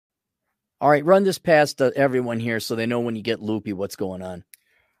All right, run this past everyone here so they know when you get loopy what's going on.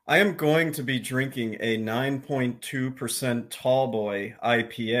 I am going to be drinking a 9.2% Tallboy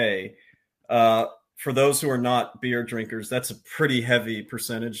IPA. For those who are not beer drinkers, that's a pretty heavy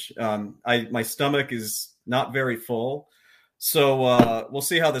percentage. My stomach is not very full, so we'll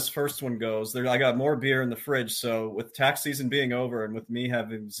see how this first one goes. I got more beer in the fridge, so with tax season being over and with me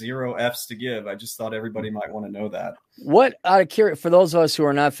having 0 Fs to give, I just thought everybody might want to know that. What out of curiosity, for those of us who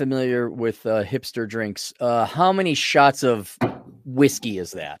are not familiar with hipster drinks, how many shots of whiskey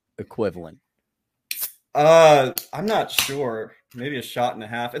is that equivalent? I'm not sure. Maybe a shot and a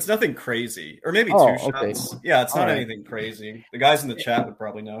half. It's nothing crazy, or maybe 2 shots. Yeah, it's not anything crazy. The guys in the chat would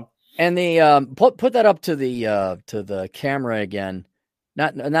probably know. And the put that up to the camera again.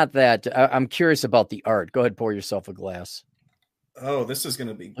 Not that. I'm curious about the art. Go ahead, pour yourself a glass. Oh, this is going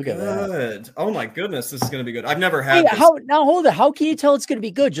to be Look good. Oh my goodness, this is going to be good. I've never had this. Now hold it. How can you tell it's going to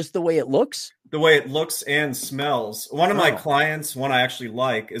be good? Just the way it looks? The way it looks and smells. One of my clients, one I actually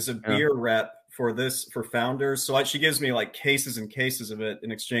like, is a beer rep for founders. So she gives me like cases and cases of it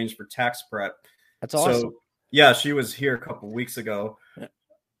in exchange for tax prep. That's awesome. So yeah, she was here a couple of weeks ago.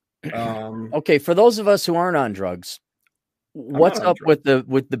 Okay, for those of us who aren't on drugs, what's up with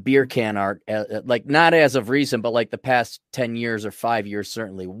the beer can art? Like not as of recent, but like the past 10 years or 5 years,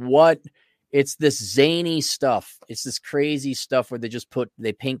 certainly. It's this zany stuff. It's this crazy stuff where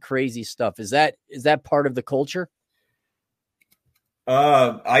they paint crazy stuff. Is that part of the culture?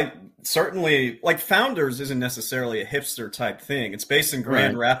 I certainly like Founders isn't necessarily a hipster type thing. It's based in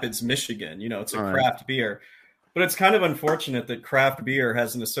Grand Rapids, Michigan. It's a craft beer, but it's kind of unfortunate that craft beer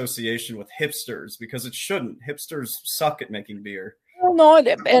has an association with hipsters because it shouldn't. Hipsters suck at making beer. Well, no,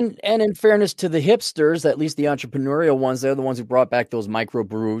 and in fairness to the hipsters, at least the entrepreneurial ones, they're the ones who brought back those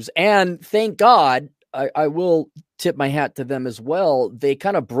microbrews. And thank God, I will tip my hat to them as well. They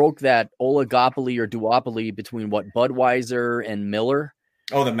kind of broke that oligopoly or duopoly between Budweiser and Miller.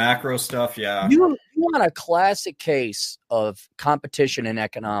 Oh, the macro stuff, yeah. You want a classic case of competition in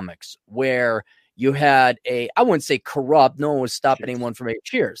economics where you had I wouldn't say corrupt, no one was stopping anyone from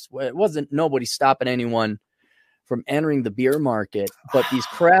cheers. It wasn't nobody stopping anyone from entering the beer market, but these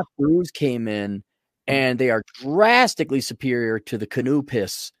craft brews came in and they are drastically superior to the canoe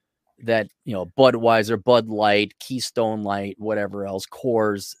piss that, Budweiser, Bud Light, Keystone Light, whatever else,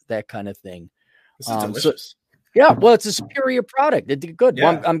 Coors, that kind of thing. This is delicious. Well, it's a superior product. It's good.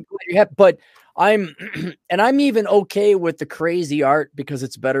 Yeah. Well, I'm glad you have, but I'm even okay with the crazy art because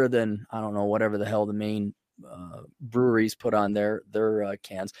it's better than, I don't know, whatever the hell the main breweries put on their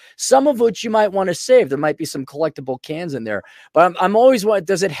cans, some of which you might want to save. There might be some collectible cans in there, but I'm always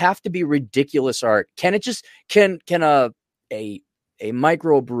does it have to be ridiculous art? Can it just can a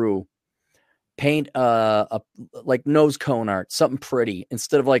micro brew paint a like nose cone art, something pretty,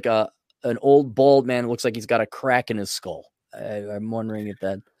 instead of like an old bald man who looks like he's got a crack in his skull? I'm wondering if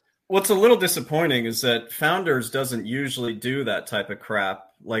that. What's a little disappointing is that Founders doesn't usually do that type of crap.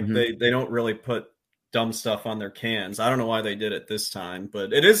 Like they don't really put dumb stuff on their cans. I don't know why they did it this time,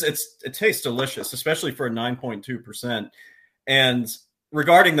 but it tastes delicious, especially for a 9.2%. And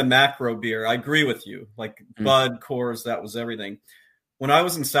regarding the macro beer, I agree with you. Like Bud, Coors, that was everything. When I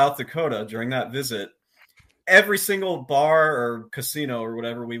was in South Dakota during that visit, every single bar or casino or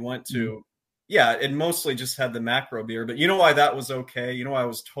whatever we went to, it mostly just had the macro beer. But you know why that was okay? You know why I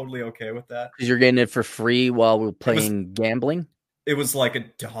was totally okay with that? Because you're getting it for free while we're playing gambling? It was like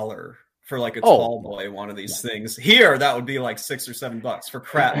 $1 for like a tall boy, one of these things. Here, that would be like $6 or $7 for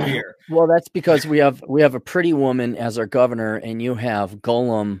crap beer. Well, that's because we have a pretty woman as our governor, and you have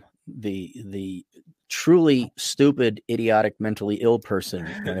Golem, the truly stupid, idiotic, mentally ill person.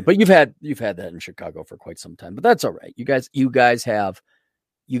 But you've had that in Chicago for quite some time. But that's all right. You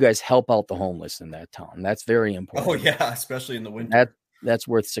guys help out the homeless in that town. That's very important. Oh yeah, especially in the winter. That's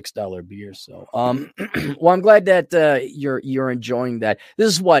worth $6 beer. So, well, I'm glad that you're enjoying that. This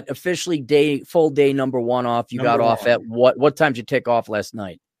is what officially full day number 1 off. You got off at what time did you take off last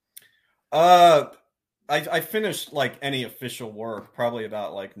night? I finished like any official work probably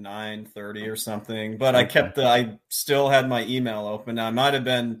about like 9:30 or something, but I still had my email open. I might have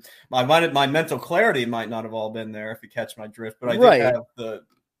been my mental clarity might not have all been there, if you catch my drift, but I did have the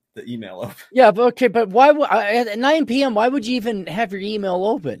email open. Yeah, but okay, but why at 9 p.m. why would you even have your email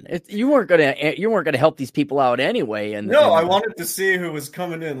open? You weren't gonna help these people out anyway. I wanted to see who was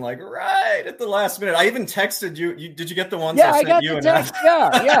coming in like right at the last minute. I even texted you. Did you get the ones? Yeah, I got the text.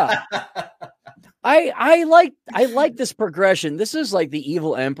 Yeah. I like this progression. This is like the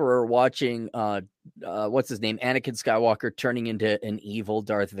evil emperor watching what's his name, Anakin Skywalker turning into an evil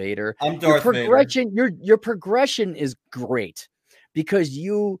Darth Vader. I'm Darth Vader. Your progression is great because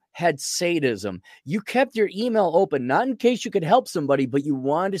you had sadism. You kept your email open, not in case you could help somebody, but you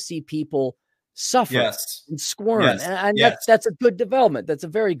wanted to see people suffer and squirm. And that's a good development. That's a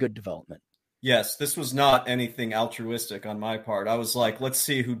very good development. Yes, this was not anything altruistic on my part. I was like, let's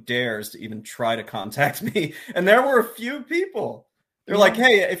see who dares to even try to contact me. And there were a few people. They're like,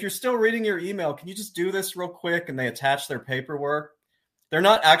 hey, if you're still reading your email, can you just do this real quick? And they attach their paperwork. They're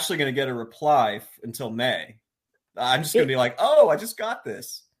not actually going to get a reply until May. I'm just going to be like, oh, I just got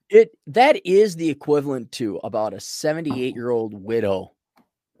this. That is the equivalent to about a 78-year-old widow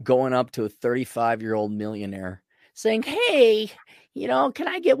going up to a 35-year-old millionaire saying, hey, can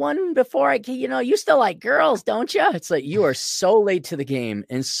I get one before I can, you still like girls, don't you? It's like, you are so late to the game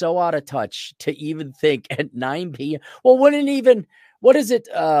and so out of touch to even think at 9 p.m. Well, what is it?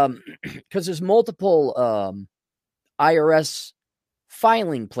 Because there's multiple IRS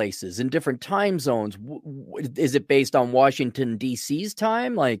filing places in different time zones. Is it based on Washington, D.C.'s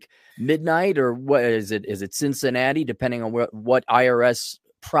time, like midnight, or what is it? Is it Cincinnati, depending on what IRS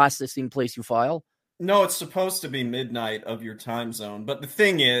processing place you file? No, it's supposed to be midnight of your time zone. But the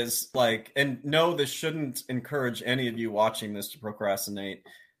thing is, and no, this shouldn't encourage any of you watching this to procrastinate.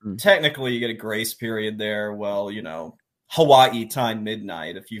 Technically, you get a grace period there. Well, Hawaii time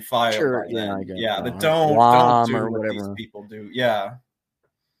midnight if you file by then. But don't do what these people do. Yeah.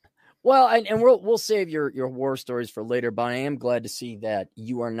 Well, and we'll save your horror stories for later, but I am glad to see that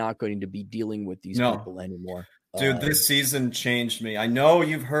you are not going to be dealing with these people anymore. Dude, this season changed me. I know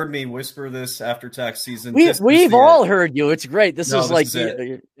you've heard me whisper this after tax season. We've all heard you. It's great. This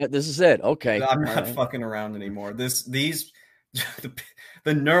is it. Okay. I'm not fucking around anymore.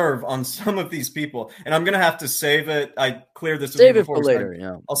 The nerve on some of these people, and I'm going to have to save it. I cleared this. Save it for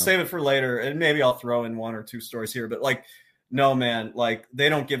later. I'll save it for later, and maybe I'll throw in one or two stories here. But no, man, they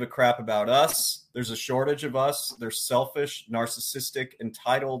don't give a crap about us. There's a shortage of us. They're selfish, narcissistic,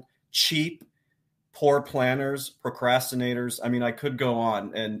 entitled, cheap, poor planners, procrastinators. I mean, I could go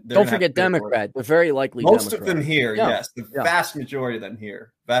on. And don't forget Democrat. They're very likely most Democrat. of them here. Yeah. Yes, the vast majority of them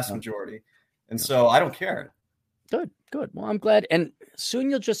here. Majority. And so I don't care. Good. Well, I'm glad. And soon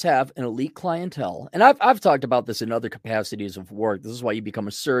you'll just have an elite clientele. And I've talked about this in other capacities of work. This is why you become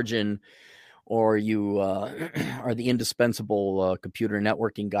a surgeon, or you are the indispensable computer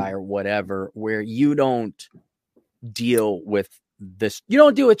networking guy or whatever, where you don't deal with this. You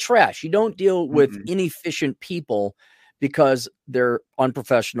don't deal with trash. You don't deal with inefficient people because they're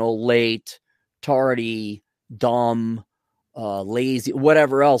unprofessional, late, tardy, dumb, lazy,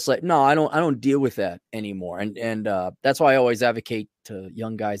 whatever else. No, I don't deal with that anymore. And that's why I always advocate to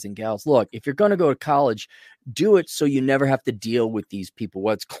young guys and gals, look, if you're going to go to college, do it so you never have to deal with these people,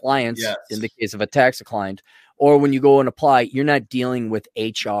 whether it's clients in the case of a tax client, or when you go and apply, you're not dealing with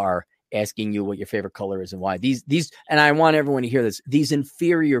HR asking you what your favorite color is and why. These, and I want everyone to hear this, these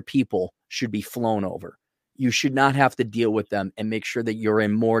inferior people should be flown over. You should not have to deal with them, and make sure that you're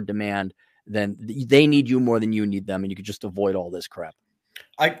in more demand than they need you more than you need them. And you could just avoid all this crap.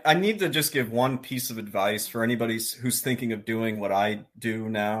 I need to just give one piece of advice for anybody who's thinking of doing what I do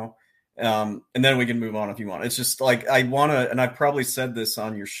now. And then we can move on if you want. It's just I want to, and I probably said this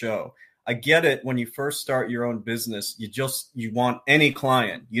on your show. I get it. When you first start your own business, you want any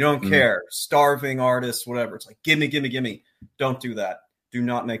client. You don't care. Starving artists, whatever. It's like, give me. Don't do that. Do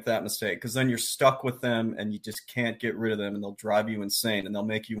not make that mistake, because then you're stuck with them and you just can't get rid of them, and they'll drive you insane and they'll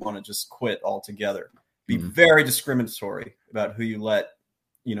make you want to just quit altogether. Be very discriminatory about who you let,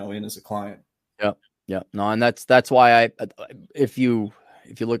 in as a client. Yeah. No, and that's why if you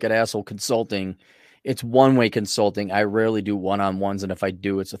look at Asshole Consulting, it's one-way consulting. I rarely do one-on-ones, and if I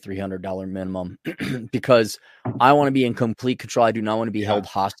do, it's a $300 minimum because I want to be in complete control. I do not want to be held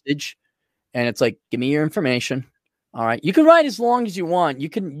hostage. And it's like, give me your information. All right. You can write as long as you want.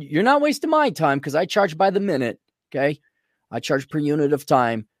 You're not wasting my time because I charge by the minute. Okay. I charge per unit of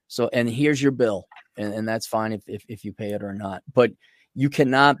time. So, and here's your bill. And that's fine if you pay it or not, but you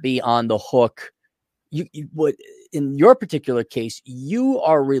cannot be on the hook. What in your particular case, you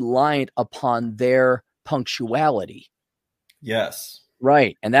are reliant upon their punctuality. Yes.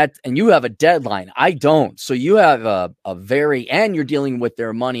 Right. And you have a deadline. I don't. So you have and you're dealing with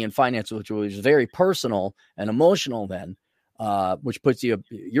their money and finance, which is very personal and emotional then, which puts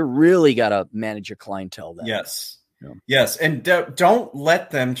you're really got to manage your clientele then. Yes. Yeah. Yes. And don't let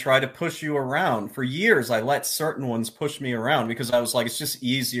them try to push you around. For years, I let certain ones push me around because I was like, it's just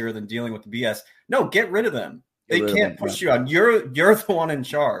easier than dealing with the BS. No, get rid of them. They can't push you on. You're the one in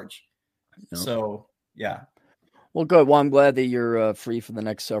charge. No. So, yeah. Well, good. Well, I'm glad that you're free for the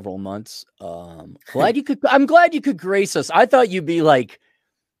next several months. I'm glad you could grace us. I thought you'd be like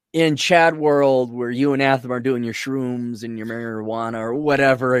in Chad world where you and Atham are doing your shrooms and your marijuana or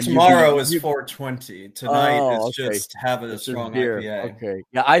whatever. And tomorrow is 420. Tonight is okay. just having a It's just strong beer. IPA. Okay.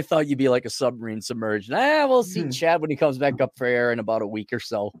 Yeah, I thought you'd be like a submarine submerged. We'll see Chad when he comes back up for air in about a week or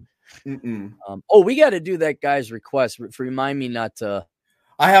so. We got to do that guy's request. Remind me not to.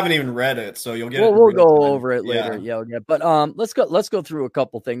 I haven't even read it, so you'll get it. We'll go over it later. Yeah. But let's go through a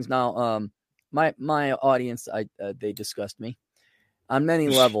couple things now. My audience, they discussed me on many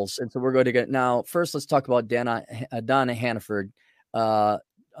levels, and so we're going to get now. First, let's talk about Donna Hannaford.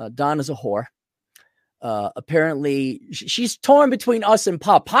 Donna's a whore. Apparently, she's torn between us and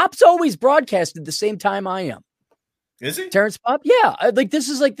Pop. Pop's always broadcasted the same time I am. Is he? Terrence Pop? Yeah. Like this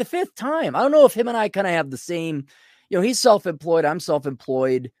is like the 5th time. I don't know if him and I kind of have the same. He's self-employed. I'm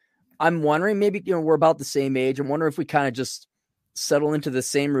self-employed. I'm wondering maybe, we're about the same age. I'm wondering if we kind of just settle into the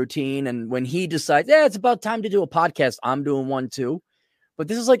same routine. And when he decides, it's about time to do a podcast, I'm doing one too. But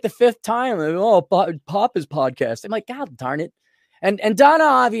this is like the 5th time. Pop is podcast. I'm like, God darn it. And Donna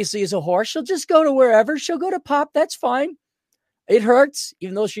obviously is a whore. She'll just go to wherever. She'll go to Pop. That's fine. It hurts,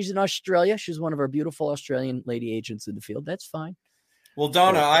 even though she's in Australia. She's one of our beautiful Australian lady agents in the field. That's fine. Well,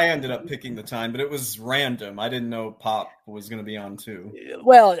 Donna, I ended up picking the time, but it was random. I didn't know Pop was going to be on too.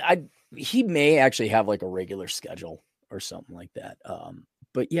 Well, he may actually have like a regular schedule or something like that.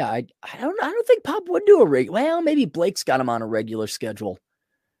 But yeah, I don't think Pop would do a well, maybe Blake's got him on a regular schedule.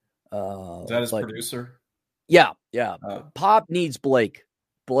 Is that his producer? Yeah. Pop needs Blake.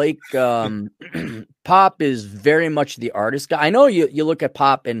 Pop is very much the artist guy. I know you look at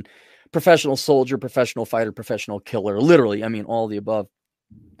Pop and professional soldier, professional fighter, professional killer, literally. I mean, all the above.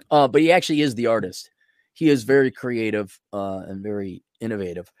 But he actually is the artist. He is very creative and very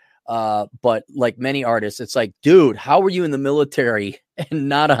innovative. But like many artists, it's like, dude, how were you in the military and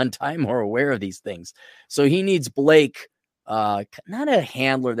not on time or aware of these things? So he needs Blake, not a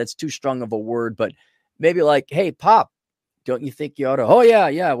handler. That's too strong of a word, but maybe like, hey, Pop, don't you think you ought to? Oh,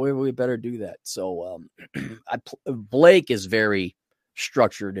 yeah, we better do that. So Blake is very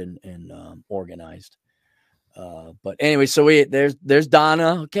structured and organized. But anyway, so there's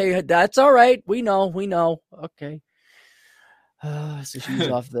Donna. Okay, that's all right. We know. Okay. So she's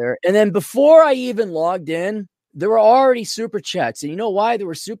off there. And then before I even logged in, there were already super chats. And you know why there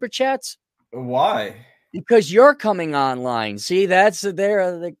were super chats? Why? Because you're coming online. See, that's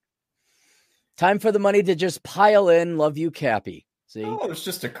the time for the money to just pile in. Love you, Cappy. See? Oh, there's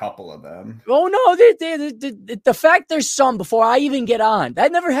just a couple of them. Oh, no. The fact there's some before I even get on.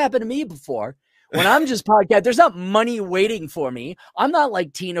 That never happened to me before. When I'm just podcast, there's not money waiting for me. I'm not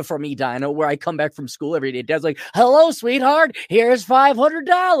like Tina from Edina, where I come back from school every day. Dad's like, hello, sweetheart. Here's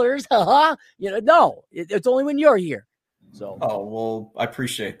 $500. No, it's only when you're here. So. Oh, well, I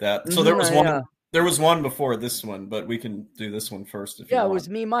appreciate that. So there was one. There was one before this one, but we can do this one first if you want. It was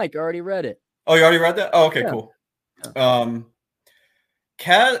me, Mike. I already read it. Oh, you already read that? Oh, okay, yeah. Cool.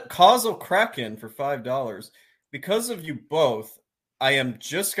 Causal Kraken for $5. Because of you both, I am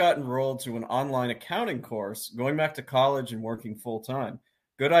just got enrolled to an online accounting course, going back to college and working full time.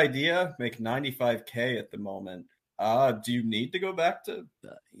 Good idea. Make $95K at the moment. Do you need to go back to?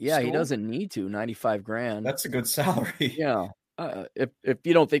 Yeah, school? He doesn't need to. $95,000. That's a good salary. Yeah. If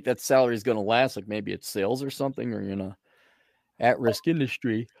you don't think that salary is going to last, like maybe it's sales or something, or at-risk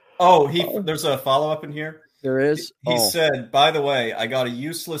industry. Oh, there's a follow-up in here. There is. He said, by the way, I got a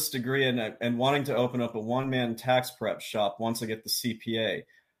useless degree and wanting to open up a one-man tax prep shop once I get the CPA.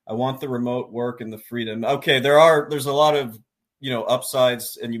 I want the remote work and the freedom. Okay, there's a lot of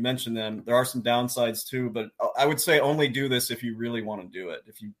upsides, and you mentioned them. There are some downsides too, but I would say only do this if you really want to do it.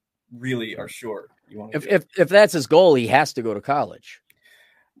 If you really are sure you want to. If that's his goal, he has to go to college.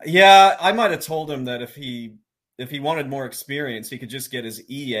 Yeah, I might have told him that if he wanted more experience, he could just get his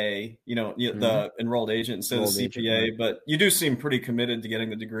EA, the enrolled agent instead of the CPA. Right. But you do seem pretty committed to getting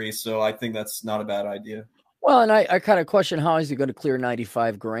the degree, so I think that's not a bad idea. Well, and I kind of question, how is he going to clear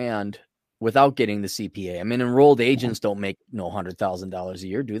 $95,000 without getting the CPA? I mean, enrolled agents don't make $100,000 a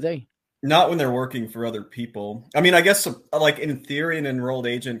year, do they? Not when they're working for other people. I mean, I guess like in theory, an enrolled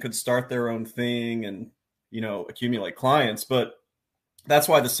agent could start their own thing and accumulate clients, but that's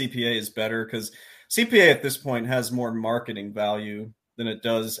why the CPA is better, because CPA at this point has more marketing value than it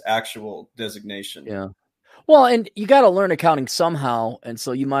does actual designation. Yeah. Well, and you got to learn accounting somehow, and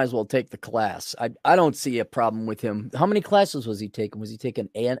so you might as well take the class. I don't see a problem with him. How many classes was he taking? Was he taking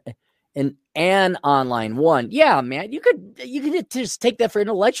an online one? Yeah, man, you could just take that for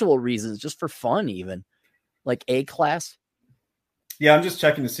intellectual reasons, just for fun, even like a class. Yeah, I'm just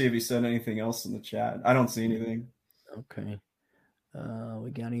checking to see if he said anything else in the chat. I don't see anything. Okay.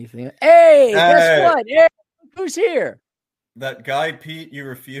 We got anything? Hey, guess what? Hey, who's here? that guy Pete you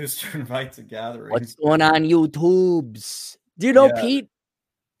refused to invite to gatherings. What's going on YouTubes? Do you know Yeah. Pete?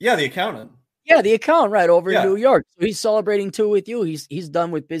 Yeah, the accountant. Yeah, the account right over in Yeah. New York. So he's celebrating too with you. He's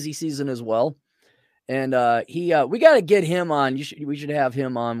done with busy season as well. And we got to get him on. We should have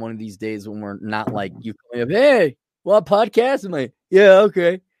him on one of these days when we're not like you come up, hey, well, podcast. I'm like, yeah,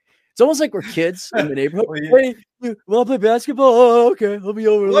 okay. It's almost like we're kids in the neighborhood. Hey, you want to play basketball? Oh, okay, I'll be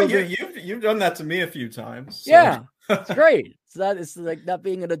over. Well, you've done that to me a few times. So. Yeah, it's great. It's like not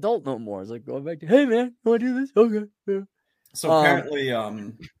being an adult no more. It's like going back to, hey man, you want to do this? Okay. Yeah. So apparently,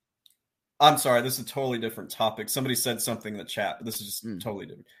 I'm sorry, this is a totally different topic. Somebody said something in the chat, but this is just totally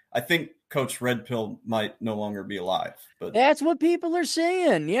different. I think Coach Red Pill might no longer be alive. But that's what people are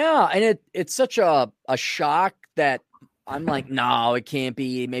saying. Yeah. And it's such a shock that I'm like, no, it can't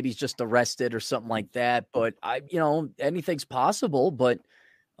be. Maybe he's just arrested or something like that. But anything's possible. But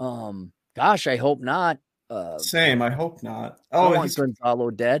gosh, I hope not. Same, I hope not. Oh, he's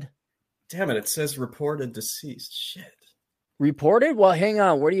Gonzalo dead. Damn it! It says reported deceased. Shit. Reported? Well, hang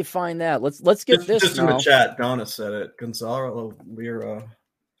on. Where do you find that? Let's get this. Just in the chat, Donna said it. Gonzalo Lira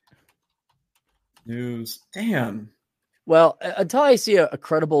news. Damn. Well, until I see a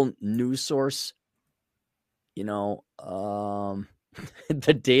credible news source, the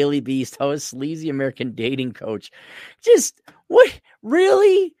Daily Beast, how a sleazy American dating coach. Just what?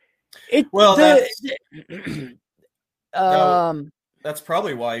 Really? That's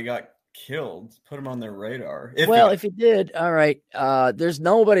probably why he got killed. Put him on their radar. If he did, all right. There's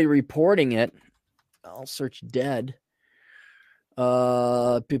nobody reporting it. I'll search dead.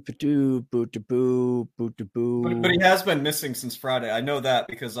 But he has been missing since Friday. I know that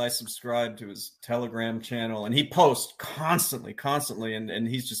because I subscribe to his Telegram channel and he posts constantly, and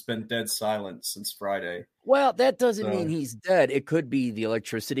he's just been dead silent since Friday. Well, that doesn't mean he's dead. It could be the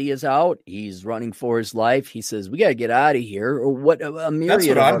electricity is out. He's running for his life. He says, we got to get out of here. Or what? A myriad. That's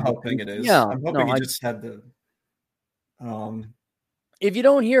what I'm hoping it is. Yeah, I'm hoping he just had the. If you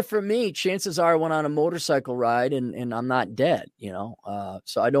don't hear from me, chances are I went on a motorcycle ride and I'm not dead,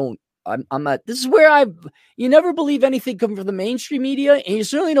 so I'm not, this is where you never believe anything come from the mainstream media, and you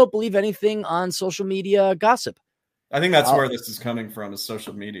certainly don't believe anything on social media gossip. I think that's where this is coming from, is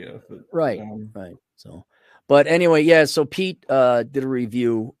social media. But, right. So, but anyway, yeah. So Pete did a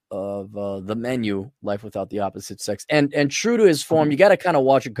review of the menu, Life Without the Opposite Sex, and true to his form, you got to kind of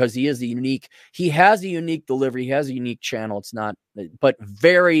watch it because he has a unique delivery. He has a unique channel. It's not, but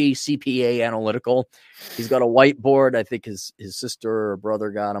very CPA analytical. He's got a whiteboard. I think his sister or brother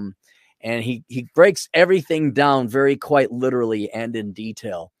got him, and he breaks everything down very quite literally and in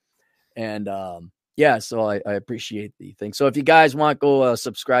detail. And so I appreciate the thing. So if you guys want, go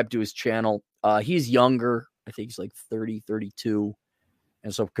subscribe to his channel. He's younger. I think he's like 30, 32.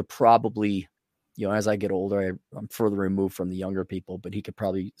 And so could probably, as I get older, I'm further removed from the younger people, but he could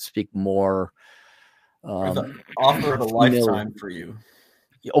probably speak more. The offer of a lifetime for you.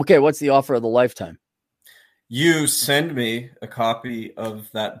 Okay, what's the offer of the lifetime? You send me a copy of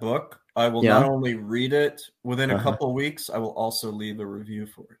that book. I will not only read it within a couple of weeks, I will also leave a review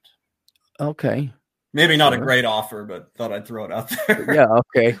for it. Okay. Maybe not a great offer, but thought I'd throw it out there. Yeah,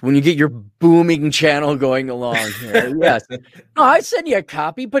 okay. When you get your booming channel going along here. Yes. No, I sent you a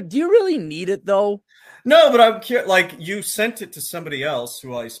copy, but do you really need it, though? No, but I'm curious. Like, you sent it to somebody else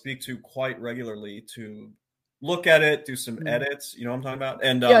who I speak to quite regularly to look at it, do some edits. You know what I'm talking about?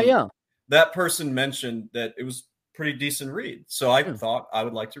 And that person mentioned that it was pretty decent read. So I thought I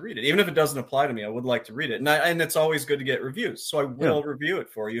would like to read it. Even if it doesn't apply to me, I would like to read it. And it's always good to get reviews. So I will review it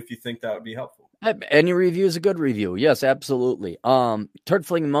for you if you think that would be helpful. Any review is a good review. Yes, absolutely.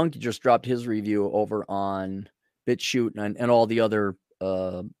 Turd-Fling Monkey just dropped his review over on BitChute and all the other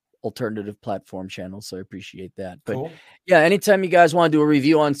alternative platform channels. So I appreciate that. But cool. Yeah, anytime you guys want to do a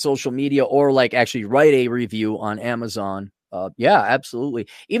review on social media or like actually write a review on Amazon, absolutely.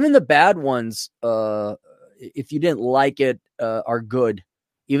 Even the bad ones, if you didn't like it, are good.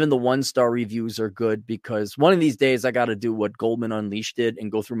 Even the 1-star reviews are good because one of these days I got to do what Goldman Unleashed did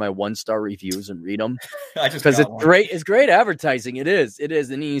and go through my 1-star reviews and read them because it's great. It's great advertising. It is. And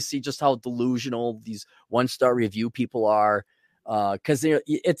then you see just how delusional these 1-star review people are. Because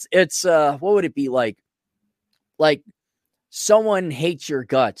it's what would it be like? Like someone hates your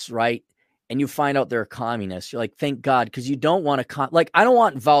guts, right? And you find out they're a communist. You're like, thank God, because you don't want to I don't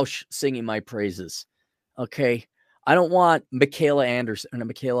want Vaush singing my praises. Okay. I don't want Michaela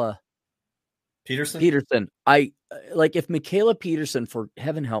Peterson. I like if Michaela Peterson, for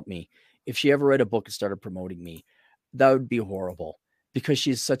heaven help me, if she ever read a book and started promoting me, that would be horrible because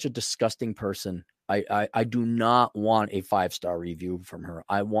she's such a disgusting person. I do not want a 5-star review from her.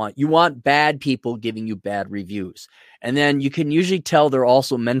 You want bad people giving you bad reviews. And then you can usually tell they're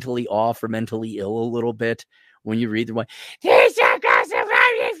also mentally off or mentally ill a little bit when you read the one. They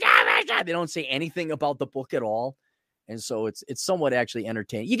don't say anything about the book at all. And so it's somewhat actually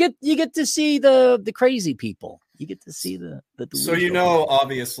entertaining. You get to see the crazy people. You get to see the So,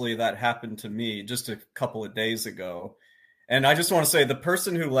 obviously that happened to me just a couple of days ago. And I just want to say the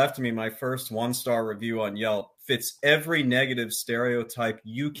person who left me my first 1-star review on Yelp fits every negative stereotype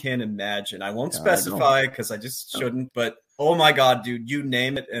you can imagine. I won't specify because I just shouldn't. But oh my God, dude, you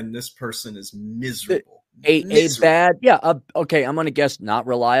name it. And this person is miserable. A bad, okay, I'm going to guess not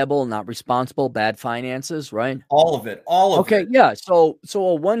reliable, not responsible, bad finances, right? All of it. Okay, yeah. So a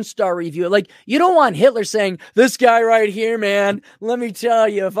 1-star review, like you don't want Hitler saying, this guy right here, man, let me tell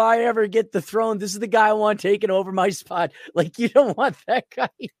you, if I ever get the throne, this is the guy I want taking over my spot. Like you don't want that guy.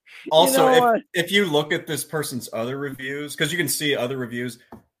 Also, if you look at this person's other reviews, because you can see other reviews,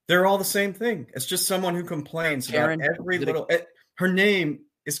 they're all the same thing. It's just someone who complains about every little. Her name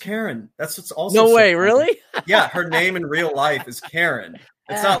is Karen. That's what's also no way, really? Yeah, her name in real life is Karen.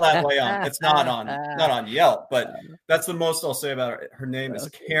 It's not that way on. It's not on Yelp, but that's the most I'll say about her. Her name is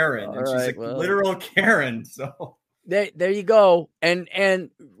Karen, and she's a literal Karen. So there you go. And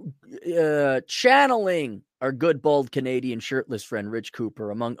channeling our good bald Canadian shirtless friend Rich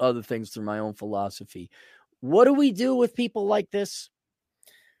Cooper, among other things, through my own philosophy. What do we do with people like this?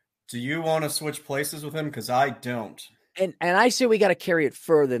 Do you want to switch places with him? Because I don't. And I say we got to carry it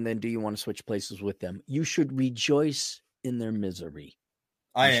further than do you want to switch places with them? You should rejoice in their misery.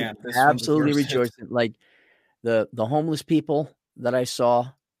 I am absolutely rejoicing. Like the homeless people that I saw,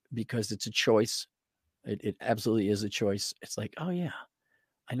 because it's a choice. It absolutely is a choice. It's like, oh yeah,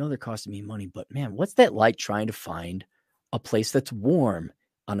 I know they're costing me money, but man, what's that like trying to find a place that's warm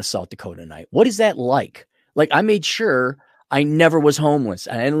on a South Dakota night? What is that like? Like I made sure I never was homeless.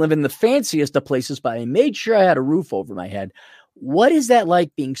 I didn't live in the fanciest of places, but I made sure I had a roof over my head. What is that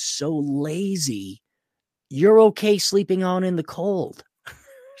like being so lazy? You're okay sleeping out in the cold.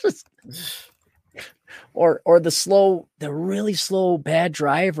 or the really slow, bad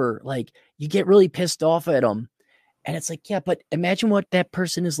driver. Like you get really pissed off at them. And it's like, yeah, but imagine what that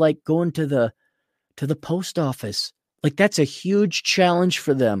person is like going to the post office. Like that's a huge challenge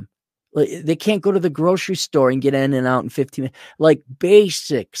for them. Like, they can't go to the grocery store and get in and out in 15 minutes. Like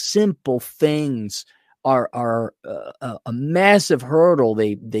basic, simple things are a massive hurdle.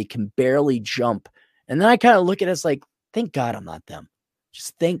 They can barely jump. And then I kind of look at it as like, thank God I'm not them.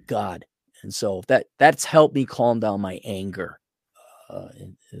 Just thank God. And so that's helped me calm down my anger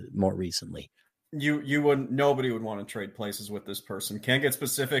more recently. Nobody would want to trade places with this person. Can't get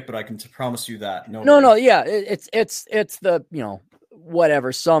specific, but I can promise you that. No, yeah. It's the,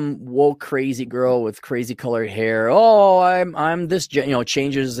 whatever, some woke crazy girl with crazy colored hair. Oh, I'm this,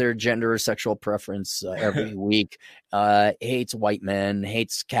 changes their gender or sexual preference every week. Hates white men,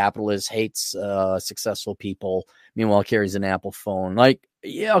 hates capitalists, hates successful people. Meanwhile, carries an Apple phone. Like,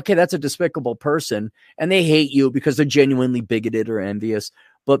 yeah, okay, that's a despicable person, and they hate you because they're genuinely bigoted or envious.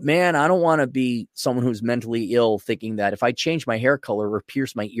 But man, I don't want to be someone who's mentally ill thinking that if I change my hair color or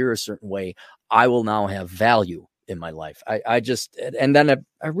pierce my ear a certain way, I will now have value in my life. And then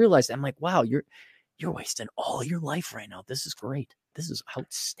I realized, I'm like, wow, you're wasting all your life right now. This is great. This is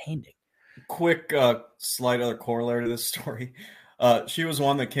outstanding. Quick, slight other corollary to this story. She was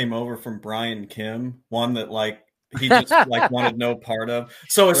one that came over from Brian Kim, one that like he just like wanted no part of.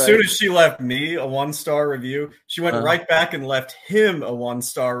 So as soon as she left me a 1-star review, she went right back and left him a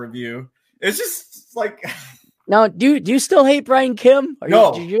 1-star review. It's just like. Now, do you still hate Brian Kim?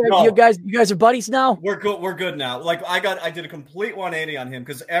 No. You guys are buddies now? We're good now. Like I did a complete 180 on him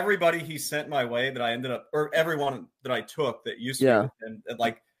because everybody he sent my way that I ended up, or everyone that I took that used to be with him, and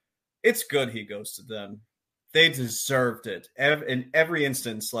like it's good he goes to them. They deserved it. In every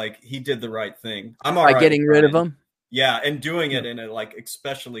instance, like he did the right thing. I'm all right. By getting rid of him? Yeah, and doing it in a like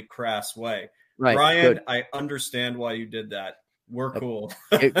especially crass way. Right. Brian, good. I understand why you did that. We're cool.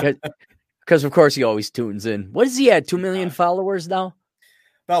 Because of course he always tunes in. What is he at? 2 million followers now?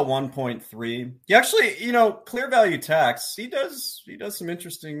 About 1.3. He actually, Clear Value Tax. He does some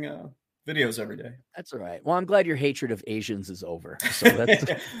interesting videos every day. That's all right. Well, I'm glad your hatred of Asians is over. So that's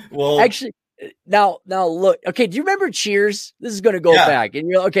well, actually now look. Okay, do you remember Cheers? This is going to go back. And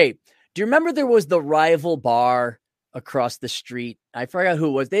you're okay. Do you remember there was the rival bar across the street? I forgot who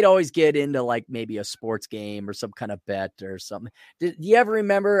it was. They'd always get into like maybe a sports game or some kind of bet or something. Do you ever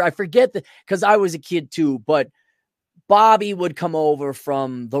remember? I forget because I was a kid too, but Bobby would come over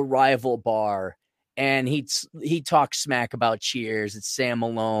from the rival bar and he'd talk smack about Cheers. It's Sam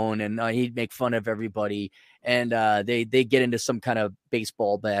Malone, and he'd make fun of everybody. And they get into some kind of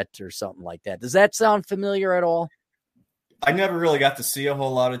baseball bet or something like that. Does that sound familiar at all? I never really got to see a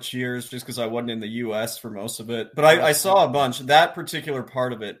whole lot of Cheers just because I wasn't in the U.S. for most of it. But I saw a bunch. That particular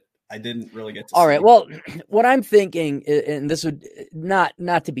part of it, I didn't really get to see. All right. Well, what I'm thinking, and this would not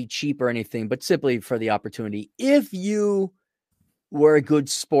to be cheap or anything, but simply for the opportunity, if you were a good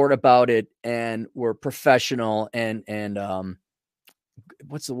sport about it and were professional and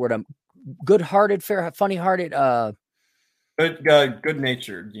what's the word? Good-hearted, funny-hearted,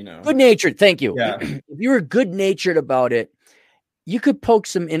 good-natured, Good-natured, thank you. Yeah. If you were good-natured about it, you could poke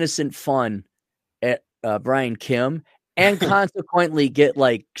some innocent fun at Brian Kim and consequently get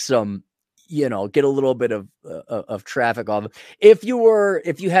like some, get a little bit of traffic off. If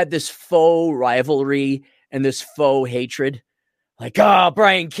you had this faux rivalry and this faux hatred, like,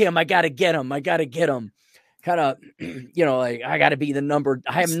 Brian Kim, I got to get him. Kind of, like, I got to be the number.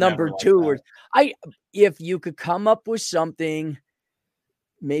 I am number two. If you could come up with something,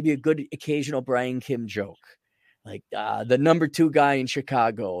 maybe a good occasional Brian Kim joke, like the number 2 guy in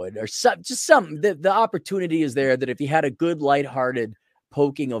Chicago, or something. The opportunity is there that if you had a good lighthearted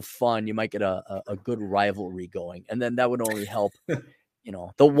poking of fun, you might get a good rivalry going, and then that would only help, the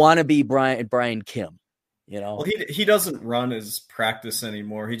wannabe Brian Kim. Well, he doesn't run his practice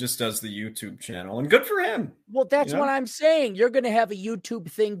anymore. He just does the YouTube channel, and good for him. Well, that's what I'm saying. You're going to have a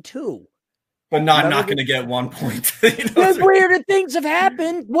YouTube thing too. But I'm not going to get 1 point. Weirder things have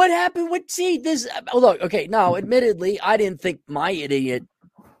happened. What happened with this? Look, okay, now, admittedly, I didn't think my idiot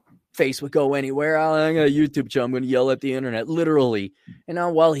face would go anywhere. I got a YouTube channel. I'm going to yell at the internet, literally. And now,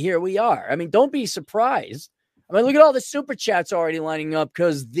 well, here we are. I mean, don't be surprised. I mean, look at all the super chats already lining up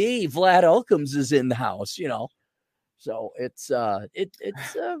because the Vlad Elkins is in the house, So it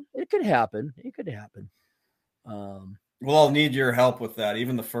could happen. It could happen. Well, I'll need your help with that.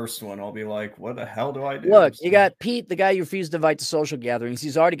 Even the first one, I'll be like, what the hell do I do? Look, you got Pete, the guy you refused to invite to social gatherings.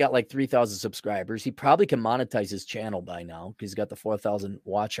 He's already got like 3,000 subscribers. He probably can monetize his channel by now because he's got the 4,000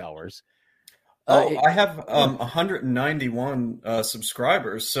 watch hours. I have 191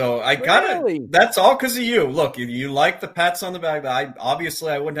 subscribers, so I got it. That's all because of you. Look, you like the pats on the back. I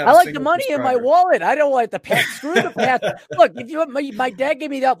wouldn't have. I like the money in my wallet. I don't like the pat. Screw the pat. Look, if you my dad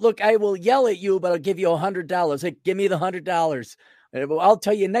gave me that. Look, I will yell at you, but I'll give you $100. Hey, give me the $100. I'll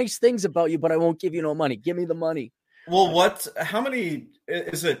tell you nice things about you, but I won't give you no money. Give me the money. Well, how many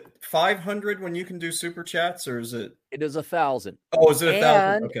is it? 500 when you can do super chats, or is it? It is 1,000. Oh, is it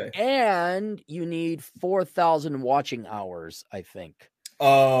 1,000? Okay. And you need 4,000 watching hours, I think.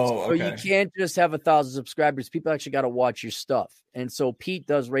 Oh, so you can't just have 1,000 subscribers. People actually got to watch your stuff. And so Pete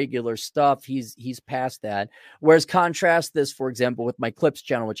does regular stuff. He's past that. Whereas contrast this, for example, with my clips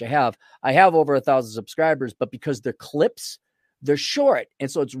channel, which I have over 1,000 subscribers, but because they're clips, they're short. And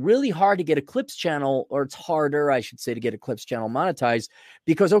so it's really hard to get a clips channel, or it's harder, I should say, to get a clips channel monetized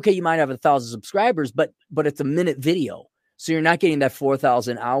because, okay, you might have 1,000 subscribers, but it's a minute video. So you're not getting that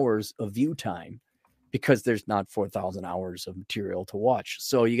 4,000 hours of view time because there's not 4,000 hours of material to watch.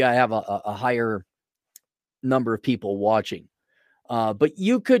 So you got to have a higher number of people watching. But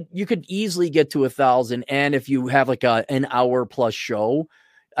you could easily get to 1,000. And if you have like an hour plus show,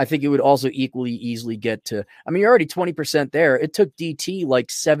 I think it would also equally easily get to, I mean, you're already 20% there. It took DT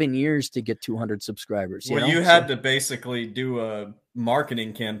like 7 years to get 200 subscribers. You had to basically do a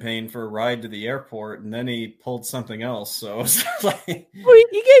marketing campaign for a ride to the airport, and then he pulled something else. So it's like,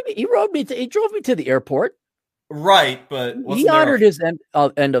 he drove me to the airport. Right. But he honored his end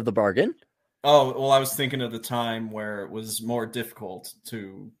of the bargain. Oh, well, I was thinking of the time where it was more difficult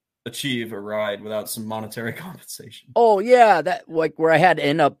to achieve a ride without some monetary compensation. Oh yeah, that like where I had to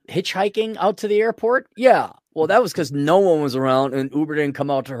end up hitchhiking out to the airport. Yeah, well, that was because no one was around and Uber didn't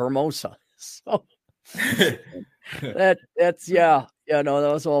come out to Hermosa. So that's no,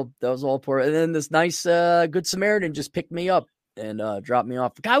 that was all poor. And then this nice Good Samaritan just picked me up and dropped me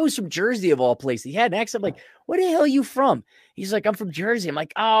off. The guy was from Jersey of all places. He had an accent. I'm like, where the hell are you from? He's like, I'm from Jersey. I'm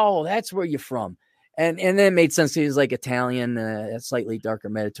like, oh, that's where you're from. And then it made sense. He was like Italian, slightly darker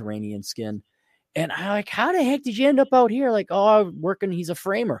Mediterranean skin. And I'm like, how the heck did you end up out here? Like, I'm working. He's a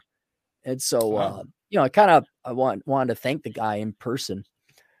framer. And so, I wanted to thank the guy in person.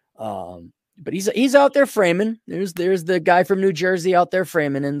 But he's out there framing. There's the guy from New Jersey out there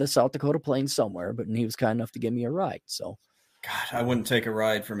framing in the South Dakota plains somewhere. But he was kind enough to give me a ride. So, God, I wouldn't take a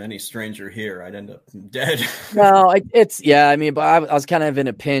ride from any stranger here. I'd end up dead. No, but I was kind of in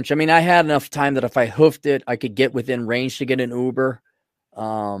a pinch. I mean, I had enough time that if I hoofed it, I could get within range to get an Uber.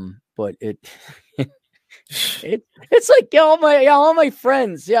 But It's like all my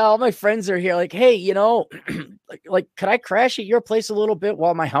friends are here. Like, hey, like, could I crash at your place a little bit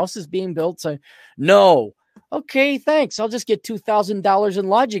while my house is being built? So, no. Okay, thanks. I'll just get $2,000 in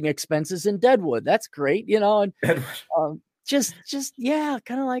lodging expenses in Deadwood. That's great, and just yeah,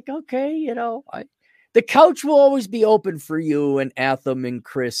 kind of like, okay, the couch will always be open for you and Atham and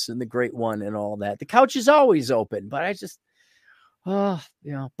Chris and the Great One and all that. The couch is always open, but I just, but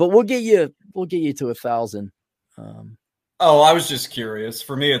we'll get you to 1,000. I was just curious.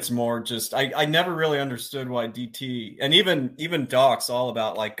 For me, it's more just I never really understood why DT and even Doc's all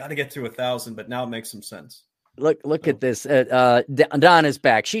about like got to get to 1,000, but now it makes some sense. Look at this. Donna's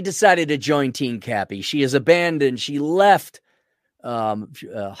back. She decided to join Team Cappy. She has abandoned. She left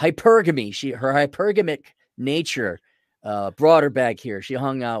hypergamy. Her hypergamic nature brought her back here. She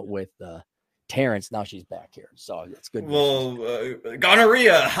hung out with Terrence. Now she's back here. So it's good. Well,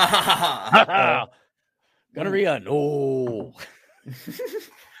 gonorrhea. Gonorrhea. No.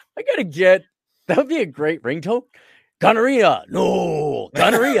 I gotta get. That would be a great ringtone. Gonorrhea. No.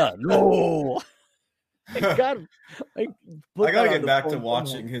 Gonorrhea. No. God, I gotta get back to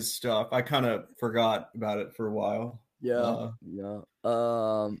watching his stuff. I kind of forgot about it for a while. Yeah.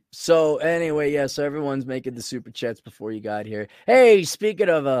 So anyway, so everyone's making the super chats before you got here. Hey, speaking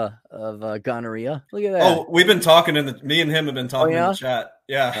of gonorrhea, look at that. Oh, we've been talking me and him have been talking in the chat.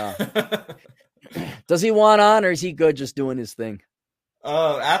 Yeah. Does he want on, or is he good just doing his thing?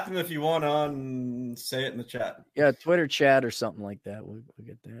 Ask him if you want on. Say it in the chat. Yeah, Twitter chat or something like that. We'll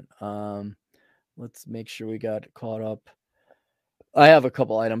get that. Let's make sure we got caught up. I have a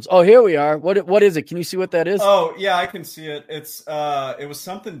couple items. Oh, here we are. What is it? Can you see what that is? Oh, yeah, I can see it. It's it was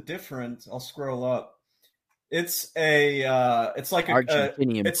something different. I'll scroll up. It's like it's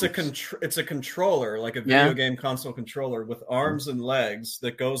a controller, like a video game console controller with arms and legs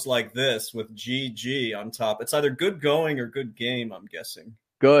that goes like this with GG on top. It's either good going or good game, I'm guessing.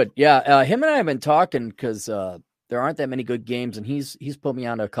 Good. Yeah. Him and I have been talking because there aren't that many good games, and he's put me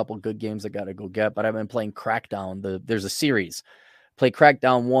on to a couple good games I got to go get, but I've been playing Crackdown. There's a series. Play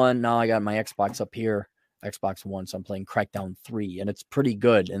Crackdown 1. Now I got my Xbox up here, Xbox One, so I'm playing Crackdown 3, and it's pretty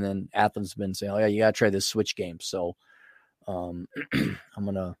good. And then Athens been saying, oh, yeah, you got to try this Switch game. So I'm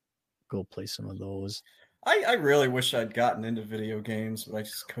going to go play some of those. I really wish I'd gotten into video games, but I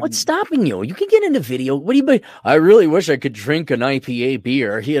just couldn't. What's stopping you? You can get into video. What do you mean? I really wish I could drink an IPA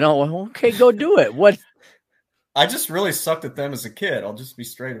beer. Okay, go do it. What? I just really sucked at them as a kid. I'll just be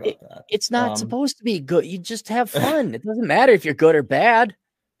straight about that. It's not supposed to be good. You just have fun. It doesn't matter if you're good or bad.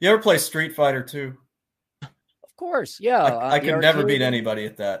 You ever play Street Fighter 2? Of course, yeah. I could never beat anybody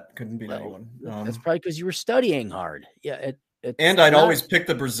at that. Couldn't beat anyone. That's probably because you were studying hard. Yeah. And I'd always pick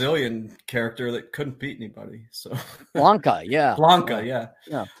the Brazilian character that couldn't beat anybody. So Blanca, yeah.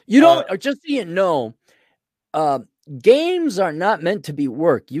 Yeah. You don't, just so you know, games are not meant to be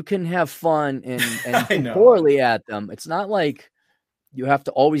work. You can have fun and do poorly at them. It's not like you have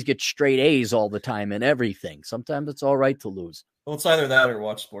to always get straight A's all the time and everything. Sometimes it's all right to lose. Well, it's either that or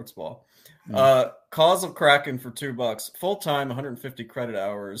watch sports ball. Cause of Kraken for $2, full time, 150 credit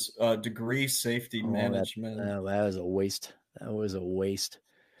hours, degree safety management. That was a waste. That was a waste.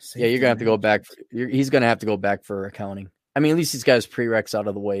 Safety you're gonna have to go back. He's gonna have to go back for accounting. I mean, at least he's got his prereqs out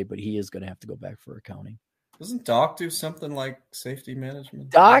of the way, but he is gonna have to go back for accounting. Doesn't Doc do something like safety management?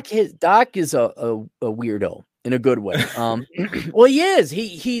 Doc is a weirdo in a good way. Well, he is.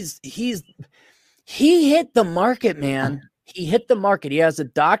 He hit the market, man. He hit the market. He has a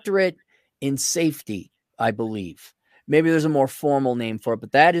doctorate in safety, I believe. Maybe there's a more formal name for it,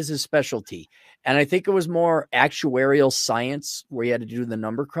 but that is his specialty. And I think it was more actuarial science where he had to do the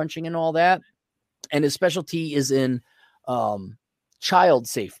number crunching and all that. And his specialty is in child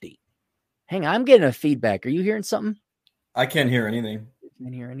safety. Hang on, I'm getting a feedback. Are you hearing something? I can't hear anything. You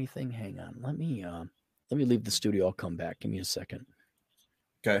can't hear anything? Hang on. Let me leave the studio. I'll come back. Give me a second.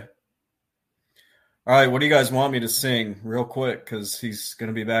 Okay. All right, what do you guys want me to sing real quick? Because he's going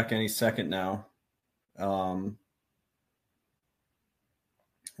to be back any second now.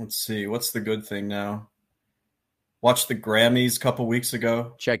 Let's see. What's the good thing now? Watched the Grammys a couple weeks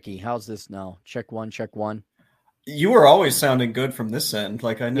ago. Checky, how's this now? Check one, check one. You were always sounding good from this end.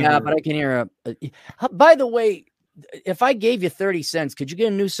 Like I never... Yeah, but I can hear by the way, if I gave you 30 cents, could you get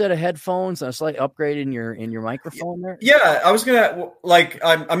a new set of headphones and a slight upgrade in your microphone there? Yeah, I was gonna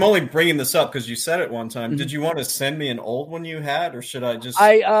I'm only bringing this up because you said it one time. Mm-hmm. Did you want to send me an old one you had, or should I just?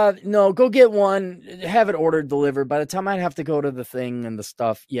 No, go get one. Have it ordered, delivered. By the time I'd have to go to the thing and the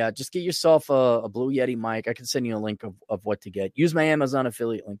stuff, yeah, just get yourself a Blue Yeti mic. I can send you a link of what to get. Use my Amazon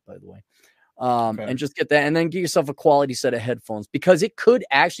affiliate link, by the way. Okay. And just get that, and then get yourself a quality set of headphones, because it could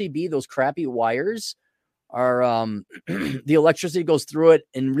actually be those crappy wires the electricity goes through it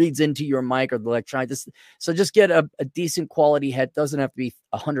and reads into your mic or the electronic. So just get a decent quality head. Doesn't have to be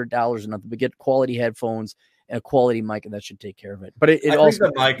 $100 or nothing, but get quality headphones and a quality mic, and that should take care of it. But I think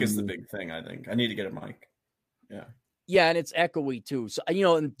the mic is the big thing. I think I need to get a mic. Yeah. Yeah, and it's echoey too. So,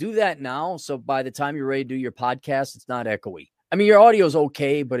 and do that now. So by the time you're ready to do your podcast, it's not echoey. I mean, your audio is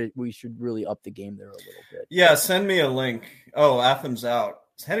okay, but we should really up the game there a little bit. Yeah, send me a link. Oh, Atham's out.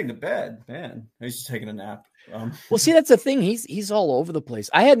 He's heading to bed. Man, he's just taking a nap. Well, see, that's the thing. He's all over the place.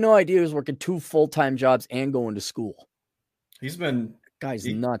 I had no idea he was working 2 full-time jobs and going to school. Guy's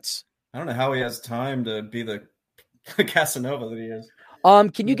nuts. I don't know how he has time to be the Casanova that he is.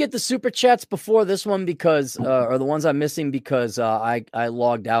 Can you get the super chats before this one because or the ones I'm missing because I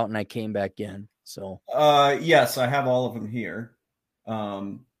logged out and I came back in. So yes, I have all of them here.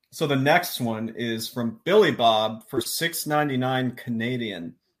 So the next one is from Billy Bob for $6.99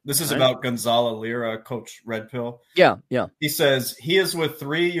 Canadian. This is about Gonzalo Lira, Coach Red Pill. Yeah. He says he is with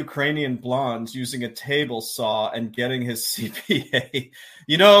 3 Ukrainian blondes using a table saw and getting his CPA.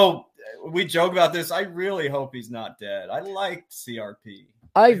 We joke about this. I really hope he's not dead. I like CRP.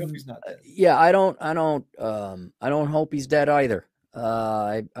 I hope he's not dead. Yeah, I don't hope he's dead either.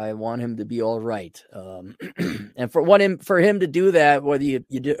 I want him to be all right. And for him to do that, whether you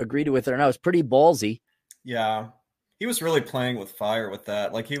agree with it or not, was pretty ballsy. Yeah. He was really playing with fire with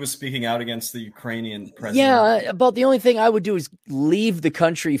that. Like he was speaking out against the Ukrainian president. Yeah, about the only thing I would do is leave the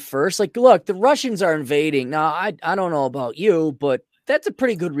country first. Like, look, the Russians are invading. Now, I don't know about you, but that's a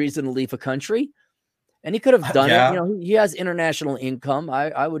pretty good reason to leave a country. And he could have done it. He has international income.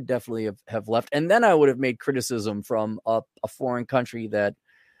 I would definitely have left. And then I would have made criticism from a foreign country that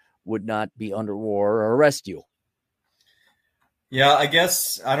would not be under war or arrest you. Yeah, I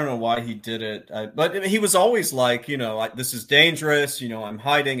guess I don't know why he did it. But he was always like, this is dangerous. I'm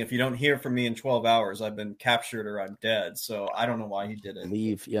hiding. If you don't hear from me in 12 hours, I've been captured or I'm dead. So I don't know why he did it.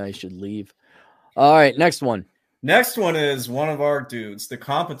 Leave. Yeah, he should leave. All right, next one. Next one is one of our dudes, the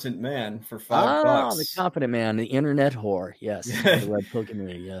Competent Man for $5. The Competent Man, the internet whore. Yes. The Red Pill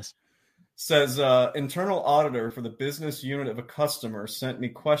community. Yes. Says, internal auditor for the business unit of a customer sent me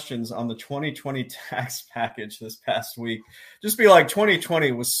questions on the 2020 tax package this past week. Just be like,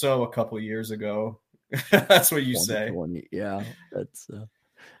 2020 was so a couple years ago. That's what you say. Yeah. That's.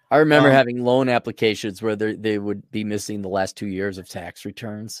 I remember having loan applications where they would be missing the last 2 years of tax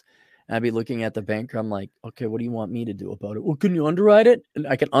returns. And I'd be looking at the banker. I'm like, okay, what do you want me to do about it? Well, can you underwrite it? And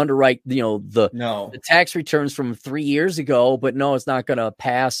I can underwrite, the tax returns from 3 years ago, but no, it's not going to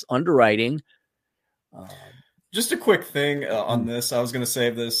pass underwriting. Just a quick thing on this. I was going to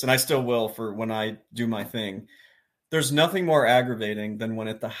save this, and I still will for when I do my thing. There's nothing more aggravating than when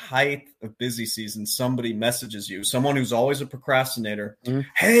at the height of busy season, somebody messages you, someone who's always a procrastinator. Mm-hmm.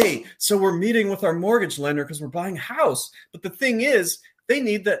 Hey, so we're meeting with our mortgage lender because we're buying a house. But the thing is, they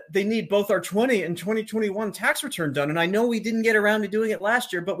need both our 20 and 2021 tax return done. And I know we didn't get around to doing it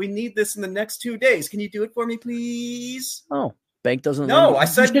last year, but we need this in the next 2 days. Can you do it for me, please? Oh, bank doesn't. No, I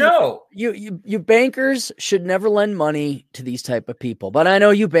said no. You bankers should never lend money to these type of people. But I know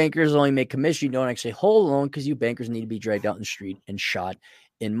you bankers only make commission. You don't actually hold a loan because you bankers need to be dragged out in the street and shot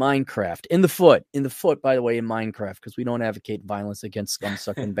in Minecraft, in the foot, by the way, in Minecraft, because we don't advocate violence against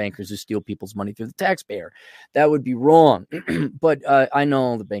scum-sucking bankers who steal people's money through the taxpayer. That would be wrong. But I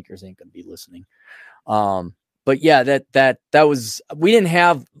know the bankers ain't going to be listening. But yeah, that was, we didn't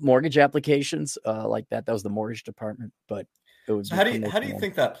have mortgage applications like that. That was the mortgage department. But it was. So how do you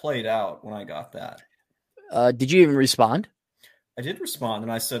think that played out when I got that? Did you even respond? I did respond,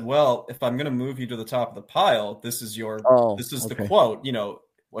 and I said, "Well, if I'm going to move you to the top of the pile, this is the quote.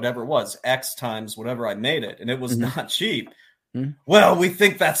 Whatever it was, X times whatever I made it, and it was not cheap." Mm-hmm. Well, we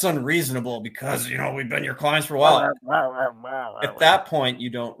think that's unreasonable because we've been your clients for a while. At that point, you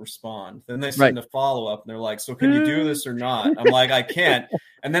don't respond. Then they send a follow-up, and they're like, "So can you do this or not?" I'm like, "I can't."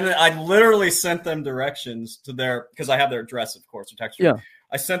 And then I literally sent them directions to because I have their address, of course, or text. Yeah.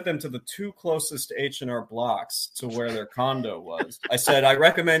 I sent them to the 2 closest H&R blocks to where their condo was. I said, I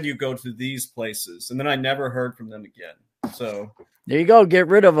recommend you go to these places. And then I never heard from them again. So there you go. Get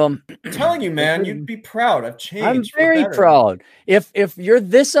rid of them. I'm telling you, man, you'd be proud. I've changed. I'm very proud. If you're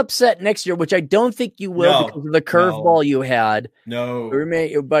this upset next year, which I don't think you will because of the curveball you had. No.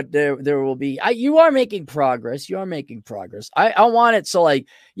 But there will be. You are making progress. You are making progress. I want it so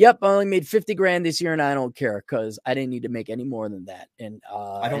yep, I only made $50,000 this year and I don't care because I didn't need to make any more than that. And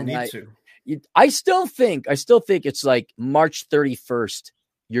I don't need to. I still think it's like March 31st.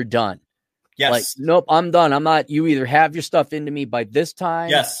 You're done. Yes. Nope, I'm done. I'm not. You either have your stuff into me by this time.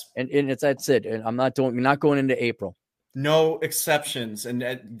 Yes. And that's it. And I'm not going into April. No exceptions, and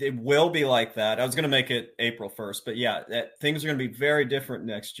it will be like that. I was going to make it April 1st, but yeah, things are going to be very different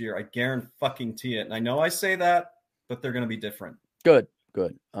next year. I guarantee it. And I know I say that, but they're going to be different. Good.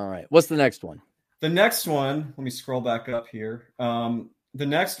 All right. What's the next one? The next one, let me scroll back up here. The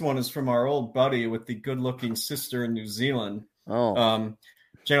next one is from our old buddy with the good-looking sister in New Zealand. Oh,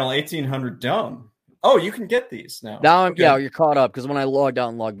 Channel 1800 Dumb. Oh, you can get these now. Now you're caught up because when I logged out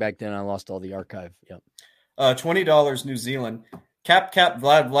and logged back in, I lost all the archive. Yep. $20 New Zealand. Cap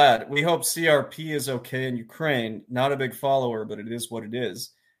Vlad. We hope CRP is okay in Ukraine. Not a big follower, but it is what it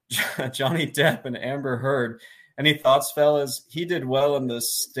is. Johnny Depp and Amber Heard. Any thoughts, fellas? He did well in the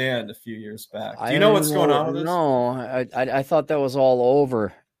Stand a few years back. Do you know what's going on with this? No, I thought that was all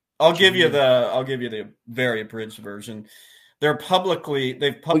over. I'll give you the very abridged version. They've publicly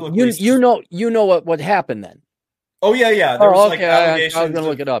you know what happened then. Oh yeah. There was okay. Allegations. I was gonna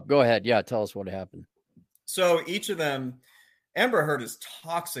look it up. Go ahead. Yeah, tell us what happened. So each of them, Amber Heard is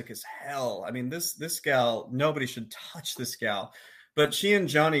toxic as hell. I mean, this gal, nobody should touch this gal. But she and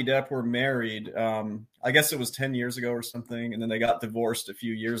Johnny Depp were married, I guess it was 10 years ago or something, and then they got divorced a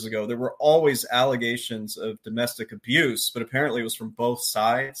few years ago. There were always allegations of domestic abuse, but apparently it was from both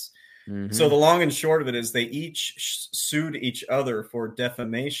sides. Mm-hmm. So the long and short of it is they each sued each other for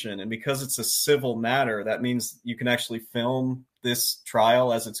defamation. And because it's a civil matter, that means you can actually film this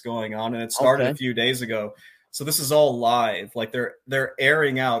trial as it's going on. And it started a few days ago. So this is all live. Like they're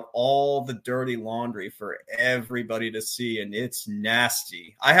airing out all the dirty laundry for everybody to see. And it's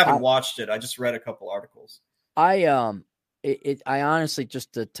nasty. I haven't watched it. I just read a couple articles. I honestly,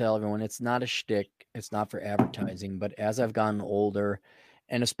 just to tell everyone, it's not a shtick. It's not for advertising. But as I've gotten older,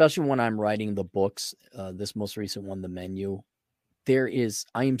 and especially when I'm writing the books, this most recent one, The Menu,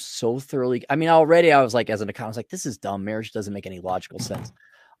 I am so thoroughly, I mean, already I was like, as an accountant, I was like, this is dumb. Marriage doesn't make any logical sense.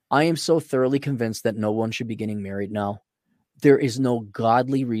 I am so thoroughly convinced that no one should be getting married now. There is no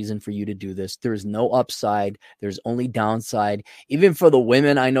godly reason for you to do this. There is no upside. There's only downside. Even for the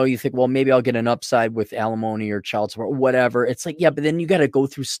women, I know you think, well, maybe I'll get an upside with alimony or child support, whatever. It's like, yeah, but then you got to go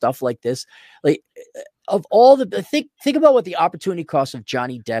through stuff like this. Like, of all the think about what the opportunity cost of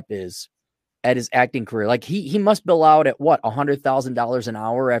Johnny Depp is at his acting career. Like he must bill out at what, $100,000 an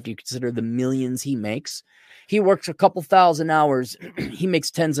hour after you consider the millions he makes. He works a couple thousand hours. He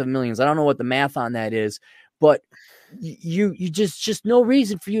makes tens of millions. I don't know what the math on that is, but you just no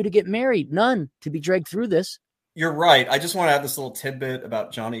reason for you to get married. None to be dragged through this. You're right. I just want to add this little tidbit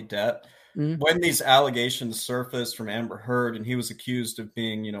about Johnny Depp. Mm-hmm. When these allegations surfaced from Amber Heard and he was accused of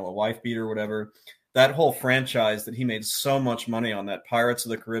being, a wife beater or whatever, that whole franchise that he made so much money on, that Pirates of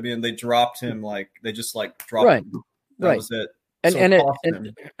the Caribbean, they dropped him dropped him. That was it.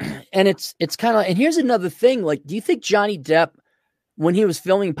 And it's kind of, and here's another thing. Like, do you think Johnny Depp, when he was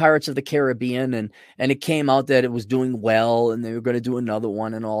filming Pirates of the Caribbean and it came out that it was doing well and they were going to do another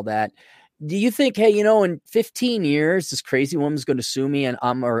one and all that, do you think, hey, in 15 years, this crazy woman's going to sue me and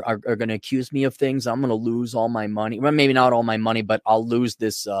are going to accuse me of things? I'm going to lose all my money. Well, maybe not all my money, but I'll lose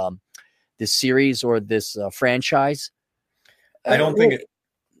this series or this franchise. I don't think it.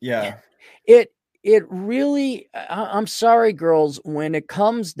 Yeah. It really, I'm sorry, girls, when it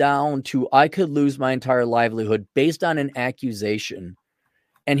comes down to, I could lose my entire livelihood based on an accusation.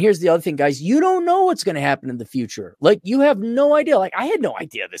 And here's the other thing, guys, you don't know what's going to happen in the future. Like, you have no idea. Like, I had no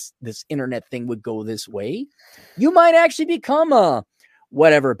idea this internet thing would go this way. You might actually become a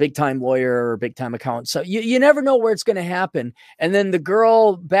big time lawyer or big time accountant. So you never know where it's going to happen. And then the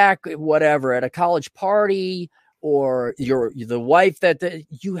girl back, at a college party, or the wife that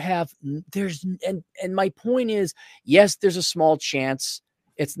you have, and my point is, yes, there's a small chance.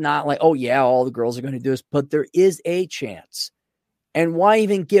 It's not like, oh yeah, all the girls are going to do this, but there is a chance. And why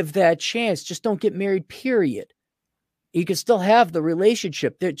even give that chance? Just don't get married, period. You can still have the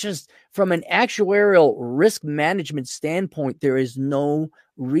relationship. They're just, from an actuarial risk management standpoint, there is no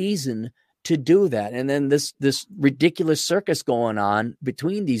reason to do that. And then this ridiculous circus going on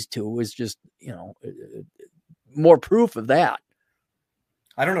between these two is just, more proof of that.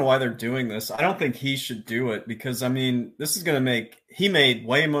 I don't know why they're doing this. I don't think he should do it because, I mean, this is going to he made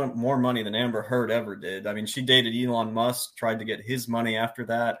way more money than Amber Heard ever did. I mean, she dated Elon Musk, tried to get his money after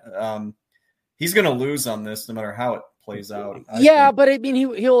that. He's going to lose on this no matter how it plays out. But I mean,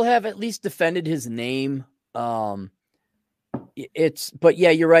 he'll have at least defended his name. But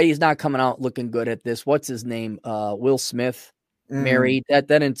yeah, you're right. He's not coming out looking good at this. What's his name? Will Smith, married. That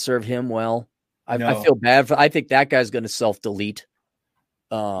didn't serve him well. I feel bad I think that guy's going to self-delete.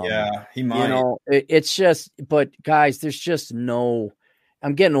 Yeah, he might. It's just, but guys, there's just no,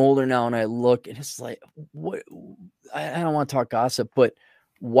 I'm getting older now and I look and it's like, what, I don't want to talk gossip, but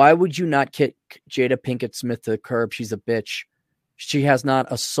Why would you not kick Jada Pinkett Smith to the curb? She's a bitch. She has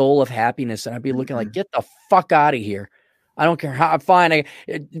not a soul of happiness. And I'd be looking like, get the fuck out of here. I don't care how fine.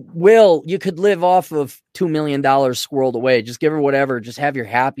 Will, you could live off of $2 million squirreled away. Just give her whatever. Just have your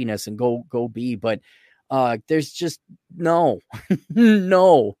happiness and go be. But there's just no.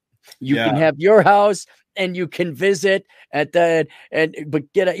 No. You can have your house and you can visit at that.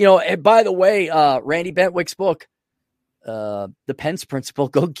 But get it, and by the way, Randy Bentwick's book, The Pence Principle,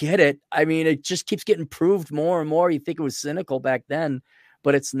 go get it. I mean, it just keeps getting proved more and more. You think it was cynical back then,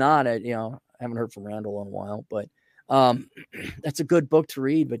 but it's not. I haven't heard from Randall in a while, but that's a good book to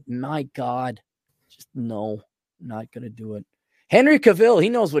read. But my God, just no, not gonna do it. Henry Cavill, he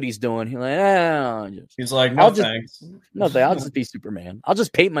knows what he's doing. He's like, no thanks. No thanks. I'll just be Superman. I'll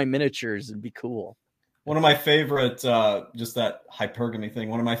just paint my miniatures and be cool. One of my favorite, just that hypergamy thing,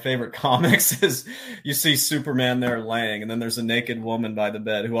 one of my favorite comics is you see Superman there laying, and then there's a naked woman by the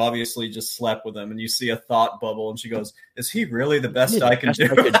bed who obviously just slept with him, and you see a thought bubble, and she goes, is he really the best I can do?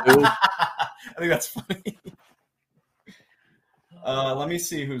 I think that's funny. Let me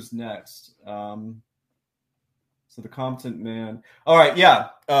see who's next. So the competent man. All right, yeah.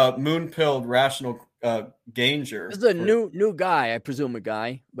 Moon-pilled rational Ganger. This is a new guy, I presume a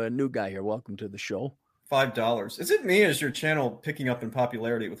guy, but a new guy here. Welcome to the show. $5. Is it me? Is your channel picking up in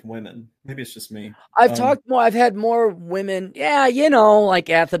popularity with women? Maybe it's just me. I've talked more. I've had more women. Yeah, like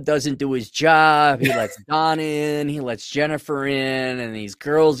Athab doesn't do his job. He lets Don in. He lets Jennifer in, and these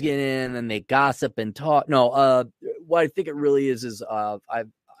girls get in, and they gossip and talk. No, what I think it really is I've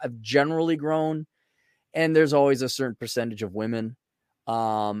generally grown, and there's always a certain percentage of women.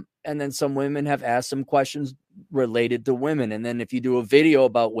 And then some women have asked some questions related to women. And then if you do a video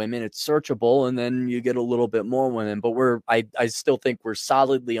about women, it's searchable, and then you get a little bit more women. But I still think we're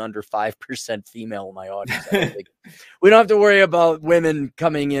solidly under 5% female in my audience. We don't have to worry about women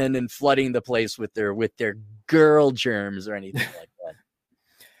coming in and flooding the place with their girl germs or anything like that.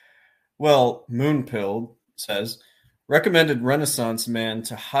 Well, Moonpilled says, recommended Renaissance man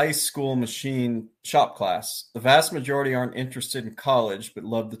to high school machine shop class. The vast majority aren't interested in college, but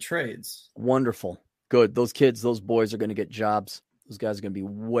love the trades. Wonderful. Good. Those kids, those boys are going to get jobs. Those guys are going to be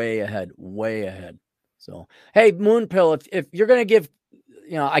way ahead. So, hey, Moonpill, if you're going to give,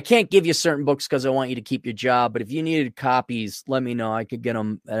 I can't give you certain books because I want you to keep your job, but if you needed copies, let me know. I could get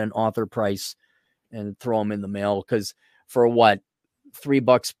them at an author price and throw them in the mail, because for what?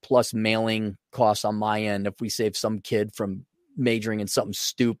 $3 plus mailing costs on my end if we save some kid from majoring in something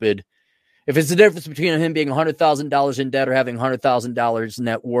stupid. If it's the difference between him being $100,000 in debt or having $100,000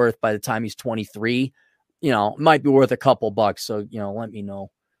 net worth by the time he's 23, it might be worth a couple bucks. So, let me know.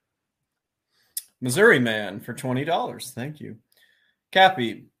 Missouri man for $20. Thank you.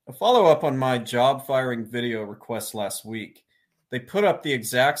 Cappy, a follow-up on my job firing video request last week. They put up the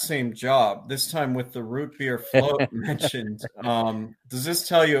exact same job, this time with the root beer float mentioned. Does this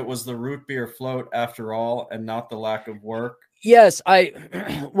tell you it was the root beer float after all and not the lack of work? Yes.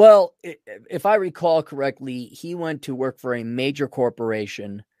 If I recall correctly, he went to work for a major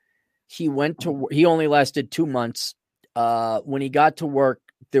corporation. He only lasted 2 months. When he got to work,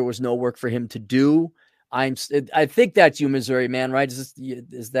 there was no work for him to do. I think that's you, Missouri man, right?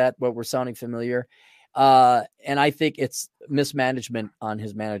 Is that what we're sounding familiar? And I think it's mismanagement on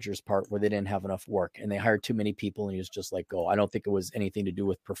his manager's part, where they didn't have enough work and they hired too many people and he was just let go. I don't think it was anything to do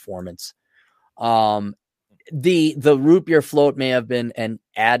with performance. The root beer float may have been an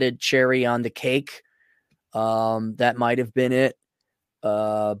added cherry on the cake. That might have been it.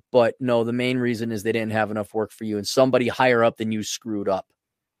 But no, the main reason is they didn't have enough work for you, and somebody higher up than you screwed up.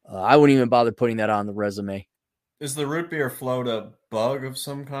 I wouldn't even bother putting that on the resume. Is the root beer float a bug of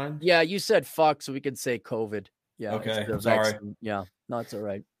some kind? Yeah, you said fuck, so we could say COVID. Yeah. Okay, sorry. Yeah, no, it's all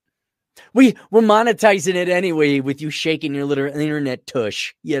right. We're monetizing it anyway with you shaking your little internet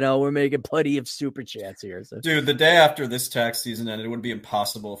tush. We're making plenty of super chats here. So. Dude, the day after this tax season ended, it would be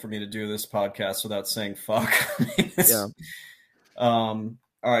impossible for me to do this podcast without saying fuck. Yeah. All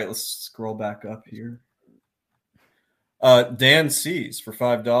right, let's scroll back up here. Dan C's for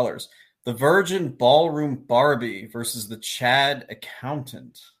 $5. The Virgin Ballroom Barbie versus the CHAD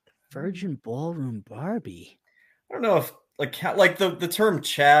Accountant. Virgin Ballroom Barbie? I don't know if the term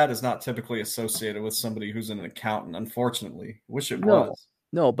CHAD is not typically associated with somebody who's an accountant, unfortunately. Wish it was.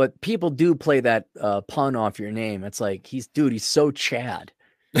 No, but people do play that pun off your name. It's like, he's so Chad.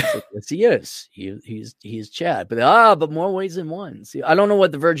 Like, yes, he is. He's Chad. But more ways than one. See, I don't know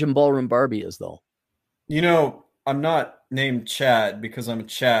what the Virgin Ballroom Barbie is, though. I'm not named Chad because I'm a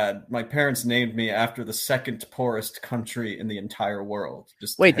Chad. My parents named me after the second poorest country in the entire world.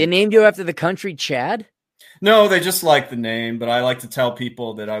 Wait, they named you after the country Chad? No, they just like the name, but I like to tell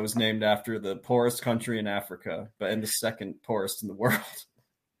people that I was named after the poorest country in Africa, but and the second poorest in the world.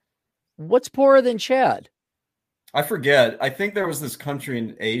 What's poorer than Chad? I forget. I think there was this country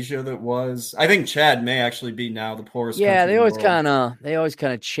in Asia that was. I think Chad may actually be now the poorest Yeah, country in the world. they always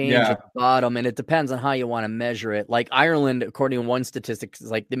kind of change Yeah, at the bottom, and it depends on how you want to measure it. Like Ireland, according to one statistic,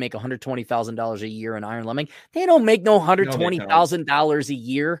 is like they make $120,000 a year in Ireland. I mean, they don't make no hundred no, they twenty don't. thousand dollars a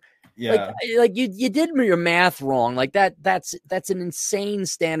year. Yeah, Like you did your math wrong. Like that's an insane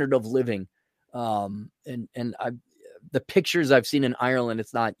standard of living. And the pictures I've seen in Ireland,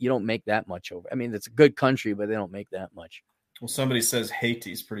 it's not, you don't make that much over. I mean, it's a good country, but they don't make that much. well, somebody says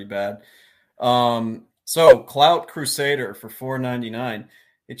Haiti's pretty bad. So Clout Crusader for $4.99.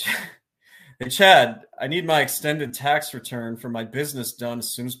 Hey Chad, I need my extended tax return for my business done as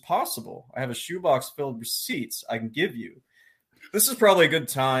soon as possible. I have a shoebox filled with receipts I can give you. This is probably a good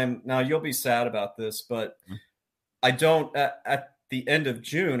time. Now you'll be sad about this, but I don't. At the end of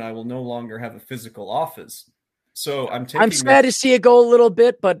June, I will no longer have a physical office. So I'm sad to see it go a little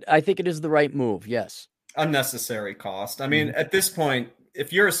bit, but I think it is the right move. Yes. Unnecessary cost. I mean, at this point,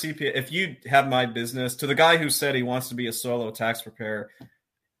 if you're a CPA, if you have my business, to the guy who said he wants to be a solo tax preparer,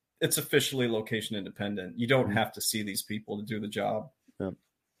 it's officially location independent. You don't have to see these people to do the job. Yeah.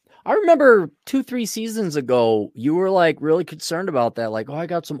 I remember 2-3 seasons ago, you were like really concerned about that. Like, oh, I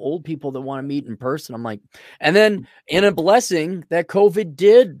got some old people that want to meet in person. I'm like, and then in a blessing that COVID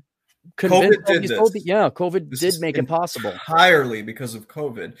did COVID did this. COVID did make it possible. Entirely because of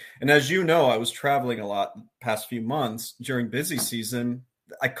COVID. And as you know, I was traveling a lot the past few months during busy season.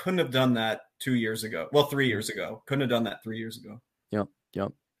 I couldn't have done that 2 years ago. Well, 3 years ago. Couldn't have done that 3 years ago.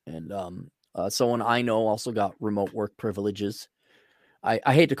 Yep. And someone I know also got remote work privileges.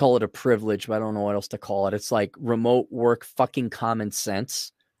 I hate to call it a privilege, but I don't know what else to call it. It's like remote work fucking common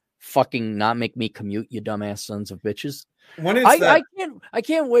sense. Fucking not make me commute, you dumbass sons of bitches. When is that? I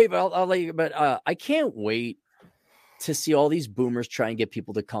can't wait, but I'll let you, but I can't wait to see all these boomers try and get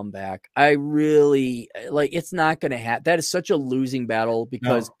people to come back. I really it's not going to happen. That is such a losing battle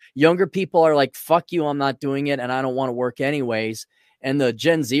because younger people are like, fuck you, I'm not doing it. And I don't want to work anyways. And the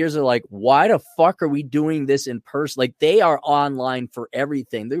Gen Zers are like, why the fuck are we doing this in person? Like they are online for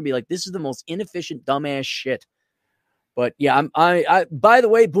everything. They're gonna be like, this is the most inefficient, dumbass shit. But yeah, I by the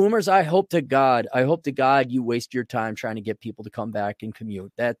way, boomers, I hope to God you waste your time trying to get people to come back and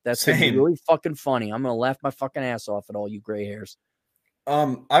commute. That's gonna be really fucking funny. I'm gonna laugh my fucking ass off at all you gray hairs.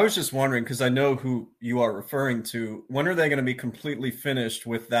 I was just wondering, because I know who you are referring to. When are they going to be completely finished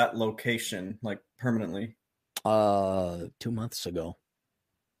with that location, like permanently? 2 months ago.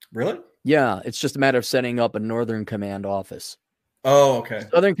 Really? Yeah, it's just a matter of setting up a Northern Command office. Oh, okay.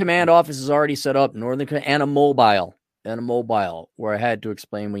 Southern Command office is already set up. Northern and a mobile where I had to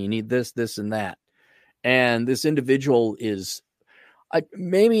explain when you need this, and that. And this individual is,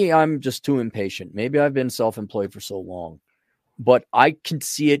 maybe I'm just too impatient. Maybe I've been self-employed for so long, but I can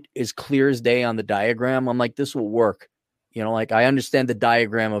see it as clear as day on the diagram. I'm like, this will work. You know, like I understand the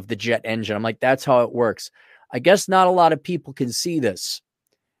diagram of the jet engine. I'm like, that's how it works. I guess not a lot of people can see this.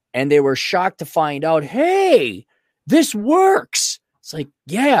 And they were shocked to find out, hey, this works. It's like,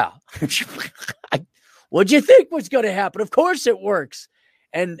 yeah. What'd you think was going to happen? Of course it works.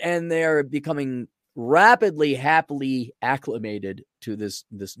 And they're becoming rapidly, happily acclimated to this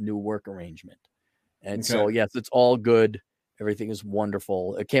new work arrangement. And so, yes, it's all good. Everything is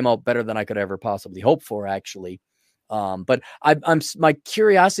wonderful. It came out better than I could ever possibly hope for, actually. But I'm my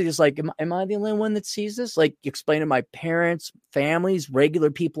curiosity is like, am I the only one that sees this? Like explain to my parents, families,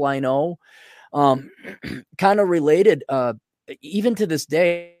 regular people I know, kind of related, even to this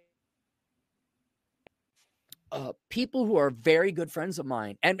day, people who are very good friends of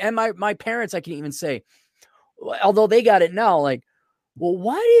mine and my parents, I can even say, although they got it now, like, well,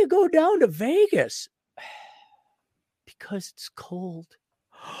 why do you go down to Vegas? Because it's cold.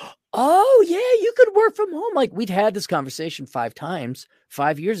 Oh, yeah, you could work from home. Like we'd had this conversation 5 times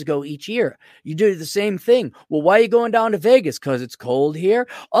 5 years ago each year. You do the same thing. Well, why are you going down to Vegas? Because it's cold here.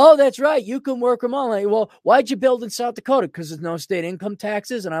 Oh, that's right. You can work from home. Like, well, why'd you build in South Dakota? Because there's no state income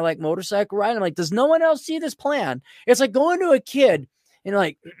taxes and I like motorcycle riding. I'm like, does no one else see this plan? It's like going to a kid and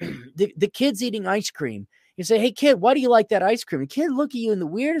like the kid's eating ice cream. You say, hey, kid, why do you like that ice cream? The kid look at you in the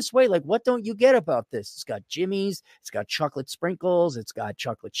weirdest way. Like, what don't you get about this? It's got Jimmy's. It's got chocolate sprinkles. It's got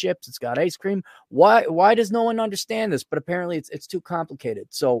chocolate chips. It's got ice cream. Why does no one understand this? But apparently it's too complicated.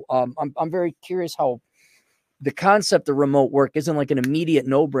 So I'm very curious how the concept of remote work isn't like an immediate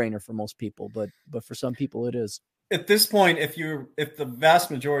no-brainer for most people, but for some people it is. At this point, if the vast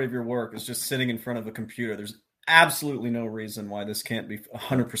majority of your work is just sitting in front of a computer, there's absolutely no reason why this can't be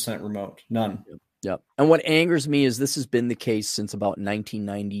 100% remote. None. Yep. And what angers me is this has been the case since about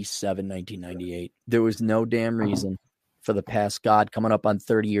 1997, 1998. There was no damn reason for the past, God, coming up on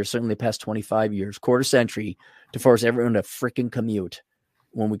 30 years, certainly the past 25 years, quarter century, to force everyone to freaking commute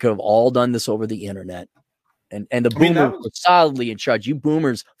when we could have all done this over the internet. And the boomers were solidly in charge. You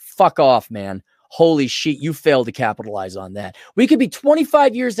boomers, fuck off, man. Holy shit, you failed to capitalize on that. We could be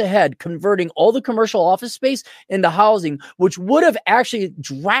 25 years ahead converting all the commercial office space into housing, which would have actually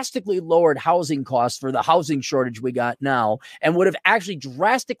drastically lowered housing costs for the housing shortage we got now and would have actually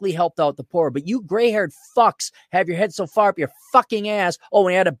drastically helped out the poor. But you gray-haired fucks have your head so far up your fucking ass. Oh,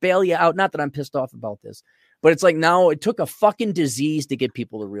 we had to bail you out. Not that I'm pissed off about this, but it's like now it took a fucking disease to get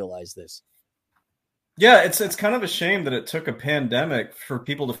people to realize this. Yeah, it's kind of a shame that it took a pandemic for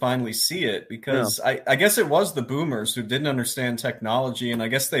people to finally see it, because I guess it was the boomers who didn't understand technology, and I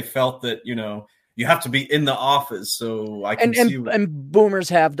guess they felt that, you know, you have to be in the office so I can see. And boomers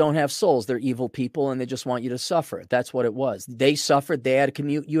don't have souls. They're evil people, and they just want you to suffer. That's what it was. They suffered. They had to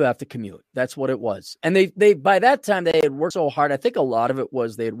commute. You have to commute. That's what it was. And they by that time, they had worked so hard. I think a lot of it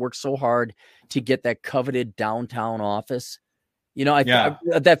was they had worked so hard to get that coveted downtown office. You know,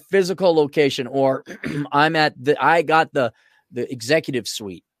 that physical location, or I got the executive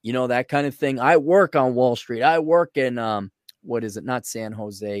suite, you know, that kind of thing. I work on Wall Street. I work in, what is it? Not San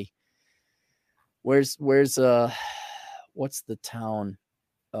Jose. Where's what's the town?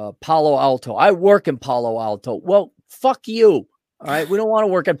 Palo Alto. I work in Palo Alto. Well, fuck you. All right. We don't want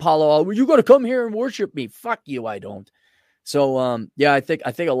to work in Palo Alto. You got to come here and worship me. Fuck you. I don't. So, yeah, I think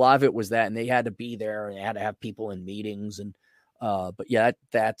a lot of it was that, and they had to be there and they had to have people in meetings and, but yeah,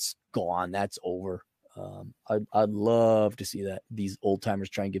 that's gone. That's over. I'd love to see that these old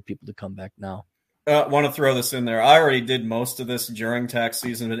timers try and get people to come back now. Want to throw this in there. I already did most of this during tax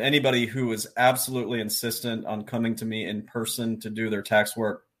season, but anybody who is absolutely insistent on coming to me in person to do their tax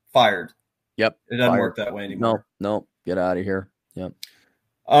work, fired. Yep. It doesn't work that way anymore. No, get out of here. Yep.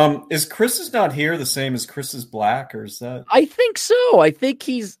 Is Chris's not here the same as Chris's black, or is that? I think so. I think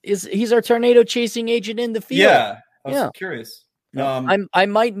he's our tornado chasing agent in the field. Yeah. I was curious. I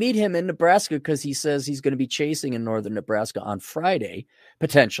might meet him in Nebraska because he says he's going to be chasing in northern Nebraska on Friday,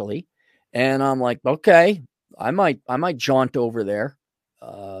 potentially. And I'm like, okay, I might jaunt over there.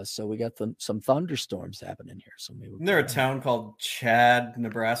 So we got some thunderstorms happening here. So maybe isn't there a town called Chad,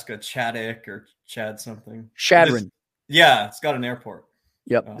 Nebraska, Chaddick or Chad something? Shadron. Yeah, it's got an airport.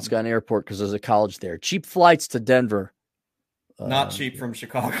 Yep, it's got an airport because there's a college there. Cheap flights to Denver. Not cheap from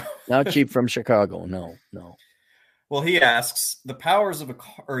Chicago. Not cheap from Chicago. No. Well, he asks, the powers of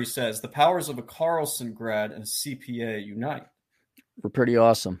the powers of a Carlson grad and a CPA unite. We're pretty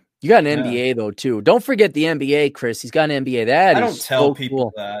awesome. You got an MBA though too. Don't forget the MBA, Chris. He's got an MBA. I don't tell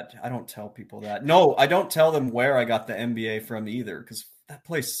people that. No, I don't tell them where I got the MBA from either, because that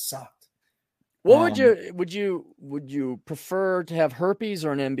place sucked. What would you prefer to have herpes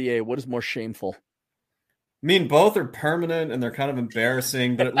or an MBA? What is more shameful? I mean, both are permanent and they're kind of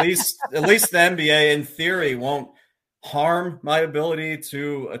embarrassing, but at least the MBA in theory won't harm my ability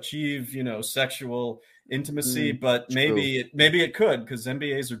to achieve, sexual intimacy, but maybe it could, because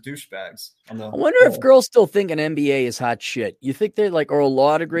MBAs are douchebags. I wonder if girls still think an MBA is hot shit. You think they're like, or a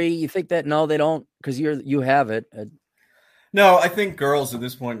law degree? You think that? No, they don't, because you have it. No, I think girls at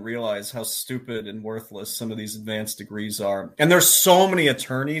this point realize how stupid and worthless some of these advanced degrees are. And there's so many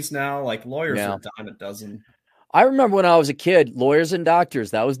attorneys now, like lawyers are a dime a dozen. I remember when I was a kid, lawyers and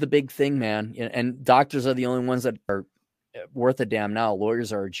doctors, that was the big thing, man. And doctors are the only ones that are worth a damn now.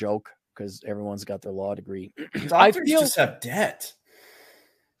 Lawyers are a joke because everyone's got their law degree. Doctors just have debt.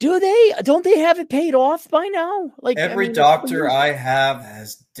 Do they? Don't they have it paid off by now? Like every doctor I have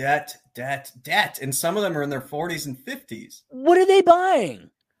has debt, and some of them are in their 40s and 50s. What are they buying?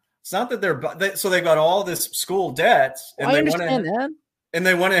 It's not that so they've got all this school debt, and I understand that. And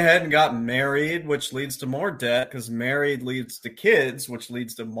they went ahead and got married, which leads to more debt, because married leads to kids, which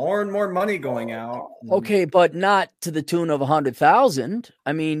leads to more and more money going out. Okay, but not to the tune of 100,000.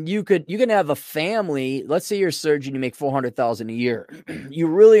 I mean, you can have a family. Let's say you're a surgeon, you make 400,000 a year. You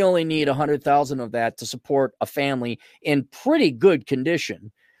really only need 100,000 of that to support a family in pretty good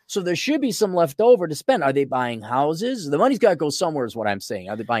condition. So there should be some left over to spend. Are they buying houses? The money's got to go somewhere, is what I'm saying.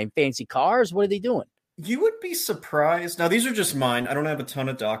 Are they buying fancy cars? What are they doing? You would be surprised. Now, these are just mine. I don't have a ton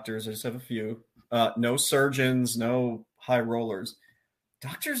of doctors. I just have a few. No surgeons, no high rollers.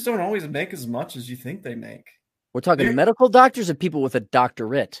 Doctors don't always make as much as you think they make. We're talking medical doctors or people with a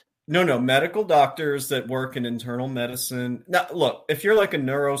doctorate? No, medical doctors that work in internal medicine. Now, look, if you're like a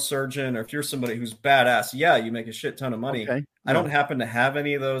neurosurgeon or if you're somebody who's badass, yeah, you make a shit ton of money. Okay. I Yeah. don't happen to have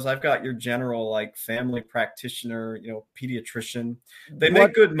any of those. I've got your general like family practitioner, pediatrician. They What?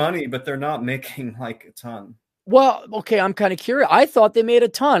 make good money, but they're not making like a ton. Well, okay, I'm kind of curious. I thought they made a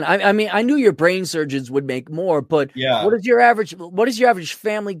ton. I mean, I knew your brain surgeons would make more, but Yeah. what does your average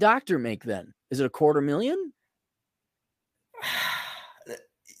family doctor make then? Is it $250,000?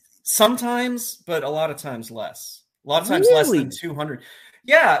 Sometimes, but a lot of times less. A lot of times less than Really? 200.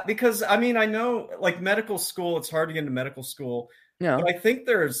 Yeah, because I mean, I know like medical school, it's hard to get into medical school, Yeah. but I think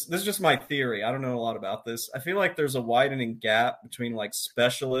this is just my theory. I don't know a lot about this. I feel like there's a widening gap between like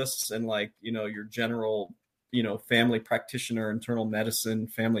specialists and like, your general, family practitioner, internal medicine,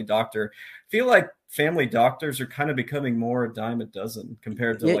 family doctor. I feel like family doctors are kind of becoming more a dime a dozen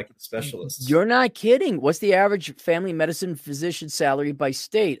compared to like specialists. You're not kidding. What's the average family medicine physician salary by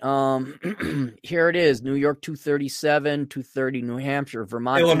state? Here it is: New York 237, 230, New Hampshire,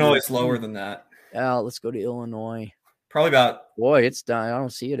 Vermont. Illinois is lower than that. Let's go to Illinois. Probably about Boy, it's done. I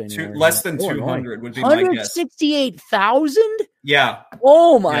don't see it anymore. less than 200 would be my guess. 168,000? Yeah.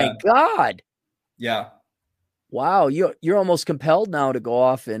 Oh my God. Yeah. Wow, you're almost compelled now to go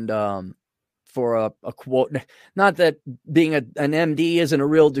off and for a quote. Not that being an MD isn't a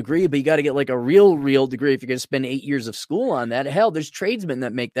real degree, but you got to get like a real degree if you're going to spend 8 years of school on that. Hell, there's tradesmen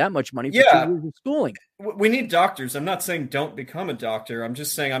that make that much money for 2 years of schooling. We need doctors. I'm not saying don't become a doctor. I'm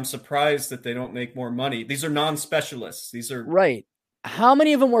just saying I'm surprised that they don't make more money. These are non-specialists. These are right. How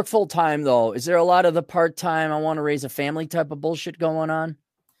many of them work full time though? Is there a lot of the part time? I want to raise a family type of bullshit going on?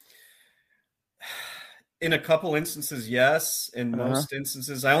 In a couple instances, yes. In most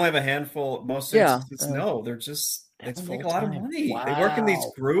instances, I only have a handful. Most instances, no. They're just they make a lot of money. Wow. They work in these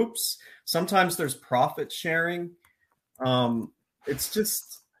groups. Sometimes there's profit sharing. It's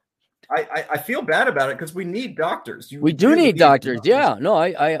just I feel bad about it because we need doctors. We do need doctors. Yeah, no,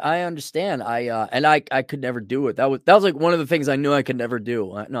 I understand. I could never do it. That was like one of the things I knew I could never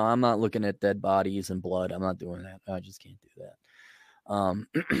do. No, I'm not looking at dead bodies and blood. I'm not doing that. I just can't do that.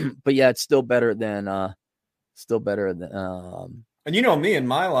 But yeah, it's still better than and you know me in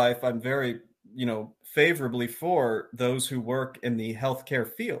my life, I'm very, favorably for those who work in the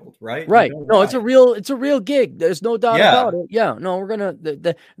healthcare field, right? Right. No, it's a real gig. There's no doubt about it. Yeah. No, we're going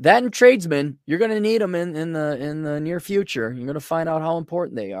to that and tradesmen, you're going to need them in the near future. You're going to find out how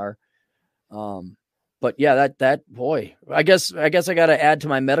important they are. But yeah, that boy, I guess I got to add to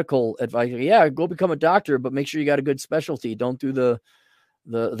my medical advice. Yeah, go become a doctor, but make sure you got a good specialty. Don't do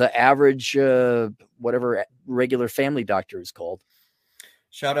the average whatever regular family doctor is called.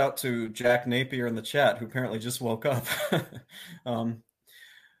 Shout out to Jack Napier in the chat, who apparently just woke up. Art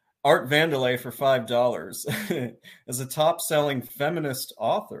Vandelay for $5 as a top-selling feminist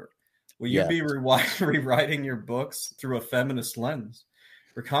author. Will you be rewriting your books through a feminist lens?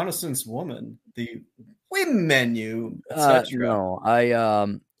 Reconnaissance Woman, the Women Menu, etc. No,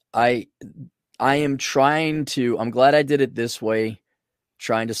 I am trying to. I'm glad I did it this way.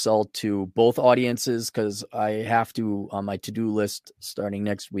 Trying to sell to both audiences because I have to on my to-do list starting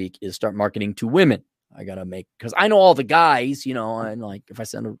next week is start marketing to women. I gotta make because I know all the guys, and like if I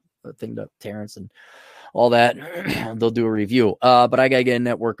send a thing to Terrence and all that, they'll do a review. But I gotta get a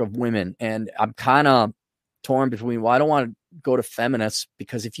network of women, and I'm kind of torn between. Well, I don't want to go to feminists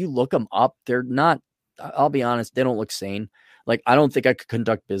because if you look them up, they're not. I'll be honest, they don't look sane. Like I don't think I could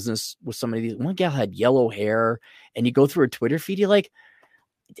conduct business with somebody. One gal had yellow hair, and you go through her Twitter feed, you're like.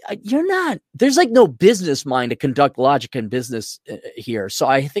 You're not, there's like no business mind to conduct logic and business here. So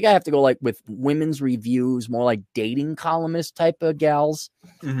I think I have to go like with women's reviews, more like dating columnist type of gals.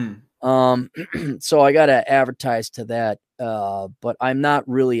 Mm-hmm. So I got to advertise to that. But I'm not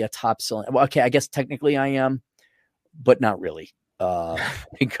really a top selling. Well, okay. I guess technically I am, but not really.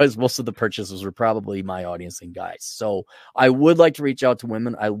 Because most of the purchases were probably my audience and guys. So I would like to reach out to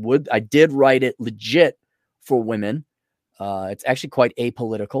women. I did write it legit for women. It's actually quite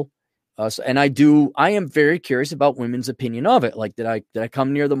apolitical. And I am very curious about women's opinion of it. Like, did I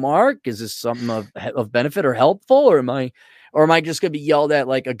come near the mark? Is this something of benefit or helpful? Or am I just going to be yelled at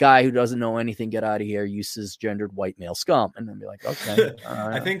like a guy who doesn't know anything? Get out of here, you cisgendered white male scum. And then be like, okay.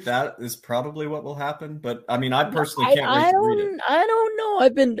 I think that is probably what will happen. But I mean, I personally can't wait to read it. I don't know.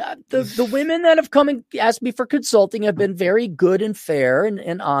 I've been, the women that have come and asked me for consulting have been very good and fair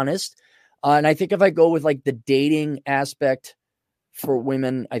and honest. And I think if I go with like the dating aspect for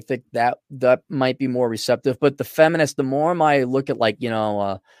women, I think that might be more receptive. But the feminist, the more I look at like,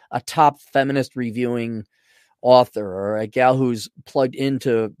 a top feminist reviewing author or a gal who's plugged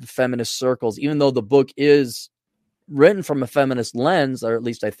into feminist circles, even though the book is written from a feminist lens, or at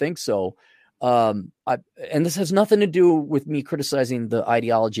least I think so. And this has nothing to do with me criticizing the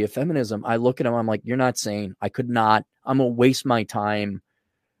ideology of feminism. I look at them, I'm like, you're not sane. I could not. I'm gonna waste my time.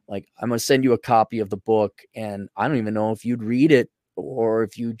 Like, I'm gonna send you a copy of the book, and I don't even know if you'd read it or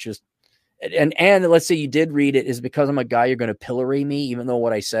if you just. And let's say you did read it, is because I'm a guy, you're going to pillory me, even though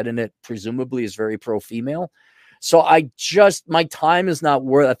what I said in it presumably is very pro-female. So my time is not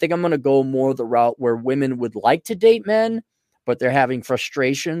worth. I think I'm going to go more the route where women would like to date men, but they're having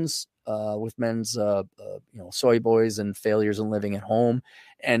frustrations with men's, soy boys and failures in living at home,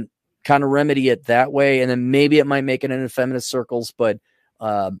 and kind of remedy it that way. And then maybe it might make it into feminist circles, but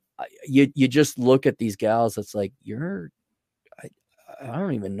you just look at these gals. It's like, I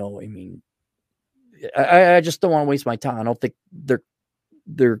don't even know. I mean, I just don't want to waste my time. I don't think they're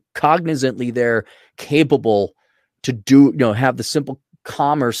cognizantly they're capable to do, have the simple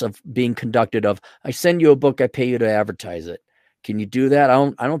commerce of being conducted of, I send you a book, I pay you to advertise it. Can you do that?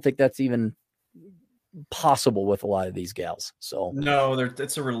 I don't think that's even possible with a lot of these gals. So no,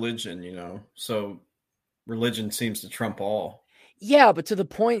 it's a religion, so religion seems to trump all. Yeah, but to the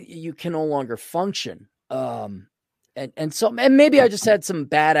point you can no longer function. And maybe I just had some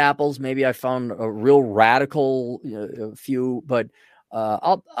bad apples. Maybe I found a real radical few, but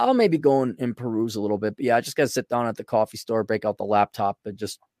I'll maybe go and peruse a little bit. But yeah, I just got to sit down at the coffee store, break out the laptop, and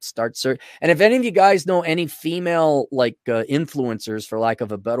just start search. And if any of you guys know any female influencers, for lack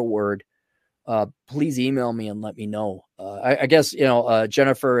of a better word, please email me and let me know. I guess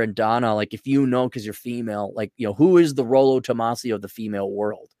Jennifer and Donna, like, if you know, because you're female, who is the Rollo Tomasi of the female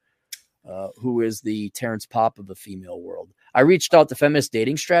world? Who is the Terrence Popp of the female world? I reached out to Feminist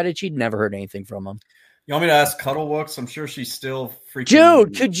Dating Strategy, never heard anything from him. You want me to ask Cuddlewooks? I'm sure she's still freaking.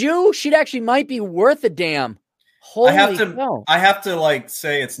 Dude, could you? She'd actually might be worth a damn. Holy cow. I have to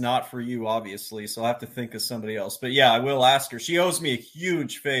say it's not for you, obviously, so I have to think of somebody else. But yeah, I will ask her. She owes me a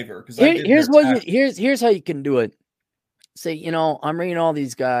huge favor because here's how you can do it. Say, I'm reading all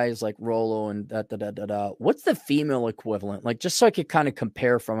these guys like Rollo and da. What's the female equivalent? Like, just so I could kind of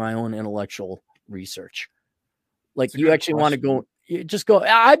compare from my own intellectual research. Like, you actually want to go, just go.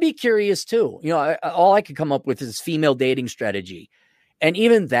 I'd be curious too. All I could come up with is female dating strategy. And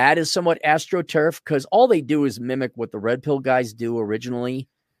even that is somewhat astroturf, because all they do is mimic what the red pill guys do originally.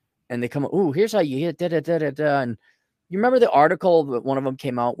 And they come, here's how you hit da. And you remember the article that one of them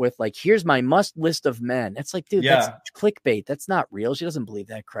came out with, like, here's my must list of men. It's like, dude, That's clickbait. That's not real. She doesn't believe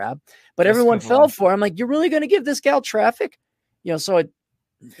that crap. But everyone fell for it. I'm like, you're really going to give this gal traffic?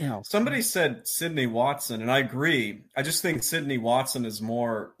 Somebody said Sydney Watson, and I agree. I just think Sydney Watson is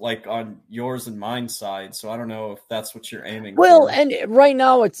more like on yours and mine side. So I don't know if that's what you're aiming for. Well, and right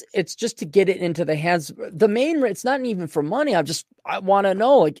now it's just to get it into the hands. It's not even for money. I want to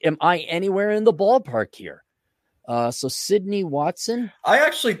know, like, am I anywhere in the ballpark here? So Sydney Watson, I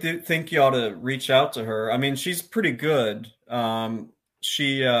actually think you ought to reach out to her. I mean, she's pretty good.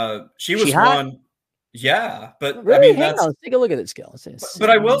 She was one. Yeah, but really? I mean, let's take a look at this gal. But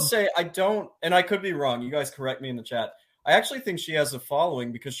I will say, I don't, and I could be wrong. You guys correct me in the chat. I actually think she has a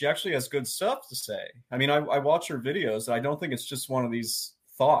following because she actually has good stuff to say. I mean, I watch her videos. And I don't think it's just one of these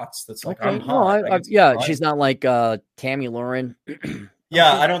thoughts that's like, I'm hot. She's not like Tammy Lauren.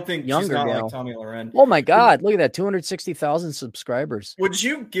 Yeah, I don't think she's not like Tommy Loren. Oh my God, look at that, 260,000 subscribers. Would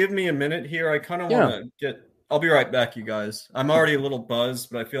you give me a minute here? I kind of want to get. I'll be right back, you guys. I'm already a little buzzed,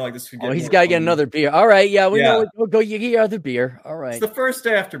 but I feel like this could get. He's got to get another beer. All right, yeah, we know. We'll go. You get your other beer. All right. It's the first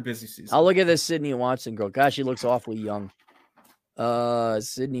day after busy season. I'll look at this Sydney Watson girl. Gosh, she looks awfully young.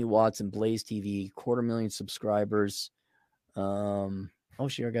 Sydney Watson, Blaze TV, 250,000 subscribers. She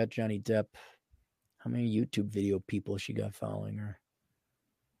already got Johnny Depp. How many YouTube video people she got following her?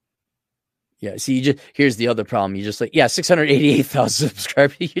 Yeah, see, here's the other problem. You just 688,000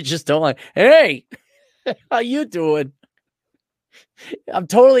 subscribers. You just don't like, hey, how you doing? I'm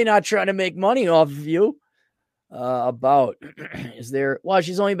totally not trying to make money off of you.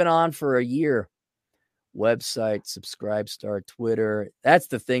 She's only been on for a year. Website, subscribe, star, Twitter. That's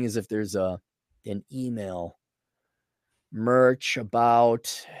the thing, is if there's an email, merch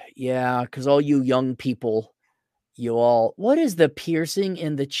about, because all you young people, what is the piercing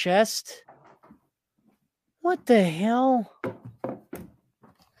in the chest? What the hell?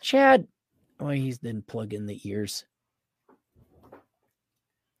 Chad. He didn't plug in the ears.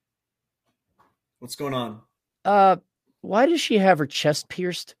 What's going on? Why does she have her chest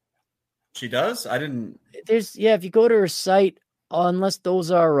pierced? She does? I didn't. If you go to her site, unless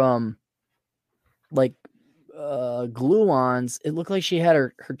those are glue-ons, it looked like she had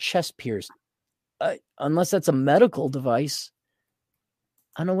her chest pierced. Unless that's a medical device.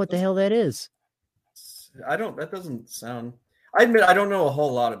 I don't know what the hell that is. That doesn't sound. I admit I don't know a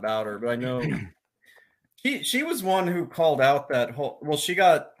whole lot about her, but I know she was one who called out that whole. Well, she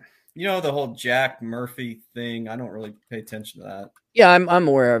got the whole Jack Murphy thing. I don't really pay attention to that. Yeah, I'm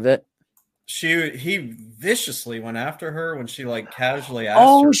aware of it. He viciously went after her when she like casually asked her.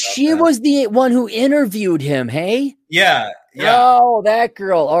 Oh, she was the one who interviewed him. Hey. Yeah. Oh, that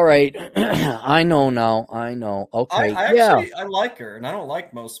girl. All right. I know now. I know. Okay. I like her, and I don't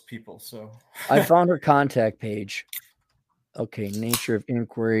like most people. So I found her contact page. Okay. Nature of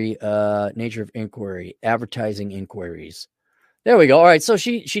inquiry. Advertising inquiries. There we go. All right. So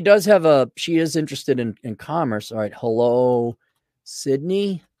she does have she is interested in commerce. All right. Hello,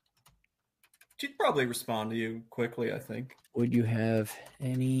 Sydney. She'd probably respond to you quickly, I think. Would you have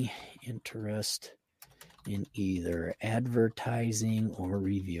any interest in either advertising or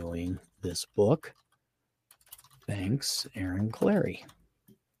reviewing this book? Thanks, Aaron Clarey.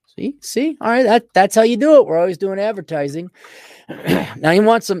 See? All right, that's how you do it. We're always doing advertising. Now you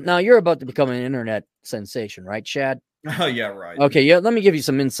want some. Now you're about to become an internet sensation, right, Chad? Oh yeah, right. Okay, yeah. Let me give you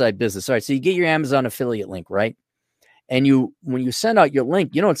some inside business. All right, so you get your Amazon affiliate link, right? And when you send out your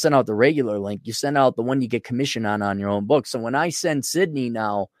link, you don't send out the regular link. You send out the one you get commission on your own book. So when I send Sydney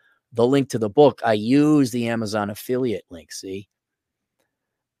now the link to the book, I use the Amazon affiliate link. See?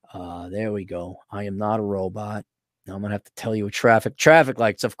 There we go. I am not a robot. Now I'm going to have to tell you traffic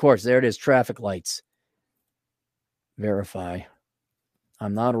lights. Of course, there it is. Traffic lights. Verify.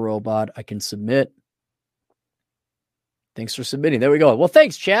 I'm not a robot. I can submit. Thanks for submitting. There we go. Well,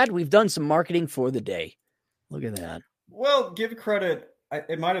 thanks, Chad. We've done some marketing for the day. Look at that. Well, give credit.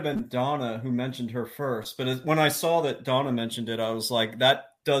 It might have been Donna who mentioned her first, but when I saw that Donna mentioned it, I was like, that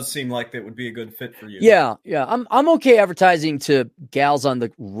does seem like it would be a good fit for you. Yeah. I'm okay advertising to gals on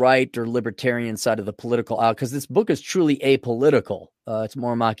the right or libertarian side of the political aisle because this book is truly apolitical. It's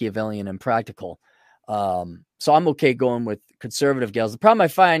more Machiavellian and practical. So I'm okay going with conservative gals. The problem I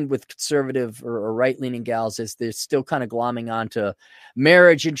find with conservative or right-leaning gals is they're still kind of glomming onto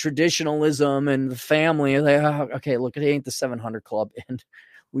marriage and traditionalism and the family. Like, okay, look, it ain't the 700 Club, and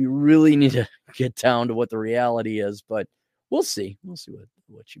we really need to get down to what the reality is. But we'll see. We'll see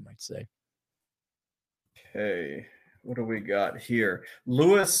what you might say. Okay, what do we got here?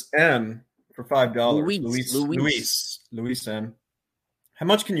 Louis M for $5. Louis M. How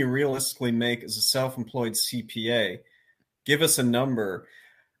much can you realistically make as a self-employed CPA? Give us a number.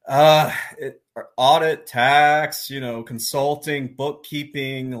 Audit, tax, consulting,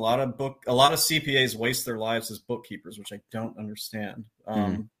 bookkeeping. A lot of CPAs waste their lives as bookkeepers, which I don't understand.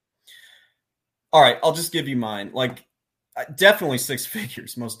 All right, I'll just give you mine. Like, definitely six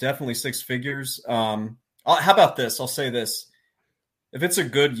figures. Most definitely six figures. How about this? I'll say this: if it's a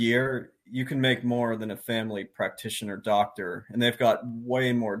good year, you can make more than a family practitioner doctor, and they've got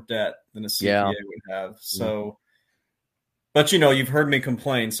way more debt than a CPA would have. So, but you've heard me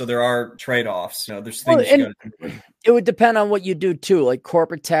complain. So there are trade-offs. There's things you got to do. It would depend on what you do too. Like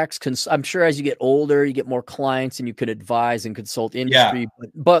corporate tax, I'm sure as you get older, you get more clients, and you could advise and consult industry. Yeah.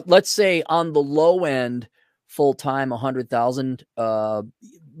 But let's say on the low end, full time, 100,000.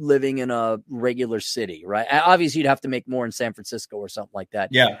 Living in a regular city, right? Obviously, you'd have to make more in San Francisco or something like that.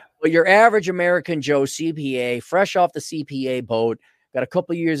 Yeah. But your average American Joe CPA, fresh off the CPA boat, got a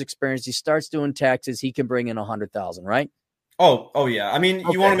couple of years experience, he starts doing taxes, he can bring in 100,000, right? Oh yeah. I mean,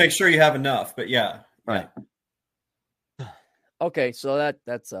 you want to make sure you have enough, but yeah. Right. Yeah. Okay, so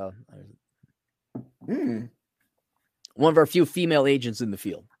that's one of our few female agents in the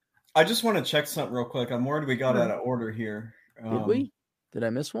field. I just want to check something real quick. I'm worried we got out of order here. Did we? Did I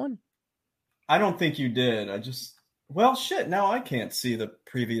miss one? I don't think you did. Well, shit. Now I can't see the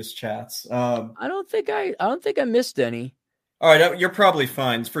previous chats. I don't think I missed any. All right, you're probably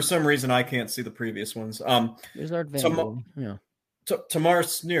fine. For some reason, I can't see the previous ones. There's Art Van Gogh. Yeah. Tamar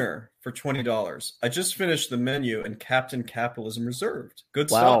Sneer for $20. I just finished the menu and Captain Capitalism Reserved. Good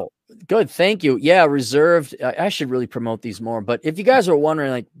stuff. Wow. Good. Thank you. Yeah, Reserved. I should really promote these more. But if you guys are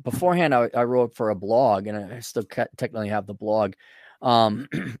wondering, like beforehand, I wrote for a blog, and I still technically have the blog.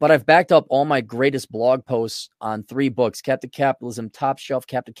 But I've backed up all my greatest blog posts on 3 books: Captain Capitalism Top Shelf,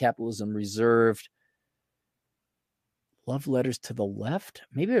 Captain Capitalism Reserved, Love Letters to the Left.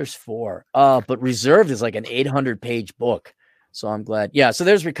 Maybe there's 4. But Reserved is like an 800-page book. So I'm glad. Yeah. So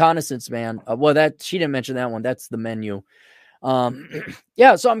there's Reconnaissance Man. She didn't mention that one. That's the menu.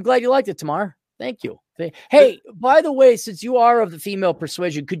 Yeah. So I'm glad you liked it, Tamar. Thank you. Hey, by the way, since you are of the female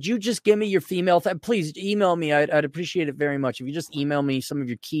persuasion, could you just give me your female? Please email me. I'd appreciate it very much. If you just email me some of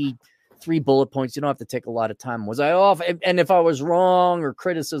your key 3 bullet points, you don't have to take a lot of time. Was I off? And if I was wrong or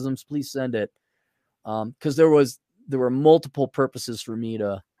criticisms, please send it. Because there were multiple purposes for me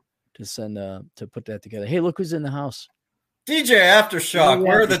to to send to put that together. Hey, look who's in the house. DJ Aftershock.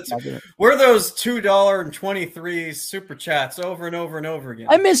 Where are those $2.23 super chats over and over and over again?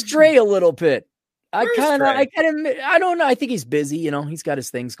 I miss Dre a little bit. I don't know. I think he's busy. You know, he's got his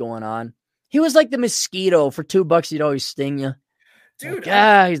things going on. He was like the mosquito. For $2, he'd always sting you. Dude,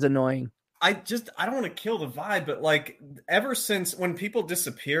 he's annoying. I don't want to kill the vibe, but like ever since when people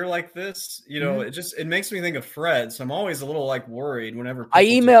disappear like this, you know, it makes me think of Fred. So I'm always a little like worried whenever I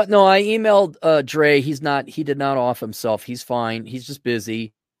emailed Dre. He did not off himself. He's fine. He's just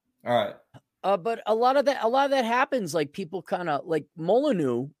busy. All right. But a lot of that happens. Like people kind of like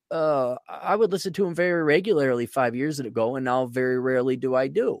Molyneux. I would listen to him very regularly 5 years ago, and now very rarely do I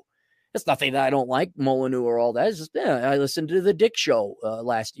do. It's nothing that I don't like Molyneux or all that. It's just, I listened to the Dick Show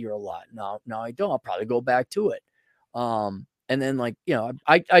last year a lot. Now I don't. I'll probably go back to it. And then like, you know,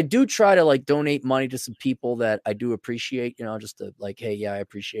 I do try to like donate money to some people that I do appreciate, you know, just to like, hey, yeah, I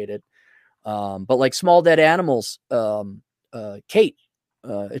appreciate it. But like Small Dead Animals, Kate,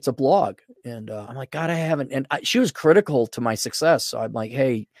 it's a blog. And I'm like, God, I haven't. And she was critical to my success. So I'm like,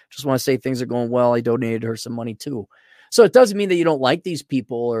 hey, just want to say things are going well. I donated her some money too. So it doesn't mean that you don't like these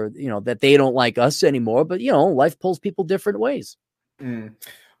people or, you know, that they don't like us anymore. But, you know, life pulls people different ways.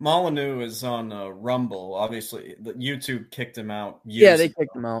 Molyneux is on Rumble. Obviously, YouTube kicked him out. They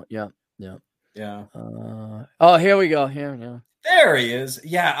kicked him out. Yeah. Here we go. Here. There he is.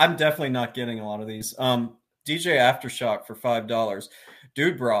 Yeah, I'm definitely not getting a lot of these. DJ Aftershock for $5.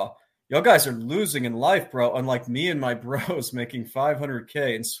 Dude, bro, y'all guys are losing in life, bro. Unlike me and my bros making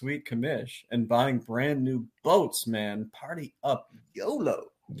 $500K in sweet commish and buying brand new boats, man. Party up. YOLO.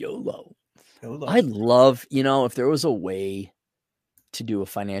 I'd love, you know, if there was a way to do a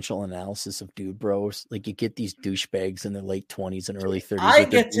financial analysis of dude bros, like you get these douchebags in their late 20s and early 30s. I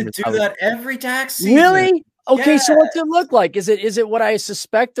get to do that every tax season. Really? Okay, so what's it look like? Is it what I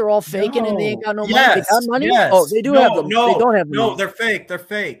suspect? They're all faking and they ain't got no money. They got money? Yes. Oh, they do have them. No, they don't have them. No, they're fake. They're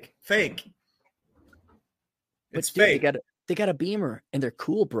fake. It's fake. They got a Beamer and they're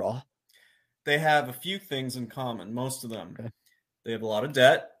cool, bro. They have a few things in common. Most of them. Okay. They have a lot of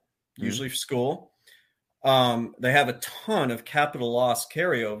debt, usually for school. They have a ton of capital loss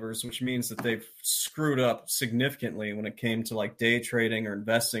carryovers, which means that they've screwed up significantly when it came to like day trading or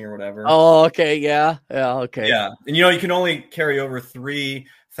investing or whatever. Oh, okay. Yeah. Okay. Yeah. And you know, you can only carry over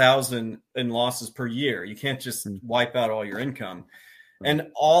 3,000 in losses per year. You can't just wipe out all your income. And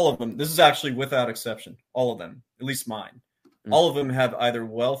all of them, this is actually without exception, all of them, at least mine, all of them have either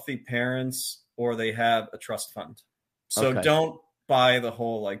wealthy parents or they have a trust fund. So don't buy the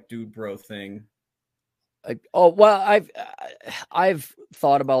whole like dude bro thing. I've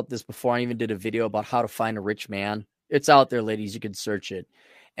thought about this before. I even did a video about how to find a rich man. It's out there, ladies. You can search it.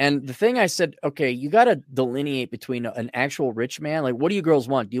 And the thing I said, okay, you got to delineate between an actual rich man. Like, what do you girls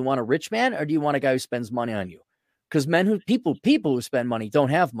want? Do you want a rich man or do you want a guy who spends money on you? Because people who spend money don't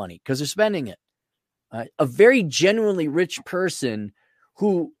have money because they're spending it. A very genuinely rich person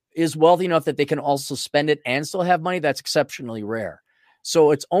who is wealthy enough that they can also spend it and still have money, that's exceptionally rare.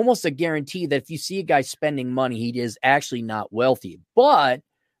 So it's almost a guarantee that if you see a guy spending money, he is actually not wealthy. But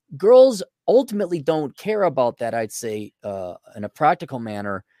girls ultimately don't care about that, I'd say, in a practical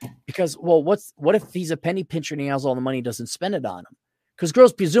manner, because, well, what if he's a penny pincher and he has all the money, he doesn't spend it on him? Because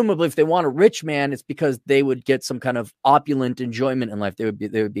girls, presumably, if they want a rich man, it's because they would get some kind of opulent enjoyment in life. They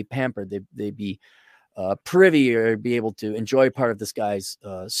would be pampered. They'd be privy or be able to enjoy part of this guy's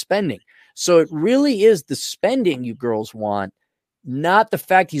spending. So it really is the spending you girls want, not the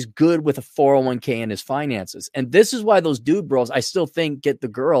fact he's good with a 401k and his finances. And this is why those dude bros, I still think, get the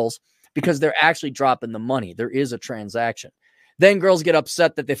girls, because they're actually dropping the money. There is a transaction. Then girls get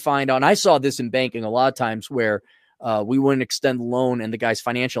upset that they find out, and I saw this in banking a lot of times where we wouldn't extend the loan and the guy's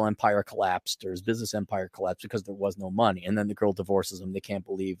financial empire collapsed or his business empire collapsed because there was no money. And then the girl divorces him. They can't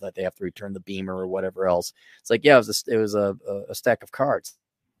believe that they have to return the Beamer or whatever else. It's like, yeah, it was a stack of cards.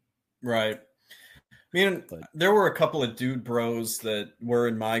 Right. I mean, there were a couple of dude bros that were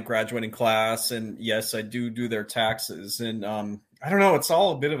in my graduating class, and yes, I do their taxes. And I don't know, it's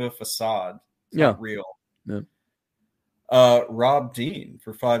all a bit of a facade. It's not real. Yeah. Rob Dean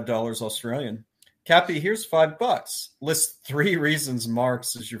for $5 Australian. Cappy, here's $5. List 3 reasons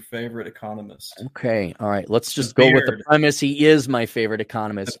Marx is your favorite economist. Okay, all right. Let's just go with the premise. He is my favorite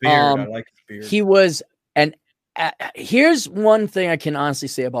economist. The beard, I like his beard. He was an. Here's one thing I can honestly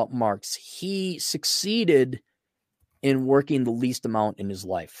say about Marx. He succeeded in working the least amount in his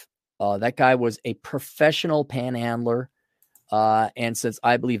life. That guy was a professional panhandler. And since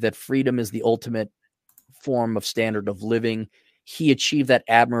I believe that freedom is the ultimate form of standard of living, he achieved that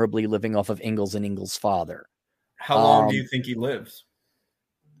admirably living off of Engels and Engels' father. How long do you think he lived?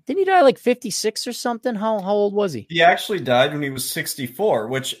 Didn't he die like 56 or something? How old was he? He actually died when he was 64,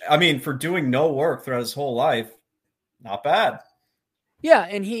 which, I mean, for doing no work throughout his whole life, not bad. Yeah,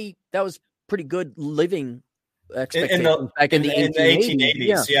 and that was pretty good living expectations back in the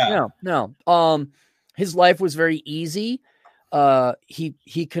 1880s. Yeah. No. His life was very easy.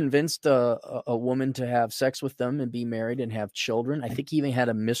 He convinced a woman to have sex with them and be married and have children. I think he even had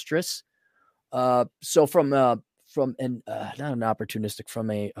a mistress. So from not an opportunistic,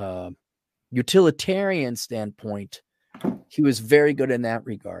 from a utilitarian standpoint, he was very good in that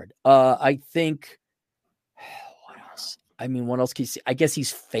regard. I think, what else? I mean, what else can you see? I guess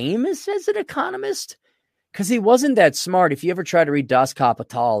he's famous as an economist because he wasn't that smart. If you ever try to read Das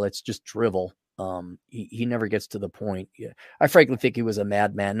Kapital, it's just drivel. He never gets to the point. Yeah. I frankly think he was a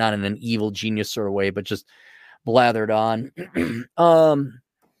madman, not in an evil genius sort of way, but just blathered on.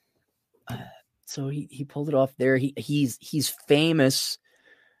 So he pulled it off there. He's famous,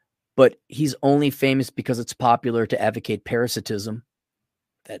 but he's only famous because it's popular to advocate parasitism.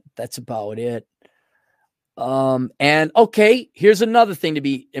 That's about it. And okay, here's another thing to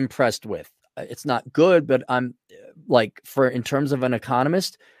be impressed with. It's not good, but I'm like, in terms of an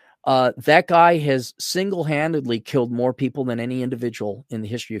economist, that guy has single-handedly killed more people than any individual in the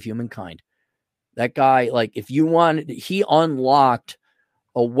history of humankind. That guy, like, he unlocked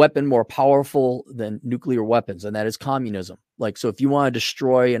a weapon more powerful than nuclear weapons, and that is communism. Like, so if you want to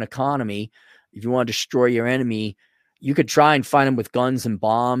destroy an economy, if you want to destroy your enemy, you could try and find them with guns and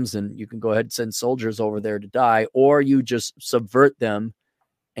bombs, and you can go ahead and send soldiers over there to die, or you just subvert them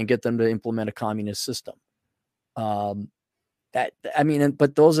and get them to implement a communist system. But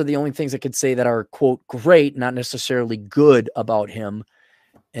those are the only things I could say that are, quote, great, not necessarily good about him.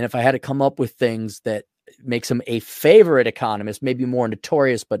 And if I had to come up with things that makes him a favorite economist, maybe more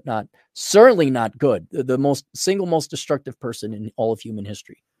notorious, but certainly not good. The single most destructive person in all of human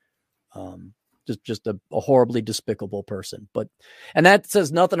history. Just a horribly despicable person. And that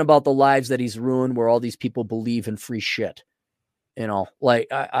says nothing about the lives that he's ruined, where all these people believe in free shit. Like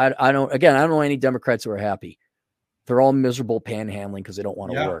I don't know any Democrats who are happy. They're all miserable panhandling because they don't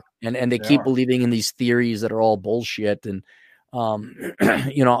want to work. And they keep believing in these theories that are all bullshit. And, how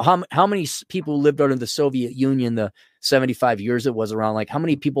many people lived out in the Soviet Union, the 75 years it was around, like how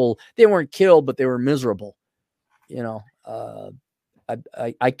many people, they weren't killed, but they were miserable. By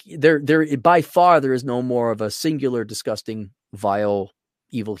far, there is no more of a singular, disgusting, vile,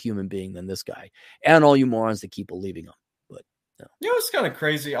 evil human being than this guy and all you morons that keep believing him. It's kind of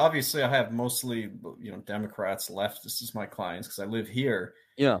crazy. Obviously, I have mostly, Democrats, leftists as my clients because I live here.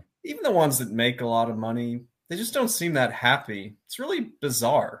 Yeah. Even the ones that make a lot of money, they just don't seem that happy. It's really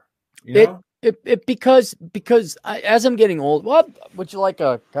bizarre. Because as I'm getting old, would you like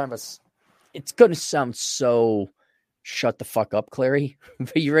a kind of it's going to sound so shut the fuck up, Clarey.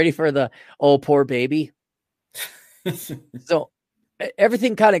 Are you ready for the, oh, poor baby? So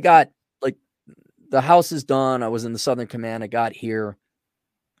everything kind of got, the house is done. I was in the Southern Command. I got here,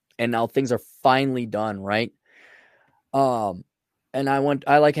 and now things are finally done. Right. And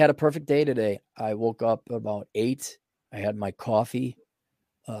I had a perfect day today. I woke up about 8. I had my coffee.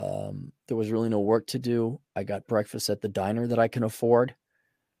 There was really no work to do. I got breakfast at the diner that I can afford.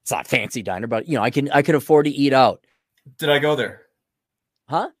 It's not a fancy diner, but I can afford to eat out. Did I go there?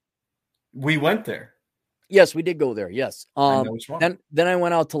 Huh? We went there. Yes, we did go there. Yes. I know which one. Then I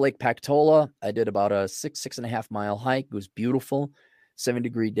went out to Lake Pactola. I did about a 6.5 mile hike. It was beautiful,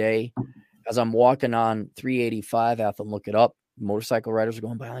 7-degree day. As I'm walking on 385, I have to look it up. Motorcycle riders are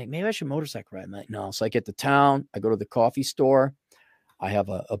going by. I'm like, maybe I should motorcycle ride. I'm like, no. So I get to town. I go to the coffee store. I have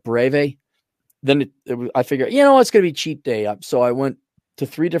a Breve. Then I figure, it's going to be a cheap day. So I went to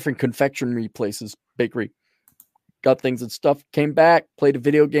 3 different confectionery places, bakery, got things and stuff, came back, played a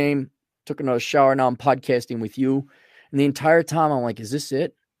video game, took another shower. Now I'm podcasting with you. And the entire time I'm like, is this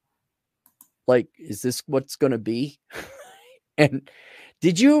it? Like, is this what's going to be? And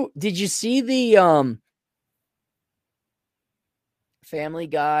did you see the Family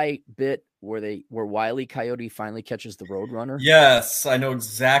Guy bit where Wile E. Coyote finally catches the Roadrunner? Yes, I know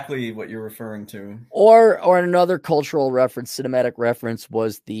exactly what you're referring to. Or another cultural reference, cinematic reference,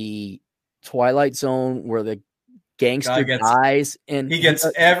 was the Twilight Zone where the gangster dies and he gets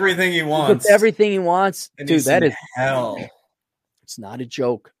everything he wants. He gets everything he wants. And dude, that is hell. It's not a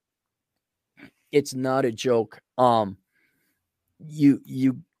joke. It's not a joke.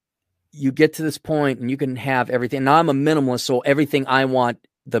 You get to this point and you can have everything. Now I'm a minimalist, so everything I want,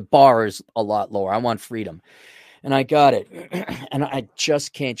 the bar is a lot lower. I want freedom. And I got it. And I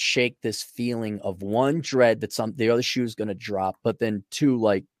just can't shake this feeling of, one, dread that the other shoe is going to drop, but then 2,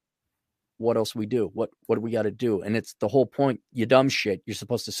 like, what else we do? What do we got to do? And it's the whole point. You dumb shit. You're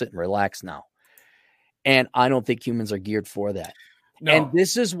supposed to sit and relax now. And I don't think humans are geared for that. No. And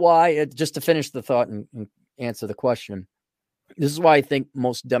this is why, just to finish the thought and answer the question, this is why I think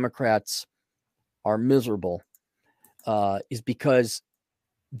most Democrats are miserable, is because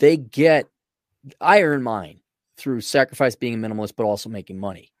they get, I earn mine through sacrifice, being a minimalist, but also making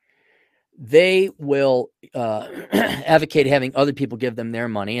money. They will advocate having other people give them their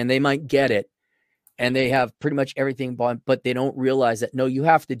money, and they might get it, and they have pretty much everything bought, but they don't realize that, no, you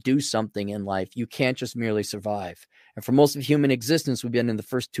have to do something in life. You can't just merely survive. And for most of human existence, we've been in the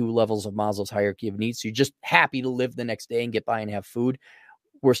first 2 levels of Maslow's hierarchy of needs. So you're just happy to live the next day and get by and have food.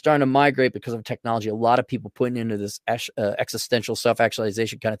 We're starting to migrate because of technology. A lot of people putting into this existential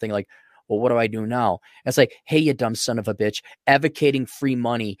self-actualization kind of thing, like, well, what do I do now? And it's like, hey, you dumb son of a bitch, advocating free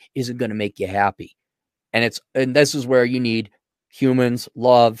money isn't going to make you happy. And this is where you need humans,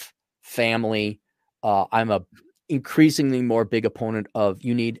 love, family. I'm a increasingly more big opponent of,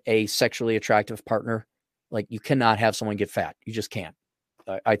 you need a sexually attractive partner. Like, you cannot have someone get fat. You just can't.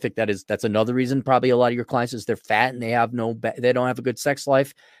 I think that's another reason probably a lot of your clients is they're fat and they don't have a good sex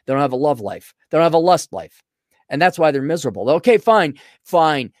life. They don't have a love life. They don't have a lust life. And that's why they're miserable. Okay, fine.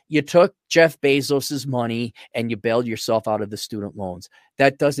 You took Jeff Bezos's money and you bailed yourself out of the student loans.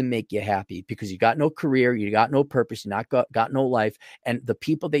 That doesn't make you happy because you got no career, you got no purpose, you got no life. And the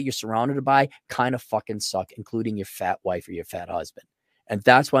people that you're surrounded by kind of fucking suck, including your fat wife or your fat husband. And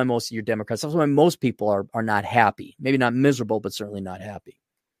that's why most of your Democrats, that's why most people are not happy. Maybe not miserable, but certainly not happy.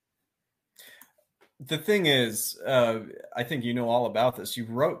 The thing is, I think you know all about this. You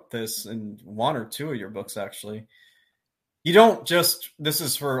wrote this in 1 or 2 of your books, actually. You don't just, this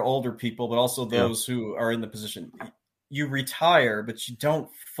is for older people, but also those who are in the position. You retire, but you don't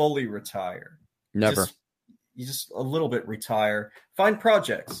fully retire. Never. You just a little bit retire. Find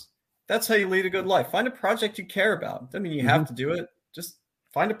projects. That's how you lead a good life. Find a project you care about. Doesn't mean you have to do it. Just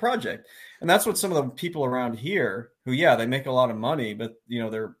find a project. And that's what some of the people around here who, they make a lot of money, but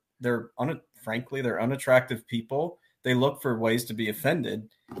frankly, they're unattractive people. They look for ways to be offended.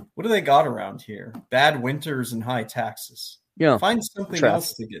 What do they got around here? Bad winters and high taxes. Yeah. Find something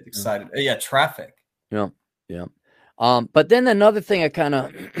else to get excited. Traffic. Yeah. But then another thing I kind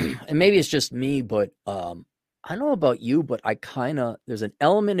of, and maybe it's just me, but I don't know about you, but there's an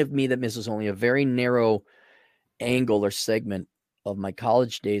element of me that misses only a very narrow angle or segment of my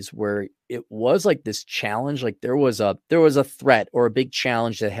college days where it was like this challenge. Like there was a threat or a big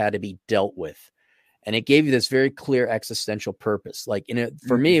challenge that had to be dealt with. And it gave you this very clear existential purpose. Like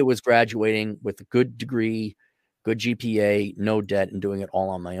for me, it was graduating with a good degree, good GPA, no debt, and doing it all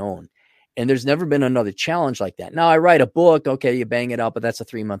on my own. And there's never been another challenge like that. Now I write a book. Okay. You bang it out, but that's a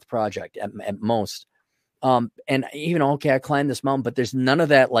 3-month project at most. And even, okay, I climbed this mountain, but there's none of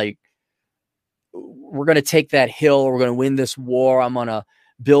that. Like, we're going to take that hill. We're going to win this war. I'm going to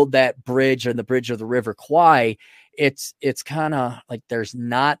build that bridge on the bridge of the River Kwai. It's kind of like, there's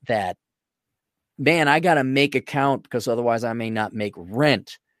not that, man, I got to make a count because otherwise I may not make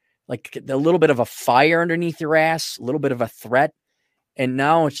rent. Like a little bit of a fire underneath your ass, a little bit of a threat. And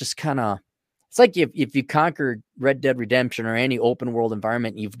now it's just kind of, it's like if you conquered Red Dead Redemption or any open world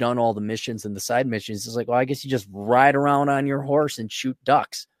environment, and you've done all the missions and the side missions. It's like, well, I guess you just ride around on your horse and shoot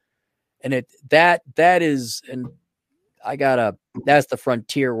ducks. And that is, and that's the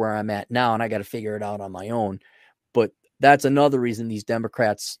frontier where I'm at now. And I got to figure it out on my own. But that's another reason these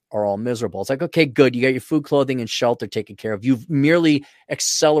Democrats are all miserable. It's like, okay, good. You got your food, clothing, and shelter taken care of. You've merely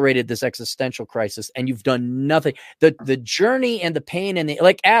accelerated this existential crisis and you've done nothing. The journey and the pain and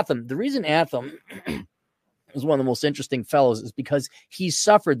like Atham, the reason Atham is one of the most interesting fellows is because he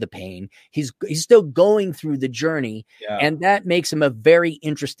suffered the pain. He's still going through the journey. Yeah. And that makes him a very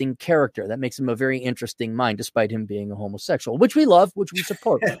interesting character. That makes him a very interesting mind, despite him being a homosexual, which we love, which we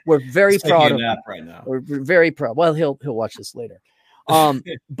support. We're very proud of him right now. We're very proud. Well, he'll watch this later.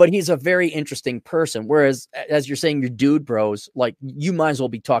 But he's a very interesting person. Whereas, as you're saying, your dude bros, like you might as well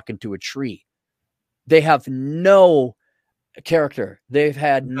be talking to a tree. They have no character. They've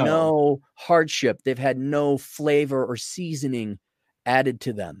had no hardship. They've had no flavor or seasoning added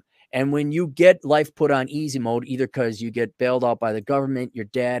to them. And when you get life put on easy mode, either because you get bailed out by the government, your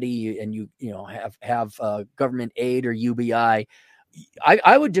daddy, and you have government aid or UBI,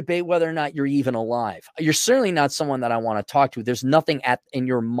 I would debate whether or not you're even alive. You're certainly not someone that I want to talk to. There's nothing in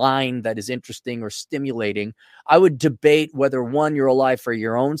your mind that is interesting or stimulating. I would debate whether, one, you're alive for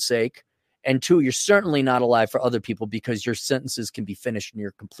your own sake, and 2, you're certainly not alive for other people because your sentences can be finished and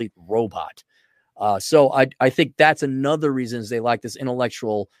you're a complete robot. So I think that's another reason is they like this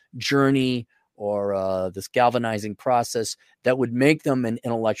intellectual journey this galvanizing process that would make them an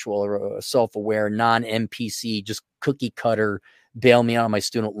intellectual or a self-aware, non-NPC, just cookie cutter, bail me out of my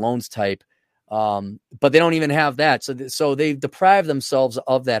student loans type. But they don't even have that. So they've deprived themselves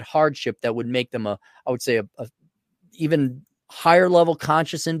of that hardship that would make them I would say a even higher level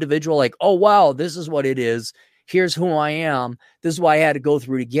conscious individual. Like, oh, wow, this is what it is. Here's who I am. This is what I had to go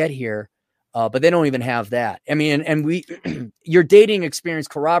through to get here. But they don't even have that. I mean, and your dating experience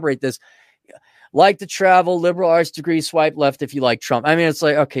corroborate this. Like to travel, liberal arts degree, swipe left if you like Trump. I mean, it's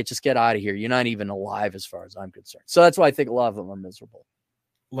like, okay, just get out of here. You're not even alive as far as I'm concerned. So that's why I think a lot of them are miserable.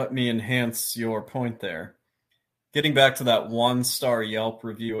 Let me enhance your point there. Getting back to that 1-star Yelp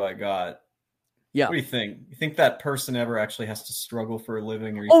review I got. Yeah. What do you think? You think that person ever actually has to struggle for a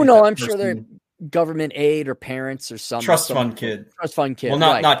living? Or no, I'm sure they're government aid or parents or something. Trust fund kid. Well,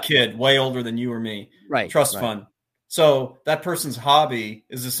 not kid, way older than you or me. Right. Trust fund. So that person's hobby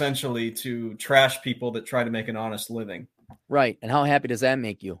is essentially to trash people that try to make an honest living. Right. And how happy does that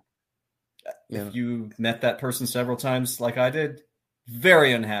make you? If you met that person several times like I did,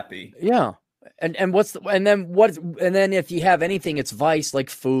 very unhappy. Yeah. And then if you have anything, it's vice, like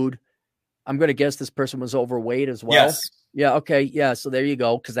food. I'm going to guess this person was overweight as well. Yes. Yeah. Okay. Yeah. So there you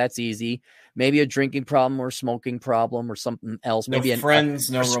go. Cause that's easy. Maybe a drinking problem or smoking problem or something else. Maybe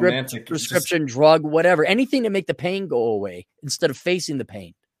no romantic prescription drug, whatever, anything to make the pain go away instead of facing the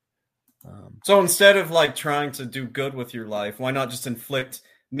pain. So instead of like trying to do good with your life, why not just inflict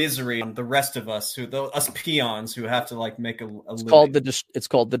misery on the rest of us, us peons who have to like make a living? It's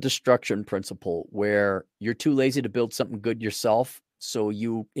called the destruction principle, where you're too lazy to build something good yourself. So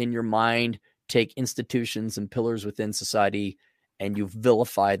you, in your mind, take institutions and pillars within society and you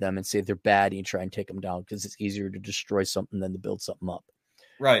vilify them and say they're bad and you try and take them down because it's easier to destroy something than to build something up.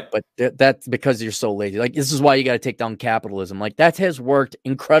 Right. But that's because you're so lazy. Like, this is why you got to take down capitalism. Like, that has worked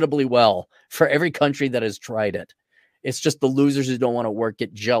incredibly well for every country that has tried it. It's just the losers who don't want to work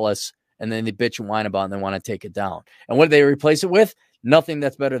get jealous and then they bitch and whine about it and they want to take it down. And what do they replace it with? Nothing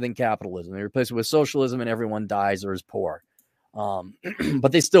that's better than capitalism. They replace it with socialism and everyone dies or is poor.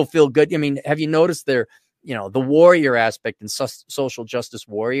 But they still feel good. I mean, have you noticed the warrior aspect in social justice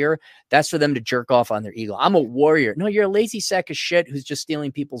warrior? That's for them to jerk off on their ego. I'm a warrior. No, you're a lazy sack of shit who's just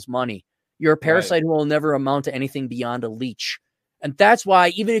stealing people's money. You're a parasite who will never amount to anything beyond a leech. And that's why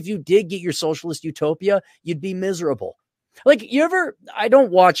even if you did get your socialist utopia, you'd be miserable. Like, I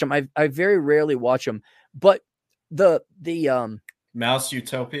don't watch them. I very rarely watch them, but the Mouse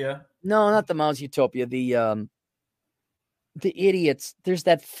Utopia. No, not the Mouse Utopia. The idiots. There's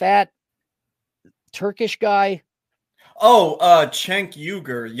that fat Turkish guy. Oh, Cenk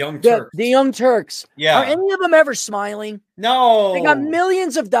Uygur, Young Turks. The Young Turks. Yeah. Are any of them ever smiling? No. They got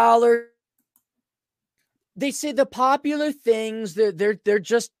millions of dollars. They say the popular things. They're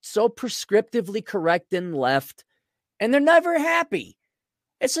just so prescriptively correct and left, and they're never happy.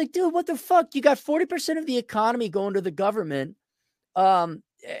 It's like, dude, what the fuck? You got 40% of the economy going to the government.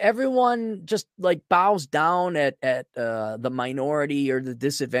 Everyone just like bows down at the minority or the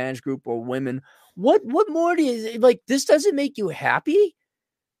disadvantaged group or women. What more do you like? This doesn't make you happy?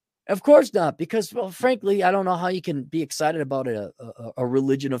 Of course not, because, well, frankly, I don't know how you can be excited about a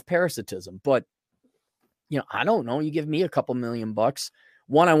religion of parasitism. But I don't know. You give me a couple $1,000,000.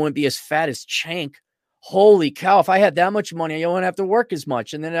 One, I wouldn't be as fat as Cenk. Holy cow! If I had that much money, I wouldn't have to work as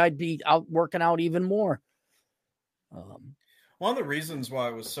much, and then I'd be out working out even more. One of the reasons why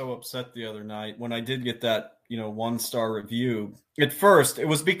I was so upset the other night when I did get that, 1-star review, at first, it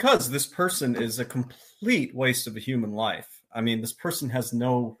was because this person is a complete waste of a human life. I mean, this person has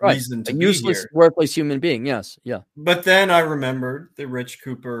no reason to be useless, here. Worthless human being. Yes. Yeah. But then I remembered the Rich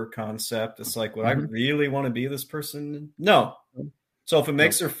Cooper concept. It's like, would I really want to be this person? No. So if it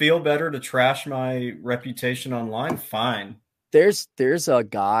makes her feel better to trash my reputation online, fine. There's a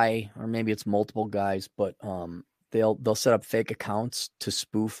guy, or maybe it's multiple guys, but they'll set up fake accounts to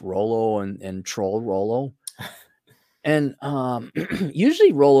spoof Rollo and troll Rollo. And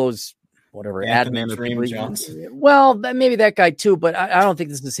usually Rollo's whatever Anthony admin Dream Johnson. Well, maybe that guy too, but I don't think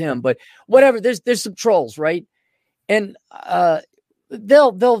this is him. But whatever, there's some trolls, right? And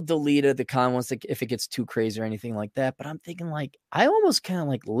they'll delete the account once if it gets too crazy or anything like that. But I'm thinking, like, I almost kind of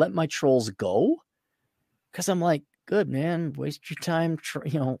like let my trolls go, because I'm like, good, man, waste your time,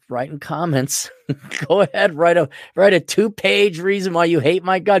 writing comments. Go ahead, write a 2-page reason why you hate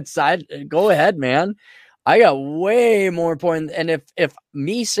my guts. Go ahead, man. I got way more important. And if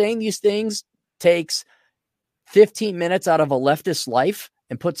me saying these things takes 15 minutes out of a leftist life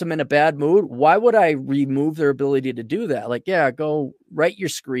and puts them in a bad mood, why would I remove their ability to do that? Like, yeah, go write your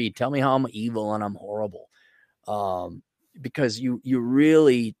screed. Tell me how I'm evil and I'm horrible. Because you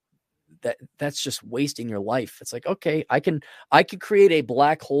really that's just wasting your life. It's like, okay, I could create a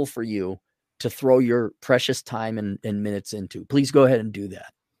black hole for you to throw your precious time and minutes into. Please go ahead and do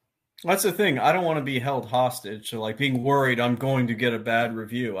that. That's the thing. I don't want to be held hostage to like being worried I'm going to get a bad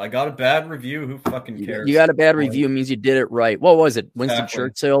review. I got a bad review. Who fucking cares? You got a bad review means you did it right. What was it? Winston Exactly.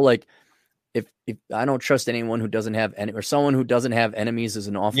 Churchill? Like, if I don't trust anyone who doesn't have any, or someone who doesn't have enemies is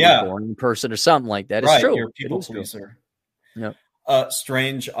an awfully boring person or something like that. It's true. You're a people pleaser. Yep.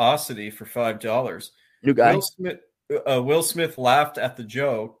 Strangeosity for $5. New guy. Will Smith laughed at the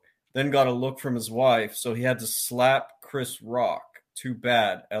joke, then got a look from his wife, so he had to slap Chris Rock. Too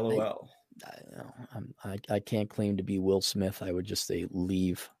bad, LOL. I can't claim to be Will Smith. I would just say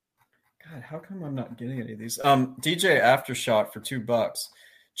leave. God, how come I'm not getting any of these? DJ Aftershock for $2.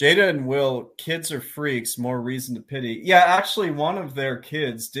 Jada and Will, kids are freaks, more reason to pity. Yeah, actually, one of their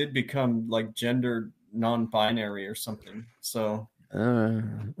kids did become like gender non-binary or something. So I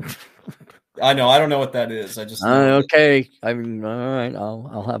know, I don't know what that is. I just okay. I mean, all right.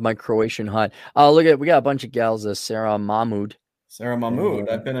 I'll have my Croatian hot. Look at, we got a bunch of gals. Sarah Mahmood. I've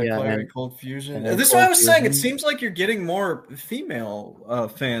been at Clarey Cold Fusion. This is what I was saying. It seems like you're getting more female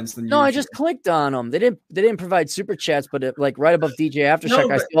fans than you. No, I just clicked on them. They didn't provide super chats, but like right above DJ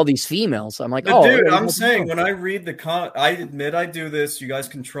Aftershock, I see all these females. I'm like, oh, dude, I'm saying when I read I admit I do this. You guys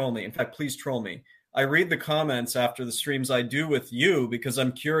can troll me. In fact, please troll me. I read the comments after the streams I do with you because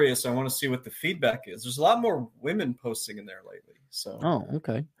I'm curious. I want to see what the feedback is. There's a lot more women posting in there lately. So,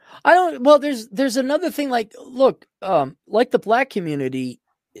 okay. Well, there's another thing. Like, look, like the black community,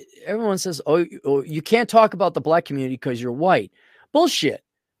 everyone says, oh, you can't talk about the black community because you're white. Bullshit.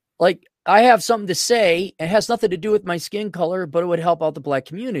 Like, I have something to say. It has nothing to do with my skin color, but it would help out the black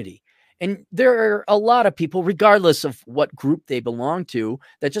community. And there are a lot of people, regardless of what group they belong to,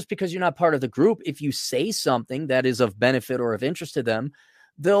 that just because you're not part of the group, if you say something that is of benefit or of interest to them,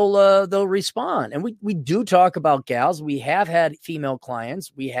 they'll respond. And we do talk about gals. We have had female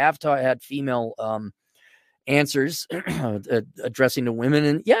clients. We have had female answers addressing to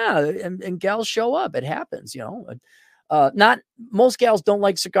women, and gals show up. It happens, not most gals don't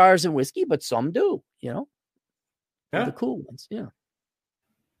like cigars and whiskey, but some do, the cool ones. Yeah.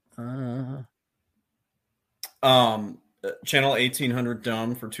 Channel 1800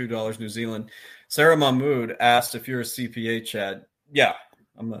 Dumb for $2 New Zealand. Sarah Mahmood asked if you're a CPA, Chad. Yeah,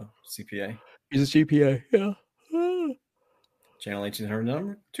 I'm a CPA. He's a CPA, yeah. Channel 1800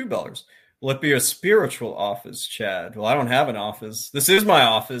 Dumb, $2. Will it be a spiritual office, Chad? Well, I don't have an office. This is my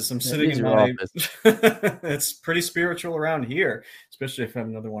office. I'm sitting in my office. It's pretty spiritual around here, especially if I have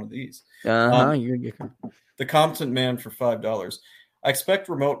another one of these. The Competent Man for $5. I expect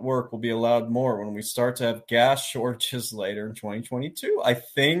remote work will be allowed more when we start to have gas shortages later in 2022. I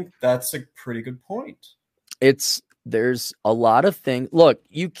think that's a pretty good point. There's a lot of things. Look,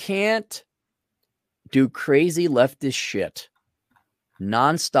 you can't do crazy leftist shit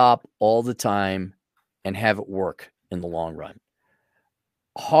nonstop all the time and have it work in the long run.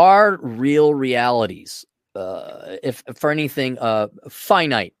 Hard, real realities, if for anything,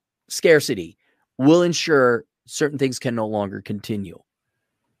 finite scarcity will ensure certain things can no longer continue.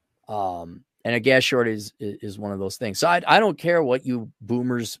 And a gas shortage is one of those things. So I don't care what you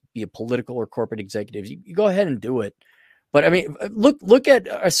boomers, be it political or corporate executives, you go ahead and do it. But I mean, look at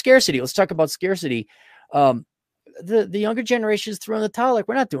a scarcity. Let's talk about scarcity. The younger generation is throwing the towel. Like,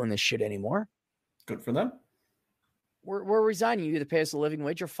 we're not doing this shit anymore. Good for them. We're resigning. You either pay us a living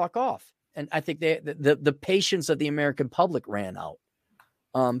wage or fuck off. And I think the patience of the American public ran out.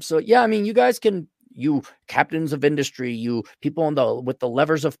 So yeah, I mean, you guys can, you captains of industry, you people with the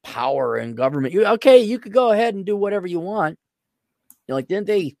levers of power and government, you could go ahead and do whatever you want. Like, didn't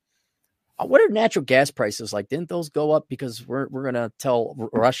they? What are natural gas prices like? Didn't those go up because we're gonna tell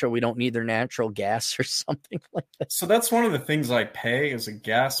Russia we don't need their natural gas or something like that? So that's one of the things I pay as a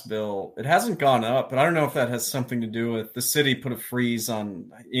gas bill. It hasn't gone up, but I don't know if that has something to do with the city put a freeze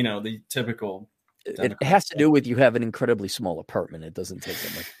on, the typical. It has to do with you have an incredibly small apartment. It doesn't take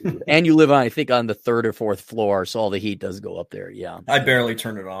that much food. And you live on, I think, on the 3rd or 4th floor, so all the heat does go up there. Yeah, I barely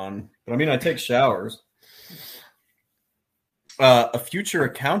turn it on, but I mean, I take showers. A future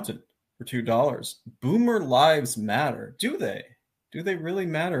accountant for $2. Boomer lives matter. Do they? Do they really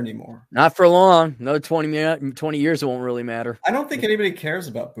matter anymore? Not for long. Another 20 years, it won't really matter. I don't think anybody cares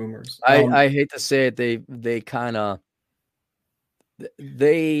about boomers. I hate to say it.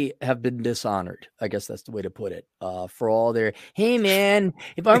 They have been dishonored. I guess that's the way to put it. For all their, hey man,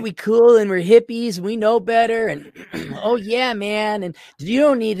 aren't we cool and we're hippies and we know better? And oh yeah, man. And you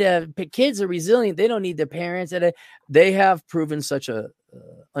don't need kids are resilient. They don't need their parents. And they have proven such a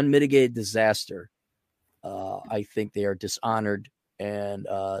unmitigated disaster. I think they are dishonored And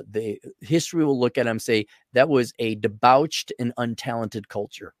history will look at them and say that was a debauched and untalented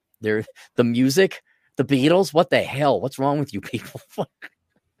culture. The music, the Beatles, what the hell? What's wrong with you people?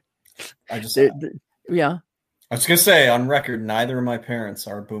 Yeah. I was gonna say on record, neither of my parents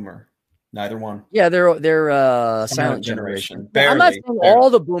are a boomer. Neither one. Yeah, they're silent generation. Barely, I'm not saying all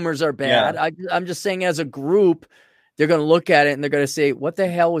the boomers are bad. Yeah. I'm just saying as a group, they're going to look at it and they're going to say, "What the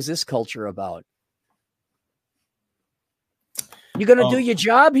hell was this culture about?" You going to do your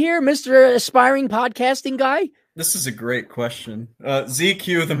job here, Mr. Aspiring Podcasting Guy? This is a great question.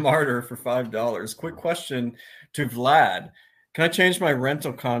 ZQ the Martyr for $5. Quick question to Vlad. Can I change my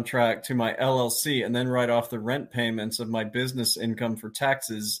rental contract to my LLC and then write off the rent payments of my business income for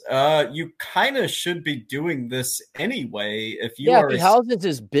taxes? You kind of should be doing this anyway. If he houses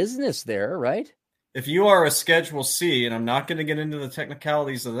his business there, right? If you are a Schedule C, and I'm not going to get into the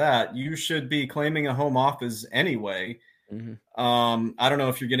technicalities of that, you should be claiming a home office anyway. Mm-hmm. I don't know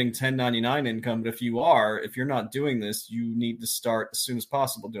if you're getting 1099 income, but if you're not doing this, you need to start as soon as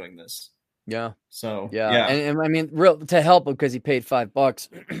possible doing this. Yeah. So yeah. And I mean, to help him because he paid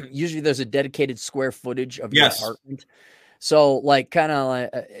 $5. Usually, there's a dedicated square footage of your apartment. So, like, kind of,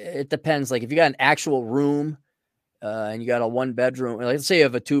 it depends. Like, if you got an actual room, and you got a 1-bedroom, let's say you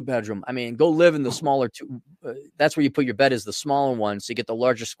have a 2-bedroom. I mean, go live in the smaller two. That's where you put your bed is the smaller one, so you get the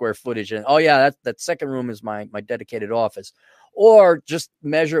larger square footage. And that second room is my dedicated office. Or just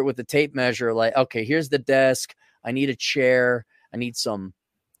measure it with the tape measure. Like, okay, here's the desk. I need a chair. I need some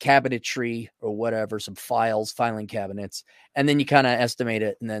cabinetry or whatever, some filing cabinets, and then you kind of estimate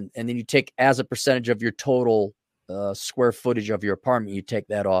it, and then you take as a percentage of your total square footage of your apartment, you take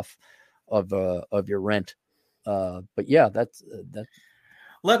that off of your rent. But yeah, that's that.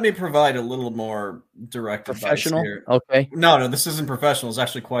 Let me provide a little more direct professional advice here. Okay. No, this isn't professional. It's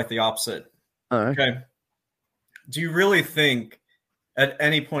actually quite the opposite. All right. Okay. Do you really think at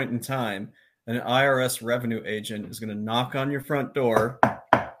any point in time an IRS revenue agent is going to knock on your front door,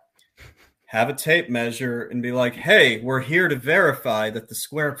 have a tape measure, and be like, "Hey, we're here to verify that the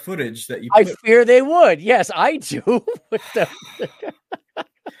square footage that you..." I fear they would. Yes, I do.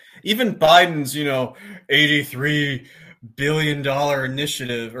 Even Biden's, $83 billion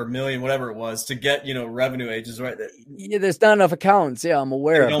initiative or million, whatever it was, to get, revenue agents, right? Yeah, there's not enough accountants. Yeah, I'm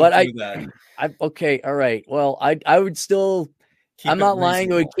aware. Okay, all right. Well, I would still. I'm not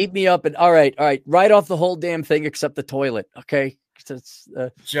lying. It would keep me up. And all right. Write off the whole damn thing except the toilet. Okay.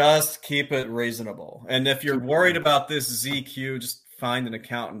 Just keep it reasonable. And if you're worried about this ZQ, just find an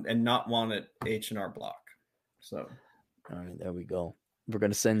accountant and not one at H&R Block. So, all right, there we go. We're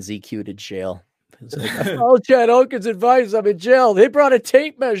going to send ZQ to jail. Oh, Chad Oaken's advice. I'm in jail. They brought a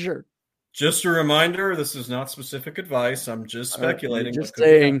tape measure. Just a reminder, this is not specific advice. I'm just speculating. Just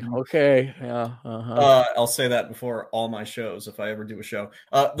saying. Okay. Yeah. I'll say that before all my shows if I ever do a show.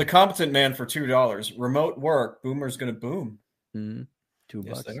 The Competent Man for $2. Remote work. Boomer's going to boom. $2.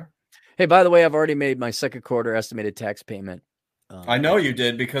 Yes, they are. Hey, by the way, I've already made my second quarter estimated tax payment. I know you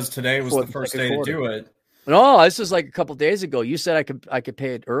did because today was the first day to do it. No, this was like a couple days ago. You said I could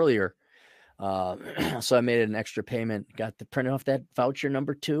pay it earlier. So I made an extra payment. Got to print off that voucher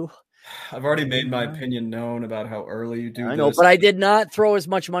number 2. I've already made my opinion known about how early you do this. I know, but I did not throw as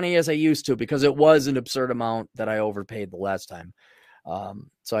much money as I used to because it was an absurd amount that I overpaid the last time.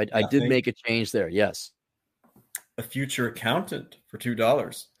 So I did make a change there. Yes. A future accountant for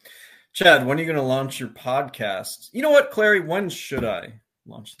 $2. Chad, when are you going to launch your podcast? You know what, Clarey? When should I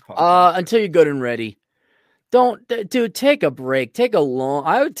launch the podcast? Until you're good and ready. Dude, take a break.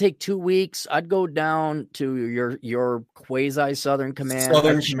 I would take 2 weeks. I'd go down to your quasi Southern Command.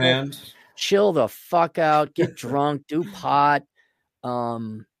 Southern Command. Chill the fuck out. Get drunk. Do pot.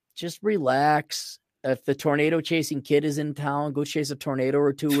 Just relax. If the tornado chasing kid is in town, go chase a tornado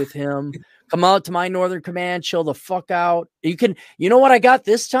or 2 with him. Come out to my Northern Command. Chill the fuck out. You know what I got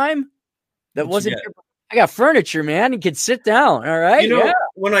this time? I got furniture, man. You can sit down. All right.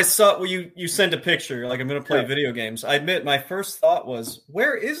 When I saw you sent a picture, like I'm going to play video games. I admit my first thought was,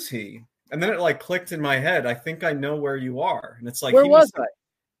 where is he? And then it clicked in my head. I think I know where you are. And it's like, where was I?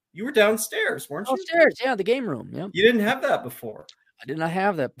 You were downstairs, weren't you? Downstairs, yeah, the game room. Yeah. You didn't have that before. I did not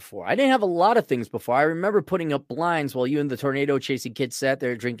have that before. I didn't have a lot of things before. I remember putting up blinds while you and the tornado chasing kid sat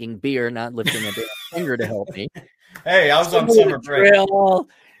there drinking beer, not lifting a finger to help me. Hey, I was on summer break.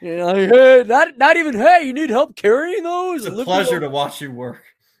 Not even, hey, you need help carrying those? It's a pleasure to watch you work.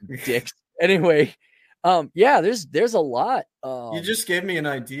 Dicks. Anyway, there's a lot. You just gave me an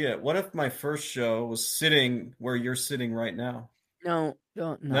idea. What if my first show was sitting where you're sitting right now? No,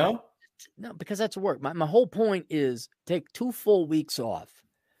 because that's work. My whole point is take 2 full weeks off.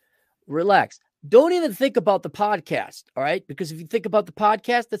 Relax. don't even think about the podcast. All right. Because if you think about the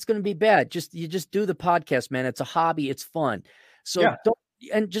podcast, that's going to be bad. You just do the podcast, man. It's a hobby. It's fun. So don't,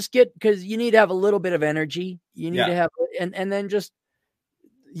 and just because you need to have a little bit of energy. You need to have, and then just,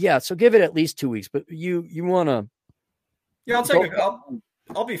 so give it at least 2 weeks, but you want to. Yeah,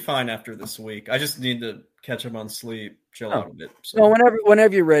 I'll be fine after this week. I just need to catch up on sleep, chill out a bit. So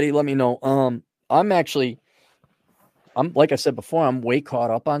whenever you're ready, let me know. I'm like I said before, I'm way caught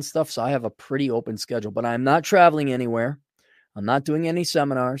up on stuff, so I have a pretty open schedule, but I'm not traveling anywhere. I'm not doing any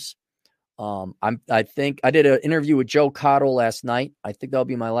seminars. I think I did an interview with Joe Cottle last night. I think that'll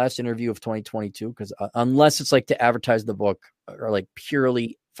be my last interview of 2022 because unless it's like to advertise the book or like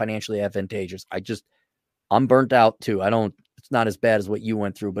purely financially advantageous, I'm burnt out too. It's not as bad as what you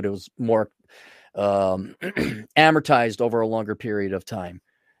went through, but it was more amortized over a longer period of time.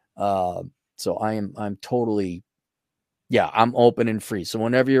 So I'm totally, I'm open and free. So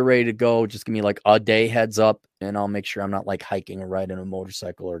whenever you're ready to go, just give me like a day heads up and I'll make sure I'm not like hiking or riding a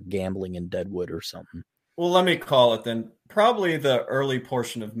motorcycle or gambling in Deadwood or something. Well, let me call it then. Probably the early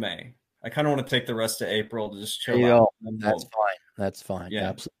portion of May. I kind of want to take the rest of April to just chill out. That's fine. That's fine. Yeah.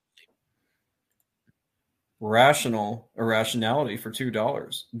 Absolutely. Irrationality for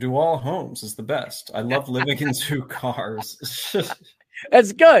 $2. Dual homes is the best. I love living in 2 cars.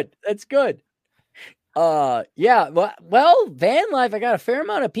 That's good. That's good. Well, van life, I got a fair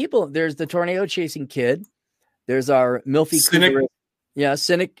amount of people. There's the tornado chasing kid. There's our Milfy Cynic. Cougar. Yeah,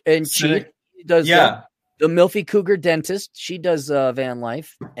 Cynic, and Cynic. She does the Milfy Cougar dentist. She does van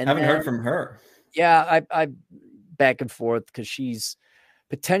life. And haven't heard from her. Yeah, I back and forth because she's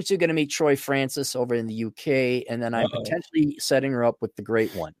potentially going to meet Troy Francis over in the UK, and then I'm potentially setting her up with the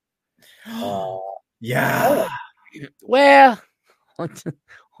Great One. Yeah. Well,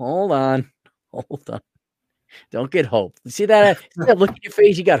 hold on. Don't get hope. See that? Look at your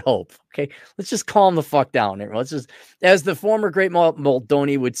face. You got hope. Okay. Let's just calm the fuck down. Let's just, as the former great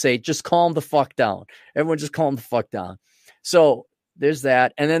Moldoni would say, just calm the fuck down. Everyone just calm the fuck down. So there's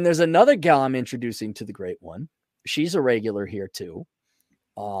that. And then there's another gal I'm introducing to the Great One. She's a regular here too.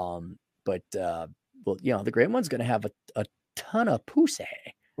 But the Great One's going to have a ton of pussy.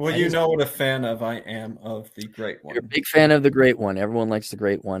 Well, you know what a fan of I am of the Great One. You're a big fan of the Great One. Everyone likes the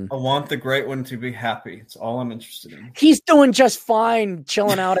Great One. I want the Great One to be happy. It's all I'm interested in. He's doing just fine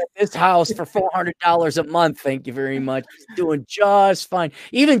chilling out at this house for $400 a month. Thank you very much. He's doing just fine.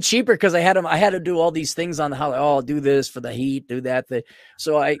 Even cheaper because I had to do all these things on the house. Oh, I'll do this for the heat, do that.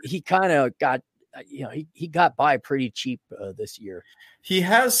 So he kind of got, he got by pretty cheap this year. He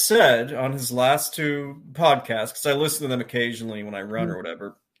has said on his last 2 podcasts, because I listen to them occasionally when I run or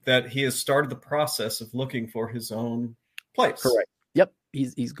whatever, that he has started the process of looking for his own place. Correct. Yep.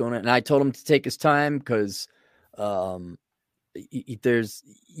 He's going to, and I told him to take his time because you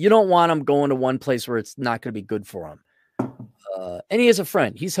don't want him going to one place where it's not going to be good for him. And he is a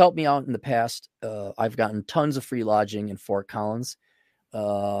friend. He's helped me out in the past. I've gotten tons of free lodging in Fort Collins.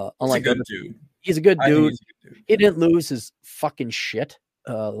 Unlike other dude. He's a good dude. He didn't lose his fucking shit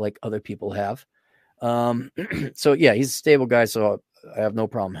like other people have. So yeah, he's a stable guy. So I have no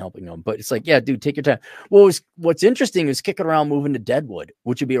problem helping him. But it's like, yeah, dude, take your time. Well, what's interesting is kicking around moving to Deadwood,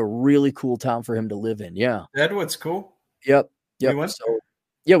 which would be a really cool town for him to live in. Yeah, Deadwood's cool. Yep. So,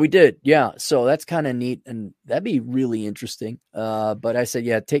 yeah, we did. Yeah, so that's kind of neat, and that'd be really interesting. But I said,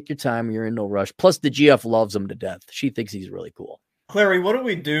 yeah, take your time. You're in no rush. Plus, the GF loves him to death. She thinks he's really cool. Clarey, what do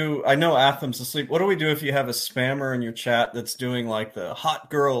we do? I know Athem's asleep. What do we do if you have a spammer in your chat that's doing like the hot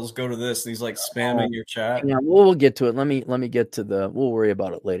girls go to this and he's like spamming your chat? Yeah, we'll get to it. Let me get to we'll worry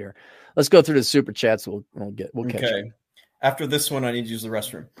about it later. Let's go through the super chats. We'll catch up. After this one, I need to use the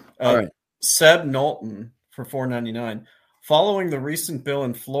restroom. All right. Seb Knowlton for $4.99. Following the recent bill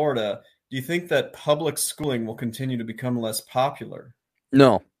in Florida, do you think that public schooling will continue to become less popular?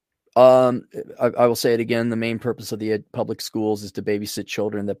 No. I will say it again. The main purpose of the public schools is to babysit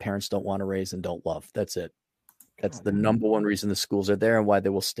children that parents don't want to raise and don't love. That's it. That's the number one reason the schools are there and why they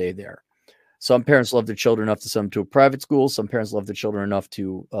will stay there. Some parents love their children enough to send them to a private school. Some parents love their children enough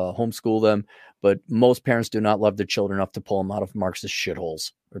to homeschool them. But most parents do not love their children enough to pull them out of Marxist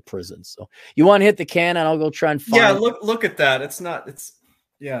shitholes or prisons. So you want to hit the can and I'll go try and find. Yeah, look at that. What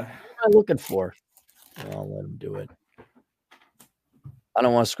am I looking for? I'll let them do it. I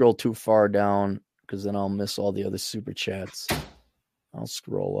don't want to scroll too far down because then I'll miss all the other super chats. I'll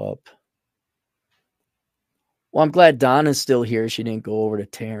scroll up. Well, I'm glad Donna's still here. She didn't go over to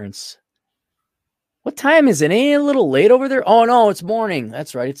Terrence. What time is it? Ain't it a little late over there? Oh, no, it's morning.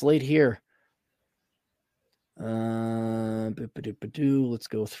 That's right. It's late here. Let's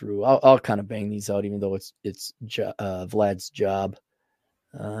go through. I'll kind of bang these out, even though it's Vlad's job.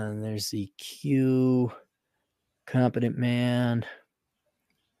 And there's the Q, competent man.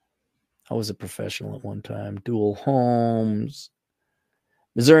 I was a professional at one time. Dual homes.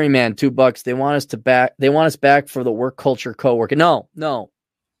 Missouri man, $2. They want us back for the work culture co-working. No.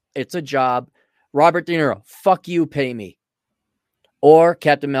 It's a job. Robert De Niro, fuck you, pay me. Or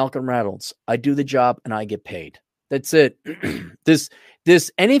Captain Malcolm Reynolds, I do the job and I get paid. That's it.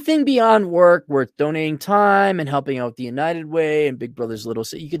 This anything beyond work, worth donating time and helping out the United Way and Big Brother's Little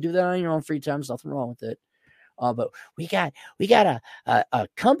Sister. You can do that on your own free time. There's nothing wrong with it. But we got a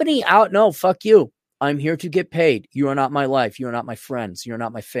company out. No, fuck you. I'm here to get paid. You are not my life. You are not my friends. You're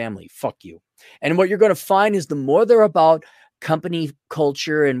not my family. Fuck you. And what you're going to find is the more they're about company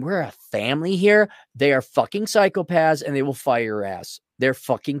culture and we're a family here, they are fucking psychopaths and they will fire your ass. They're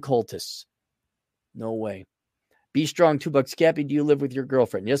fucking cultists. No way. Be strong, $2. Cappy, do you live with your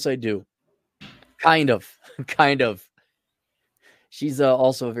girlfriend? Yes, I do. Kind of. She's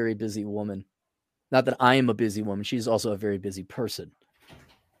also a very busy woman. Not that I am a busy woman. She's also a very busy person.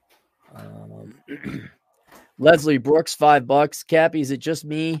 Leslie Brooks, $5. Cappy, is it just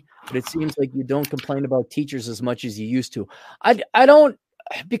me? But it seems like you don't complain about teachers as much as you used to. I don't,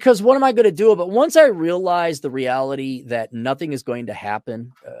 because what am I going to do? But once I realize the reality that nothing is going to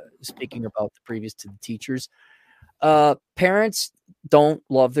happen, speaking about the previous to the teachers, parents don't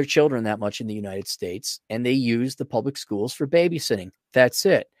love their children that much in the United States, and they use the public schools for babysitting. That's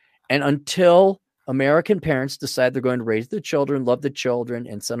it. And until American parents decide they're going to raise their children, love the children,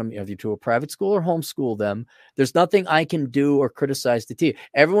 and send them either to a private school or homeschool them, there's nothing I can do or criticize the teacher.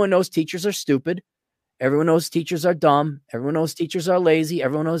 Everyone knows teachers are stupid. Everyone knows teachers are dumb. Everyone knows teachers are lazy.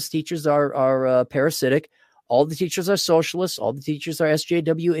 Everyone knows teachers are parasitic. All the teachers are socialists. All the teachers are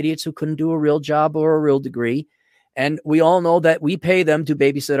SJW idiots who couldn't do a real job or a real degree. And we all know that we pay them to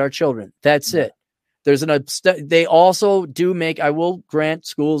babysit our children. That's it. There's they also do make, I will grant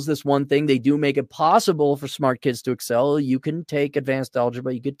schools this one thing. They do make it possible for smart kids to excel. You can take advanced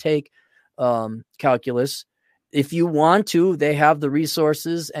algebra. You could take calculus. If you want to, they have the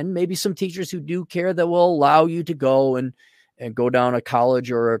resources and maybe some teachers who do care that will allow you to go and go down a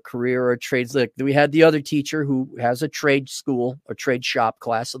college or a career or a trades. Like we had the other teacher who has a trade school or trade shop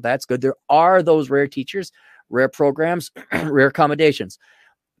class. So that's good. There are those rare teachers, rare programs, rare accommodations.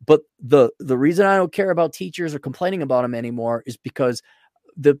 But the reason I don't care about teachers or complaining about them anymore is because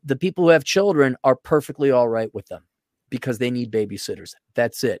the people who have children are perfectly all right with them because they need babysitters.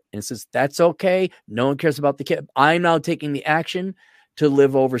 That's it. And it says, that's okay. No one cares about the kid. I'm now taking the action to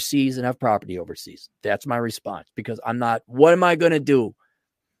live overseas and have property overseas. That's my response because I'm not, what am I going to do?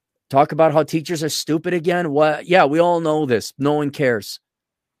 Talk about how teachers are stupid again? What? Yeah, we all know this. No one cares.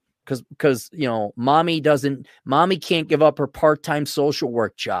 Because you know, mommy can't give up her part-time social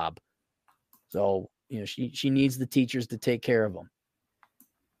work job. So, you know, she needs the teachers to take care of them.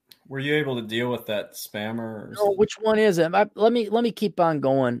 Were you able to deal with that spammer? No, which one is it? Let me keep on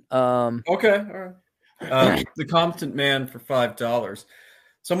going. Okay, all right. The competent man for $5.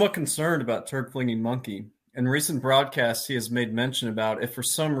 Somewhat concerned about Turk flinging monkey. In recent broadcasts, he has made mention about if for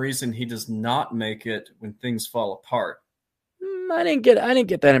some reason he does not make it when things fall apart. I didn't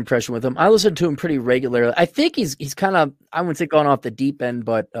get that impression with him. I listened to him pretty regularly. I think he's kind of, I wouldn't say gone off the deep end,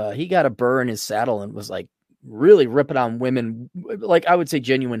 but he got a burr in his saddle and was like really ripping on women, like I would say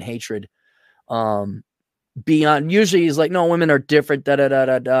genuine hatred. Beyond, usually he's like, no, women are different,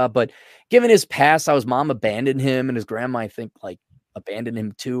 But given his past, how his mom abandoned him and his grandma, I think, like abandoned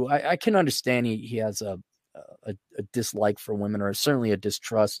him too. I can understand he has a dislike for women, or certainly a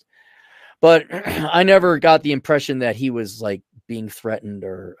distrust. But I never got the impression that he was like being threatened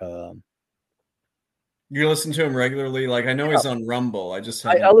or. You listen to him regularly? Like, I know he's on Rumble. I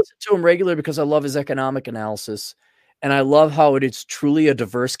listen to him regularly because I love his economic analysis. And I love how it's truly a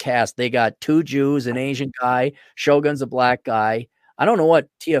diverse cast. They got 2 Jews, an Asian guy, Shogun's a black guy. I don't know what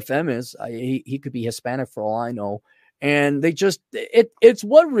TFM is. He could be Hispanic for all I know. And they just, it's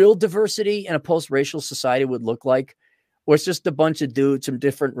what real diversity in a post-racial society would look like. Where it's just a bunch of dudes from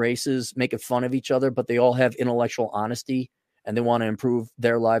different races making fun of each other, but they all have intellectual honesty and they want to improve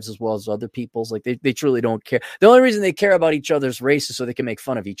their lives as well as other people's. Like they truly don't care. The only reason they care about each other's race is so they can make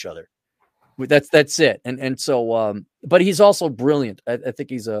fun of each other. That's it. And so, but he's also brilliant. I think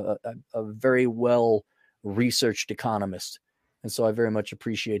he's a very well researched economist. And so I very much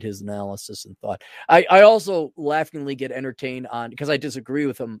appreciate his analysis and thought. I also laughingly get entertained on, because I disagree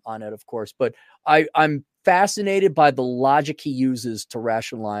with him on it, of course, but I'm fascinated by the logic he uses to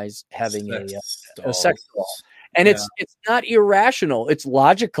rationalize having a sex doll. And it's not irrational. It's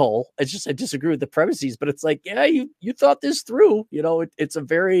logical. It's just, I disagree with the premises, but it's like, yeah, you thought this through, you know, it's a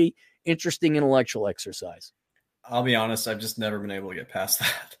very interesting intellectual exercise. I'll be honest, I've just never been able to get past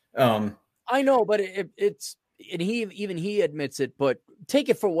that. I know, but it's, and he admits it, but take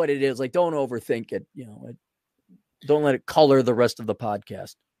it for what it is. Like, don't overthink it. Don't let it color the rest of the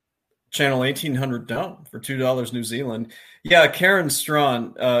podcast. Channel 1800 down for $2 New Zealand. Yeah, Karen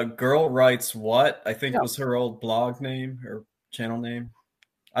Strawn, Girl Writes What, I think was her old blog name or channel name.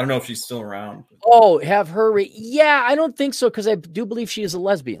 I don't know if she's still around. Oh, have her. Yeah, I don't think so, because I do believe she is a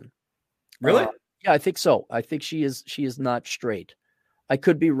lesbian. Really? Yeah, I think so. I think she is not straight. I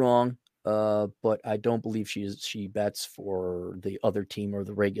could be wrong, but I don't believe she bets for the other team or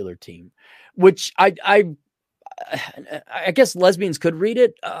the regular team, which I guess lesbians could read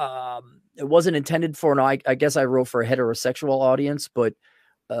it. It wasn't intended for I guess I wrote for a heterosexual audience, but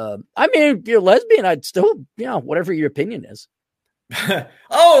I mean, if you're lesbian, I'd still, whatever your opinion is.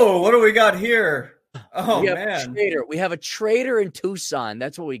 Oh, what do we got here? Oh, man. We have a traitor in Tucson.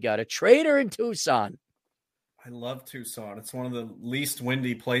 That's what we got. A traitor in Tucson. I love Tucson. It's one of the least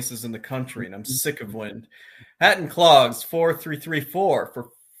windy places in the country, and I'm sick of wind. Hat and Clogs 4334 for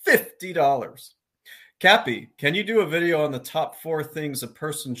 $50. Cappy, can you do a video on the top 4 things a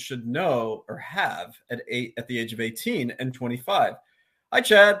person should know or have at the age of 18 and 25? Hi,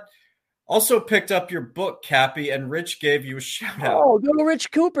 Chad. Also picked up your book, Cappy, and Rich gave you a shout out. Oh, little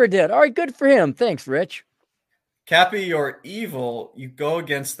Rich Cooper did. All right, good for him. Thanks, Rich. Cappy, you're evil. You go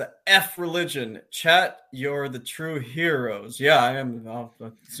against the F religion. Chat, you're the true heroes. Yeah, I am. I'm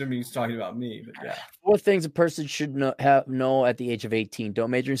assuming he's talking about me, but yeah. 4 things a person should know at the age of 18.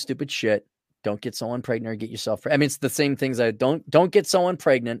 Don't major in stupid shit. Don't get someone pregnant or get yourself. I mean, it's the same things. Don't get someone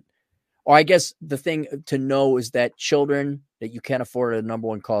pregnant. Or I guess the thing to know is that children that you can't afford are the number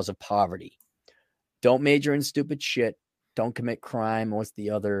one cause of poverty. Don't major in stupid shit. Don't commit crime. What's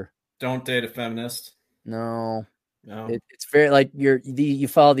the other? Don't date a feminist. No. It's very like you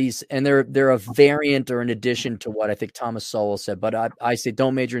follow these, and they're a variant or an addition to what I think Thomas Sowell said. But I say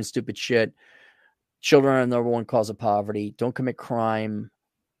don't major in stupid shit. Children are the number one cause of poverty. Don't commit crime.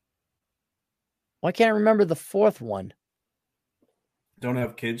 Why can't I remember the 4th one? Don't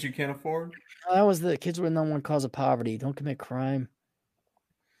have kids you can't afford? That was the kids were the number one cause of poverty. Don't commit crime.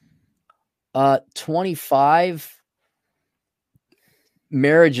 25.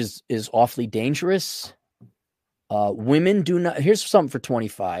 Marriage is awfully dangerous. Women do not. Here's something for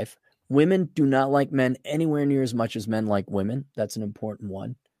 25. Women do not like men anywhere near as much as men like women. That's an important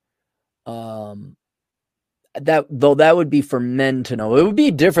one. That would be for men to know. It would be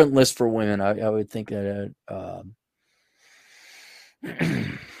a different list for women. I would think that.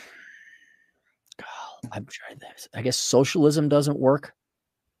 I'm trying this. I guess socialism doesn't work.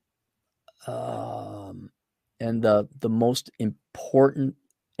 And the most important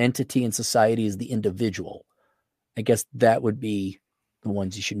entity in society is the individual. I guess that would be the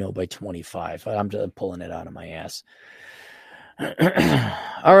ones you should know by 25. I'm just pulling it out of my ass.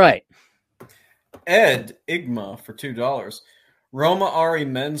 All right. Ed Igma for $2. Roma Ari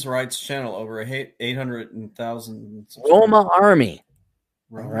Men's Rights Channel over 800,000. Roma Army.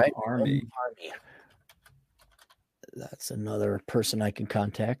 Roma Army. Roma Army. That's another person I can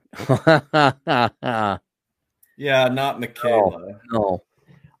contact. Yeah, not Michaela. No.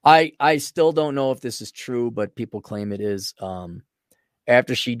 I still don't know if this is true, but people claim it is.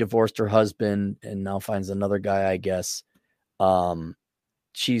 After she divorced her husband and now finds another guy, I guess.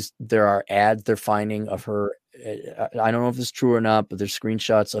 There are ads they're finding of her. I don't know if this is true or not, but there's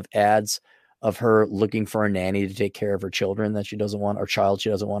screenshots of ads of her looking for a nanny to take care of her children that she doesn't want, or child she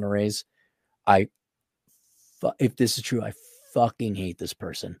doesn't want to raise. If this is true, I fucking hate this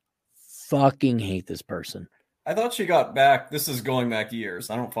person. I thought she got back. This is going back years.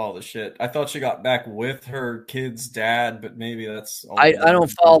 I don't follow the shit. I thought she got back with her kid's dad, but maybe that's. I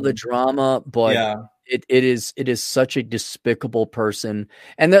don't follow the drama, but yeah. It is such a despicable person.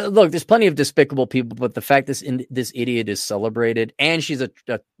 And look, there's plenty of despicable people, but the fact this idiot is celebrated, and she's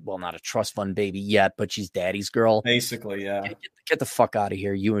not a trust fund baby yet, but she's daddy's girl. Basically, yeah. Get the fuck out of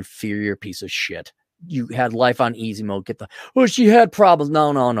here, you inferior piece of shit. You had life on easy mode. She had problems.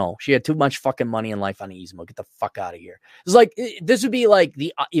 No. She had too much fucking money and life on easy mode. Get the fuck out of here. It's like, this would be like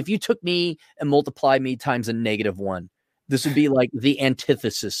if you took me and multiplied me times a -1, this would be like the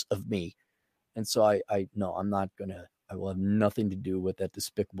antithesis of me. And so I'm not gonna. I will have nothing to do with that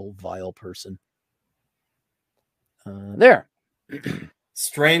despicable, vile person. There.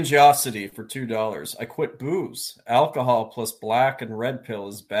 Strangeosity for $2. I quit booze. Alcohol plus black and red pill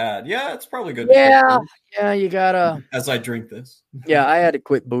is bad. Yeah, it's probably good. Yeah, you gotta. As I drink this. Yeah, I had to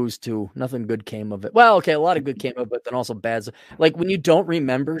quit booze too. Nothing good came of it. Well, okay, a lot of good came of it, but then also bad. Like when you don't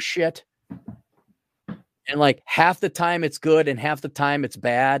remember shit, And like half the time it's good and half the time it's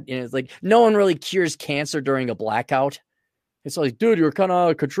bad. And it's like no one really cures cancer during a blackout. It's like, dude, you're kind of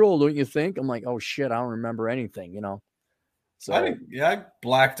out of control, don't you think? I'm like, oh shit, I don't remember anything, you know. So I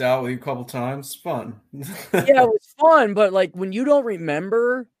blacked out with you a couple times. It's fun. yeah, it was fun, but like when you don't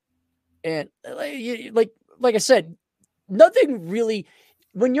remember, and like I said, nothing really.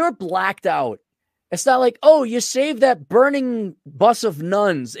 When you're blacked out, it's not like, oh, you saved that burning bus of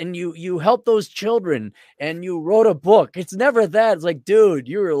nuns and you helped those children and you wrote a book. It's never that. It's like, dude,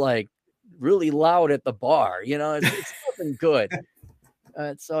 you were like really loud at the bar. You know, it's nothing good.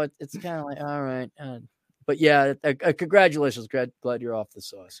 So it's kind of like, all right. But yeah, congratulations. Glad you're off the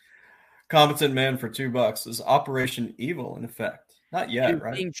sauce. Competent Man for $2. Is Operation Evil in effect? Not yet,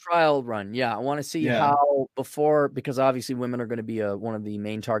 right? Being trial run. Yeah. I want to see how because obviously women are going to be one of the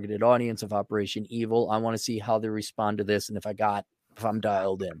main targeted audience of Operation Evil. I want to see how they respond to this and if I'm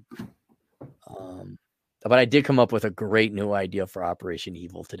dialed in. But I did come up with a great new idea for Operation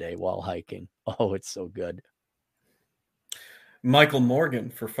Evil today while hiking. Oh, it's so good. Michael Morgan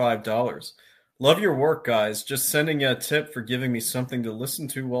for $5. Love your work, guys. Just sending you a tip for giving me something to listen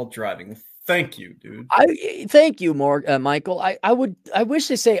to while driving. Thank you, dude. Thank you, Michael. I wish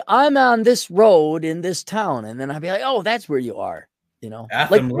they say I'm on this road in this town, and then I'd be like, oh, that's where you are. You know,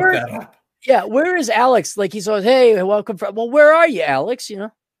 like look that up. Yeah, where is Alex? Like he says, hey, welcome. Well, where are you, Alex? You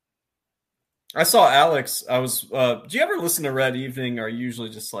know, I saw Alex. I was. Do you ever listen to Red Evening? Or are you usually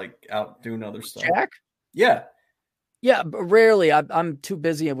just like out doing other stuff? Jack? Yeah. Yeah, but rarely. I'm too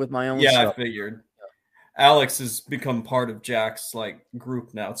busy with my own stuff. I figured. Alex has become part of Jack's like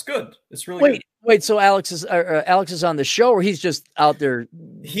group now. It's good. It's really good. Wait. So Alex is on the show, or he's just out there?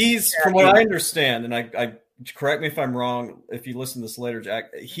 He's, from what I understand, and I correct me if I'm wrong. If you listen to this later,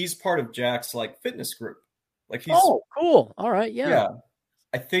 Jack, he's part of Jack's like fitness group. Like he's cool. All right, yeah.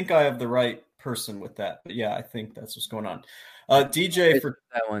 I think I have the right person with that. But yeah, I think that's what's going on. DJ for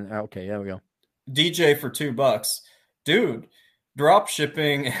that one. Okay, there we go. DJ for $2. Dude, drop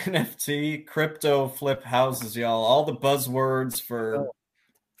shipping, NFT, crypto, flip houses, y'all. All the buzzwords for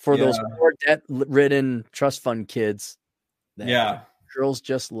those poor debt-ridden trust fund kids. That girls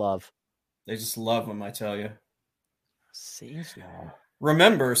just love. They just love them, I tell you. Say's Law.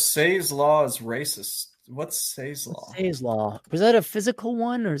 Remember, Say's Law is racist. What's Say's Law? Say's Law. Was that a physical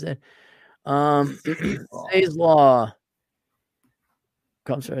one, or is that Say's Law?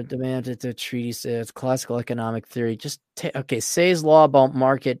 Comes from a demand to the treaty says classical economic theory. Say's law about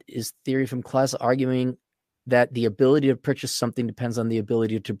market is theory from class arguing that the ability to purchase something depends on the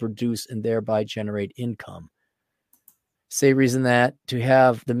ability to produce and thereby generate income. Say reason that to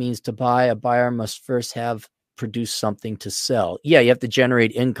have the means to buy, a buyer must first have produced something to sell. Yeah, you have to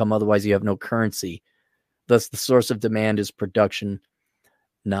generate income, otherwise you have no currency. Thus, the source of demand is production,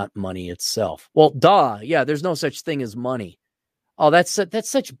 not money itself. Well, duh. Yeah, there's no such thing as money. Oh, that's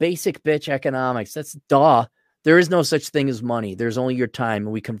such basic bitch economics. That's duh. There is no such thing as money. There's only your time,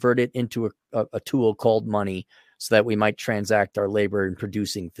 and we convert it into a tool called money so that we might transact our labor in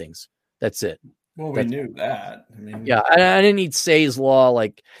producing things. That's it. Well, we knew that. I mean, yeah, I didn't need Say's Law.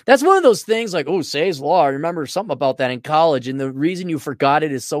 Like, that's one of those things like, oh, Say's Law. I remember something about that in college, and the reason you forgot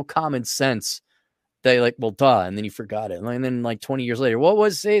it is so common sense. They like, well, duh, and then you forgot it. And then like 20 years later, what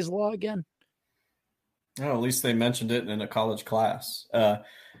was Say's Law again? Oh, at least they mentioned it in a college class.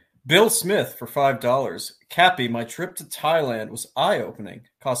 Bill Smith for $5. Cappy, my trip to Thailand was eye-opening.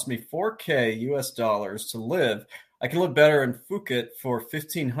 Cost me $4,000 US dollars to live. I can live better in Phuket for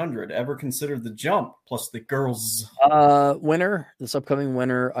 $1,500. Ever considered the jump? Plus the girls. This upcoming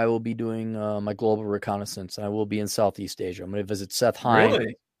winter, I will be doing my global reconnaissance. I will be in Southeast Asia. I'm going to visit Seth Hine.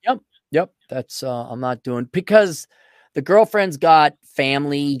 Really? Yep. That's I'm not doing because the girlfriend's got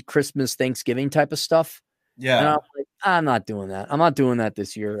family, Christmas, Thanksgiving type of stuff. Yeah. And I'm like, I'm not doing that. I'm not doing that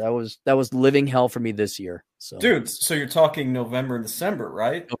this year. That was living hell for me this year. So, dude, so you're talking November and December,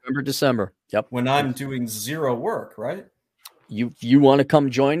 right? November, December. Yep. When I'm doing zero work, right? You want to come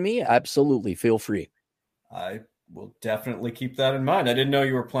join me? Absolutely. Feel free. I will definitely keep that in mind. I didn't know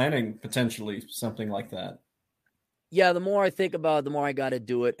you were planning potentially something like that. Yeah, the more I think about it, the more I got to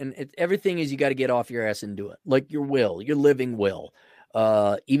do it. And everything is you got to get off your ass and do it. Like your living will.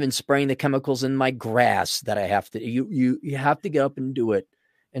 Even spraying the chemicals in my grass that I have to, you have to get up and do it.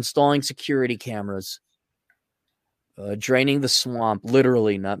 Installing security cameras, draining the swamp,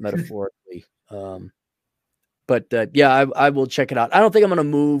 literally, not metaphorically. But I will check it out. I don't think I'm going to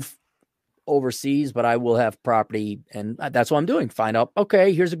move overseas, but I will have property, and that's what I'm doing. Find out,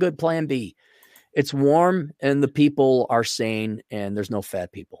 okay, here's a good plan B. It's warm and the people are sane and there's no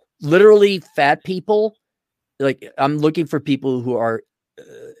fat people. Literally fat people. Like I'm looking for people who are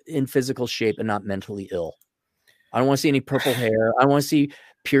in physical shape and not mentally ill. I don't want to see any purple hair. I don't want to see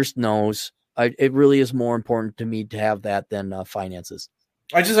pierced nose. It really is more important to me to have that than finances.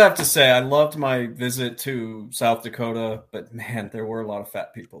 I just have to say, I loved my visit to South Dakota, but man, there were a lot of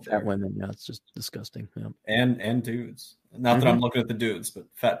fat people there. Fat women, yeah, it's just disgusting. Yeah. And dudes. Not that I'm looking at the dudes, but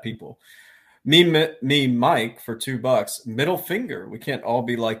fat people. Me, Mike, for $2. Middle finger. We can't all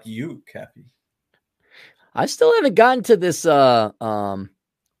be like you, Cappy. I still haven't gotten to this.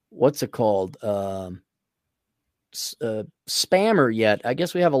 What's it called? Spammer yet. I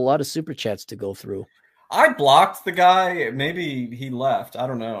guess we have a lot of super chats to go through. I blocked the guy. Maybe he left. I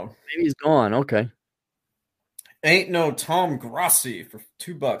don't know. Maybe he's gone. Okay. Ain't no Tom Grossi for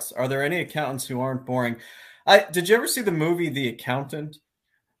 $2. Are there any accountants who aren't boring? Did you ever see the movie The Accountant?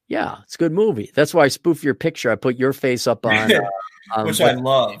 Yeah, it's a good movie. That's why I spoof your picture. I put your face up on which I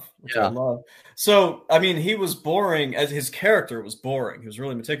love. I love. So, I mean, he was boring as his character was boring. He was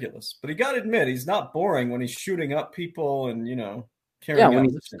really meticulous. But you got to admit, he's not boring when he's shooting up people and, carrying out when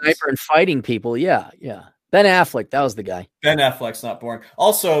he's a sniper and fighting people. Yeah. Ben Affleck, that was the guy. Ben Affleck's not boring.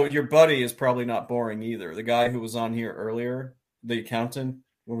 Also, your buddy is probably not boring either. The guy who was on here earlier, the accountant.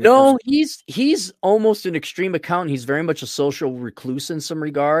 No, he's almost an extreme accountant. He's very much a social recluse in some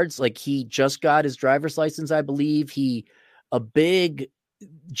regards. Like, he just got his driver's license, I believe. A big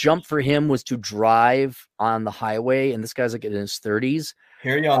jump for him was to drive on the highway, and this guy's like in his 30s.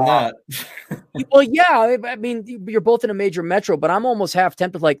 Hear you on that. Well, yeah, I mean, you're both in a major metro, but I'm almost half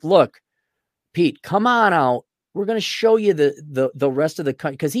tempted. Like, look, Pete, come on out. We're going to show you the rest of the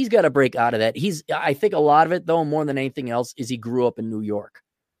country, because he's got to break out of that. I think a lot of it, though, more than anything else, is he grew up in New York.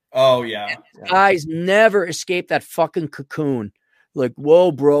 Oh, yeah. Guys never escape that fucking cocoon. Like,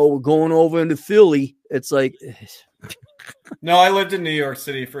 whoa, bro, we're going over into Philly. It's like... No, I lived in New York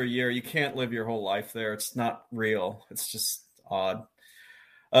City for a year. You can't live your whole life there. It's not real. It's just odd.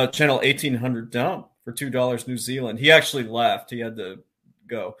 Channel 1800 Dump for $2 New Zealand. He actually left. He had to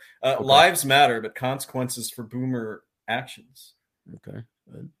go. Okay. Lives matter, but consequences for boomer actions. Okay.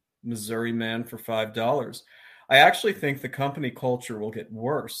 Good. Missouri Man for $5. I actually think the company culture will get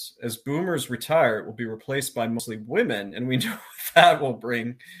worse. As boomers retire, it will be replaced by mostly women, and we know that will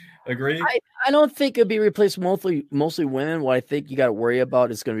bring... Agree? I don't think it'll be replaced mostly women. What I think you got to worry about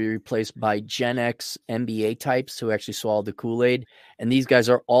is going to be replaced by Gen X MBA types who actually swallow the Kool-Aid. And these guys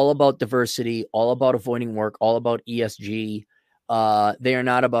are all about diversity, all about avoiding work, all about ESG. They are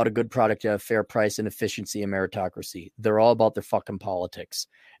not about a good product at a fair price and efficiency and meritocracy. They're all about their fucking politics.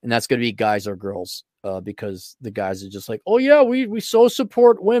 And that's going to be guys or girls, because the guys are just like, oh, yeah, we so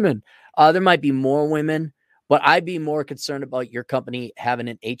support women. There might be more women. But I'd be more concerned about your company having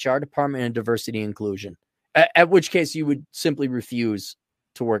an HR department and diversity and inclusion, at which case you would simply refuse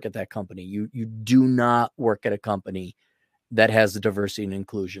to work at that company. You do not work at a company that has the diversity and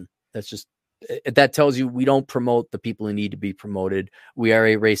inclusion. That tells you we don't promote the people who need to be promoted. We are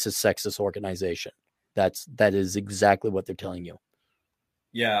a racist, sexist organization. That is exactly what they're telling you.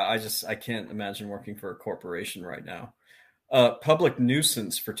 Yeah, I can't imagine working for a corporation right now. Public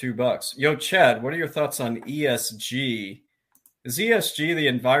nuisance for $2. Yo, Chad, what are your thoughts on ESG? Is ESG the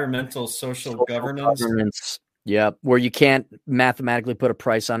environmental social governance? Yeah, where you can't mathematically put a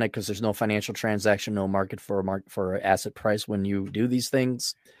price on it because there's no financial transaction, no market for asset price when you do these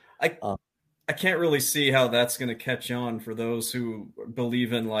things. I can't really see how that's going to catch on for those who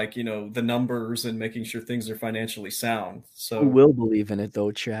believe in, like, the numbers and making sure things are financially sound. So who will believe in it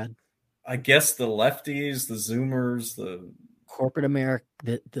though, Chad? I guess the lefties, the Zoomers, the corporate America,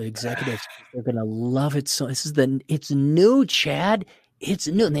 the executives, they're going to love it. So it's new, Chad. It's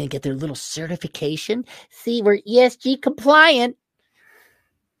new. And they get their little certification. See, we're ESG compliant.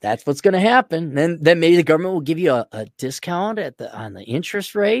 That's what's going to happen. Then maybe the government will give you a discount on the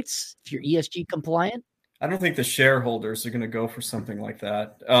interest rates if you're ESG compliant. I don't think the shareholders are going to go for something like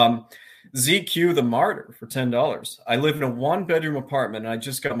that. ZQ the Martyr for $10. I live in a 1-bedroom apartment, and I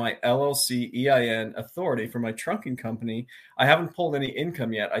just got my LLC EIN authority for my trunking company. I haven't pulled any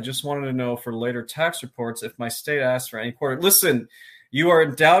income yet. I just wanted to know for later tax reports if my state asks for any quarter. Listen, you are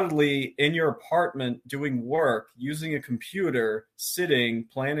undoubtedly in your apartment doing work, using a computer, sitting,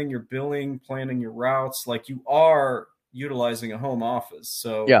 planning your billing, planning your routes, like you are utilizing a home office.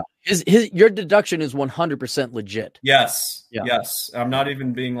 So yeah, your deduction is 100% legit. Yes. Yeah. Yes. I'm not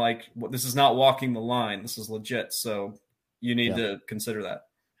even being like, this is not walking the line. This is legit. So you need to consider that.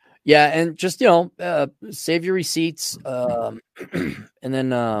 Yeah. And just, save your receipts. And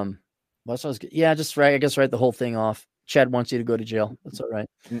then, just write the whole thing off. Chad wants you to go to jail. That's all right.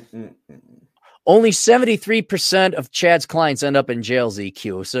 Only 73% of Chad's clients end up in jail,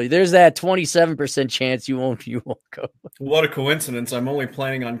 ZQ. So there's that 27% chance you won't go. What a coincidence. I'm only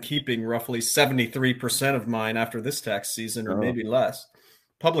planning on keeping roughly 73% of mine after this tax season, or maybe less.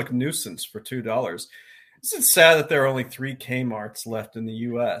 Public nuisance for $2. Isn't it sad that there are only 3 Kmarts left in the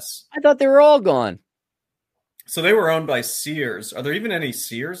U.S.? I thought they were all gone. So they were owned by Sears. Are there even any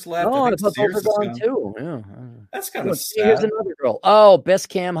Sears left? No, I think Sears are gone too. Yeah. That's kind of sad. Here's another girl. Oh, Best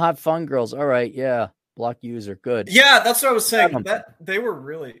Cam Hot Fun Girls. All right, yeah. Block user. Good. Yeah, that's what I was saying. That they were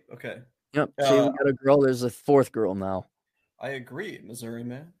really okay. Yep. See, we got a girl. There's a 4th girl now. I agree, Missouri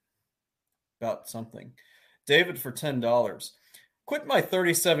man. About something. David for $10. Quit my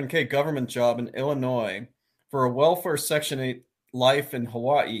 $37K government job in Illinois for a welfare Section 8 life in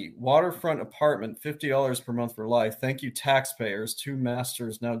Hawaii. Waterfront apartment, $50 per month for life. Thank you, taxpayers. 2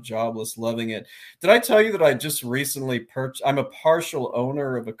 masters, now jobless, loving it. Did I tell you that I just recently purchased? I'm a partial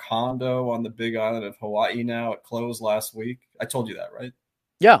owner of a condo on the Big Island of Hawaii now. It closed last week. I told you that, right?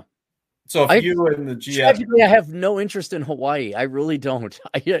 Yeah. So if you and the GF... I have no interest in Hawaii. I really don't.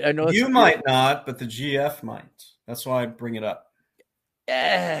 I know you might not, but the GF might. That's why I bring it up.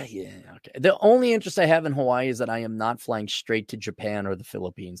 Yeah, okay. The only interest I have in Hawaii is that I am not flying straight to Japan or the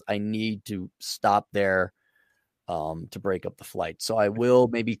Philippines. I need to stop there to break up the flight. So I will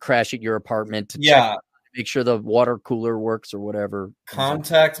maybe crash at your apartment to check, make sure the water cooler works or whatever.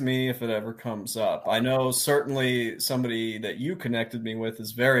 Contact me if it ever comes up. I know certainly somebody that you connected me with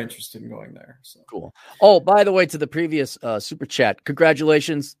is very interested in going there. So. Cool. Oh, by the way, to the previous super chat,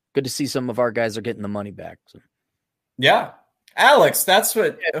 congratulations. Good to see some of our guys are getting the money back. So. Yeah. Alex, that's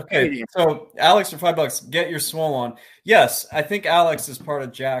what. Okay, so Alex for $5, get your swole on. Yes, I think Alex is part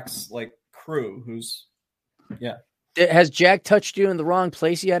of Jack's crew. Who's, yeah. Has Jack touched you in the wrong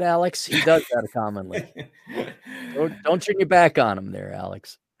place yet, Alex? He does that commonly. Don't turn your back on him, there,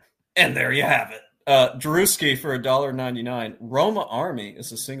 Alex. And there you have it. Drewski for $1.99. Roma Army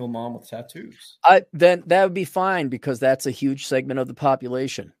is a single mom with tattoos. Then that would be fine because that's a huge segment of the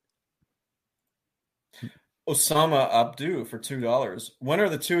population. Osama Abdu for $2. When are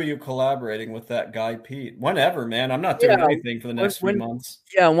the 2 of you collaborating with that guy, Pete? Whenever, man. I'm not doing anything for the next few months.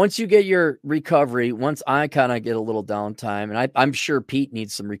 Yeah, once you get your recovery, once I kind of get a little downtime, and I'm sure Pete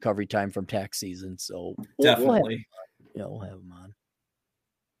needs some recovery time from tax season. So definitely. We'll have him on.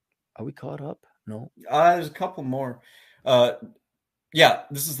 Are we caught up? No. There's a couple more. Yeah,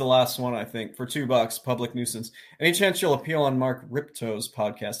 this is the last one, I think, for $2, public nuisance. Any chance you'll appeal on Mark Ripto's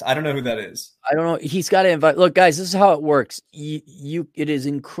podcast? I don't know who that is. I don't know. He's got to invite. Look, guys, this is how it works. It is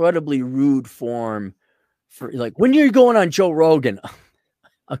incredibly rude form for when you're going on Joe Rogan.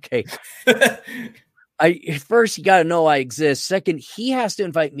 Okay. First, you got to know I exist. Second, he has to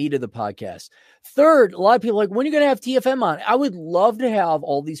invite me to the podcast. Third, a lot of people are like, when are you going to have TFM on? I would love to have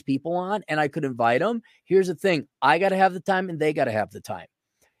all these people on and I could invite them. Here's the thing. I got to have the time and they got to have the time.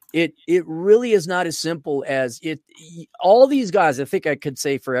 It really is not as simple as it. All these guys, I think I could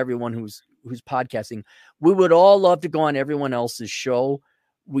say for everyone who's podcasting, we would all love to go on everyone else's show.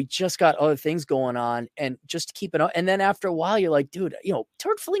 We just got other things going on and just to keep it up. And then after a while, you're like, dude,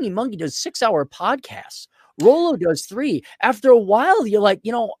 Turd Flinging Monkey does 6-hour podcasts. Rolo does 3. After a while, you're like,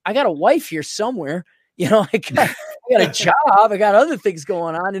 I got a wife here somewhere. I got a job. I got other things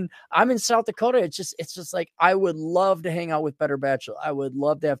going on, and I'm in South Dakota. It's just like I would love to hang out with Better Bachelor. I would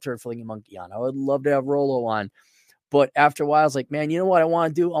love to have Turd Flinging Monkey on. I would love to have Rolo on. But after a while, I was like, man, you know what I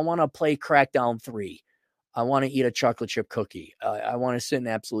want to do? I want to play Crackdown 3. I want to eat a chocolate chip cookie. I want to sit and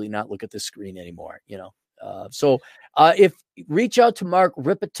absolutely not look at the screen anymore. So if reach out to Mark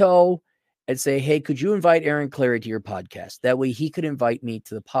Ripito and say, hey, could you invite Aaron Clarey to your podcast? That way he could invite me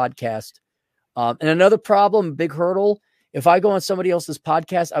to the podcast. And another problem, big hurdle, if I go on somebody else's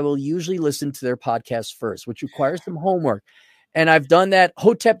podcast, I will usually listen to their podcast first, which requires some homework. And I've done that.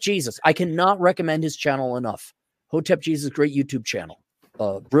 Hotep Jesus. I cannot recommend his channel enough. Hotep Jesus, great YouTube channel.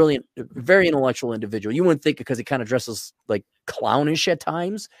 Brilliant, very intellectual individual. You wouldn't think it because he kind of dresses like clownish at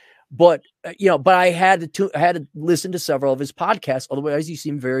times. But but I had to listen to several of his podcasts. Otherwise, he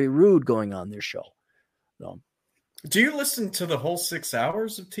seemed very rude going on their show. So, do you listen to the whole 6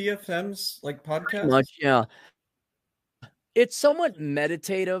 hours of TFM's podcast? Much, yeah. It's somewhat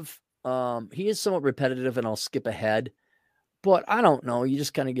meditative. He is somewhat repetitive, and I'll skip ahead. But I don't know. You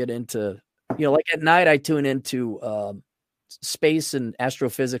just kind of get into, at night I tune into space and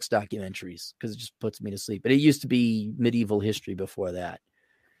astrophysics documentaries because it just puts me to sleep. But it used to be medieval history before that.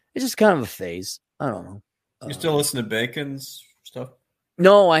 It's just kind of a phase. I don't know. You still listen to Bacon's stuff?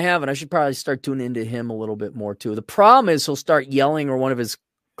 No, I haven't. I should probably start tuning into him a little bit more too. The problem is he'll start yelling, or one of his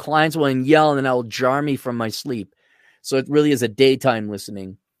clients will yell, and then that will jar me from my sleep. So it really is a daytime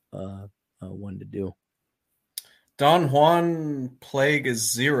listening one to do. Don Juan Plague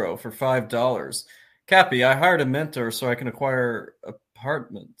is 0 for $5. Cappy, I hired a mentor so I can acquire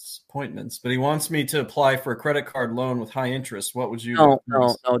appointments, but he wants me to apply for a credit card loan with high interest. What would you do?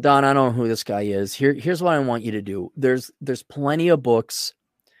 No, Don, I don't know who this guy is. Here's what I want you to do. There's plenty of books.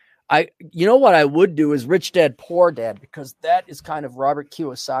 You know what I would do is Rich Dad, Poor Dad, because that is kind of Robert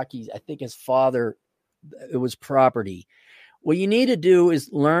Kiyosaki. I think his father, it was property. What you need to do is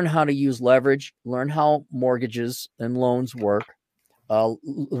learn how to use leverage, learn how mortgages and loans work.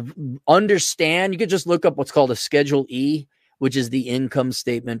 Understand, you could just look up what's called a Schedule E, which is the income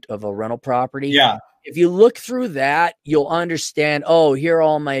statement of a rental property. Yeah. If you look through that, you'll understand, oh, here are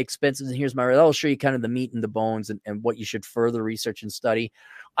all my expenses and here's my, that'll show you kind of the meat and the bones and what you should further research and study.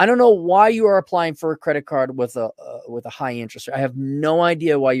 I don't know why you are applying for a credit card with a high interest rate. I have no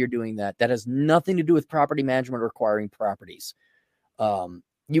idea why you're doing that. That has nothing to do with property management or acquiring properties.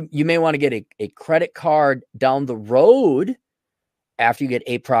 You may want to get a credit card down the road after you get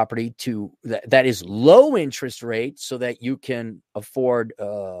a property that is low interest rate so that you can afford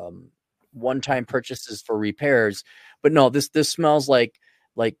one-time purchases for repairs. But no, this smells like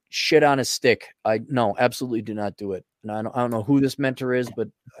shit on a stick. No, absolutely do not do it. And I don't know who this mentor is, but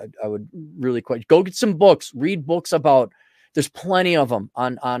I would really go get some books, read books about, there's plenty of them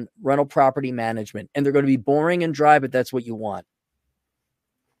on rental property management, and they're going to be boring and dry, but that's what you want.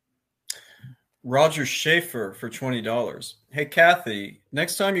 Roger Schaefer for $20. Hey, Kathy,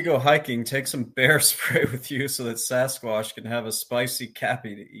 next time you go hiking, take some bear spray with you so that Sasquatch can have a spicy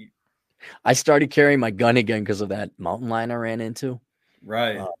cappy to eat. I started carrying my gun again because of that mountain lion I ran into.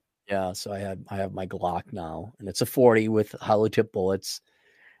 Right. Yeah, so I have my Glock now, and it's a 40 with hollow tip bullets.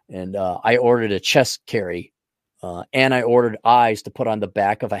 And I ordered a chest carry, and I ordered eyes to put on the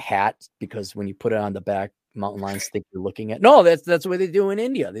back of a hat, because when you put it on the back, mountain lions think you're looking at. No, that's what they do in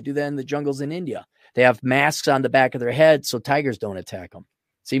India. They do that in the jungles in India. They have masks on the back of their head so tigers don't attack them.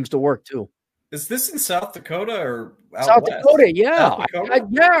 Seems to work too. Is this in South Dakota or out South west? Dakota? Yeah, South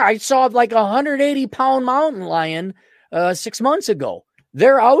Dakota? I saw like 180-pound mountain lion 6 months ago.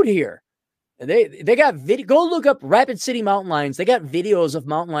 They're out here. They got video. Go look up Rapid City mountain lions. They got videos of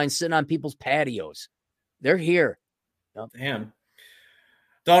mountain lions sitting on people's patios. They're here. Yep. Damn.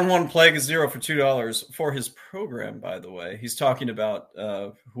 Don Juan Plague is 0 for $2 for his program, by the way. He's talking about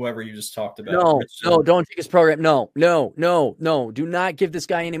whoever you just talked about. No, don't take his program. No. Do not give this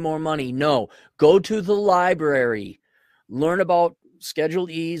guy any more money. No. Go to the library. Learn about Schedule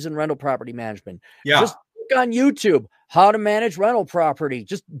E's and rental property management. Yeah. Just look on YouTube, how to manage rental property.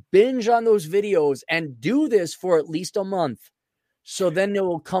 Just binge on those videos and do this for at least a month. So then it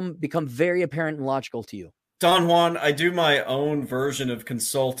will become very apparent and logical to you. Don Juan, I do my own version of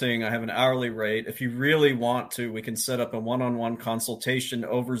consulting. I have an hourly rate. If you really want to, we can set up a one-on-one consultation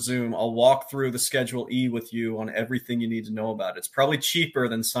over Zoom. I'll walk through the Schedule E with you on everything you need to know about it. It's probably cheaper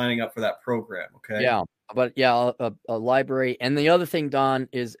than signing up for that program, okay? Yeah, but yeah, a library. And the other thing, Don,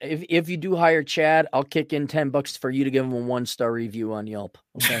 is if you do hire Chad, I'll kick in $10 for you to give him a 1-star review on Yelp,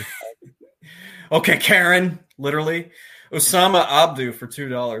 okay? Okay, Karen, literally. Osama Abdu for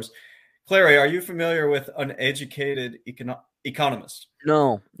 $2. Clarey, are you familiar with Uneducated Economist?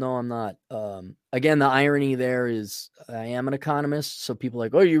 No, I'm not. Again, the irony there is I am an economist. So people are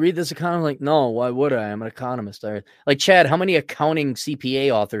like, oh, you read this economist? Like, no, why would I? I'm an economist. Like, Chad, how many accounting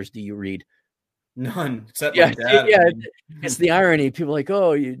CPA authors do you read? None, except my dad. Yeah, it's the irony. People are like,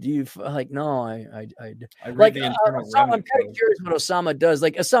 oh, do you like? No, I read like. The internal I'm kind of curious what Osama does.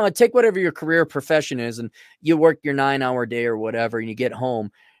 Like, Osama, take whatever your career profession is, and you work your 9-hour day or whatever, and you get home.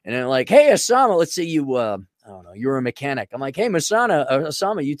 And then like, hey, Osama, let's say you, I don't know, you're a mechanic. I'm like, hey,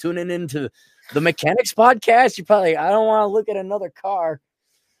 Osama, you tuning into the Mechanics podcast? You're probably, I don't want to look at another car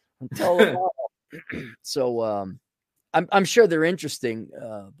until tomorrow. So I'm sure they're interesting,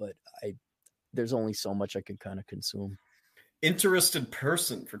 but there's only so much I can kind of consume. Interested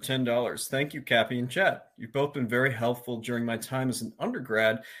person for $10. Thank you, Cappy and Chad. You've both been very helpful during my time as an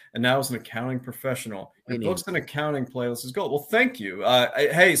undergrad and now as an accounting professional. Your books and accounting playlist is gold. Well, thank you.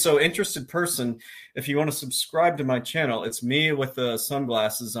 Hey, so interested person, if you want to subscribe to my channel, it's me with the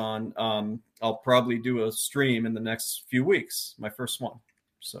sunglasses on. I'll probably do a stream in the next few weeks, my first one.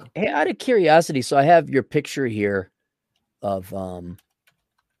 So, hey, out of curiosity, so I have your picture here of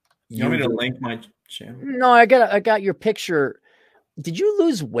you want me to link my channel? No, I got your picture. Did you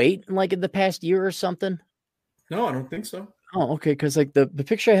lose weight in the past year or something? No, I don't think so. Oh, okay. Because like the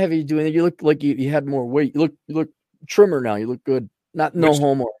picture I have you doing, you look like you had more weight. You look trimmer now. You look good. No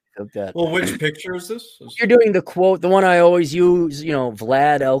homo like that. Well, which picture is this? You're doing the quote, the one I always use.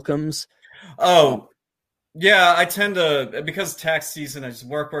 Vlad Elkins. Oh, Yeah, I tend to, because tax season, I just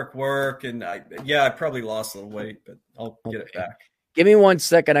work, and I probably lost a little weight, but I'll get it back. Give me 1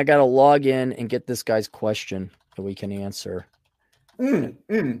 second. I got to log in and get this guy's question that we can answer. I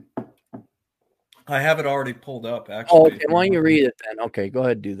have it already pulled up, actually. Oh, okay. Why don't you read it then? Okay, go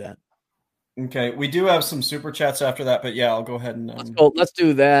ahead and do that. Okay, we do have some super chats after that, but yeah, I'll go ahead and let's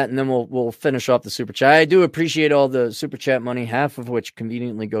do that, and then we'll finish off the super chat. I do appreciate all the super chat money, half of which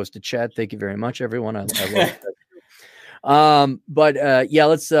conveniently goes to Chad. Thank you very much, everyone. I love that. But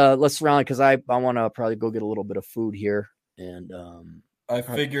let's round, because I want to probably go get a little bit of food here, and I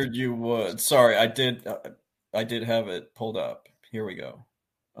figured you would. Sorry, I did have it pulled up. Here we go.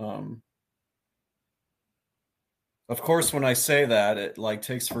 Of course, when I say that, it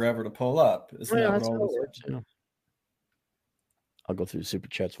takes forever to pull up. Isn't that what all works? I'll go through the super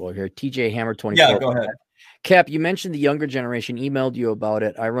chats while here. TJ Hammer 24. Yeah, go ahead. Cap, you mentioned the younger generation. Emailed you about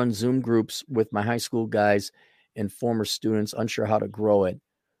it. I run Zoom groups with my high school guys and former students, unsure how to grow it.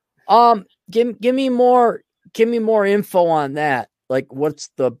 Give me more info on that. Like, what's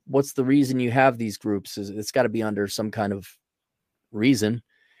the reason you have these groups? It's got to be under some kind of reason.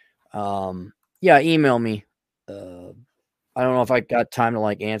 Email me. I don't know if I got time to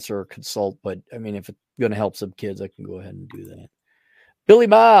answer or consult, but I mean, if it's going to help some kids, I can go ahead and do that. Billy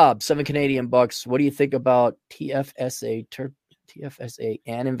Bob, 7 Canadian bucks. What do you think about TFSA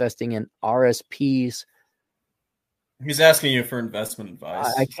and investing in RSPs? He's asking you for investment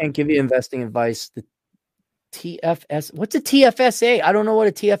advice. I can't give you investing advice. The TFS, what's a TFSA? I don't know what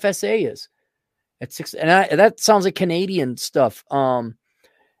a TFSA is. At 6, and that sounds like Canadian stuff.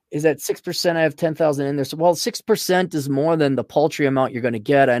 Is at 6%. I have 10,000 in there. So, 6% is more than the paltry amount you're going to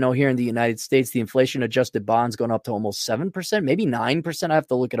get. I know here in the United States, the inflation adjusted bonds going up to almost 7%, maybe 9%. I have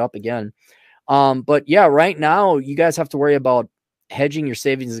to look it up again. But yeah, right now you guys have to worry about hedging your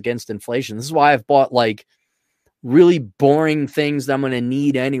savings against inflation. This is why I've bought really boring things that I'm going to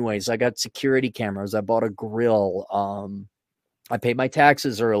need anyways. I got security cameras. I bought a grill. I paid my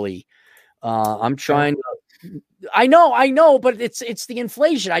taxes early. I'm trying to. I know, but it's the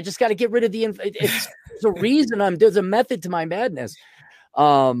inflation. I just got to get rid of the. It's a reason. There's a method to my madness.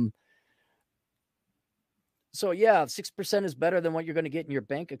 So yeah, 6% is better than what you're going to get in your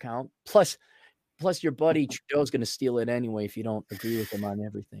bank account. Plus your buddy Trudeau's going to steal it anyway if you don't agree with him on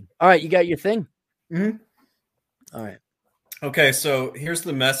everything. All right, you got your thing. Mm-hmm. All right. Okay, so here's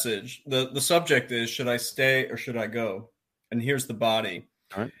the message. The subject is, should I stay or should I go? And here's the body.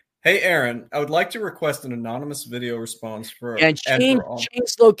 All right. Hey, Aaron, I would like to request an anonymous video response for change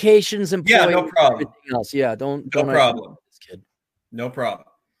locations and no problem. Everything else. Yeah, don't problem. This kid. No problem.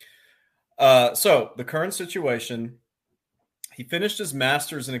 So the current situation: he finished his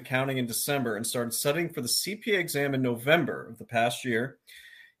master's in accounting in December and started studying for the CPA exam in November of the past year.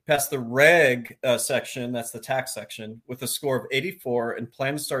 He passed the reg section, that's the tax section, with a score of 84, and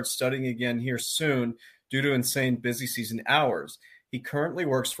plan to start studying again here soon due to insane busy season hours. He currently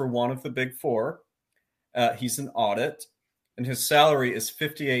works for one of the big four. He's an audit, and his salary is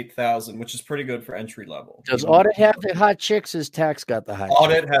 $58,000, which is pretty good for entry level. Does audit have the hot chicks? His tax got the hot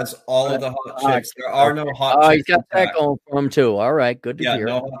audit chicks? Has all of the hot chicks. There are no hot chicks. He's got that going for him too. All right, good to hear.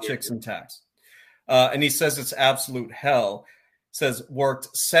 No hot chicks in tax. And he says it's absolute hell. Says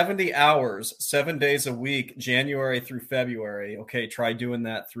worked 70 hours, 7 days a week, January through February. Okay, try doing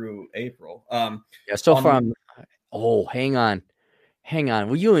that through April. So far hang on.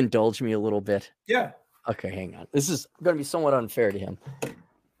 Will you indulge me a little bit? Yeah. Okay, hang on. This is going to be somewhat unfair to him.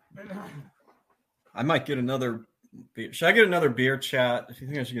 I might get another beer. Should I get another beer, chat? If you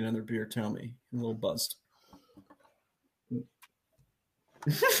think I should get another beer, tell me. I'm a little buzzed.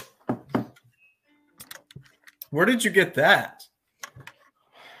 Where did you get that?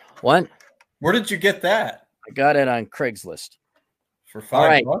 What? Where did you get that? I got it on Craigslist. For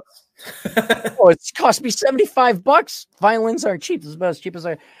 $5? It's cost me $75. Violins aren't cheap. This is about as cheap as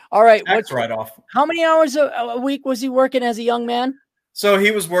I. All right. What's right off? How many hours a week was he working as a young man? So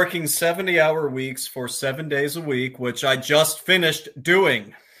he was working 70-hour weeks for 7 days a week, which I just finished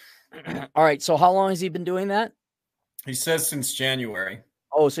doing. All right. So how long has he been doing that? He says since January.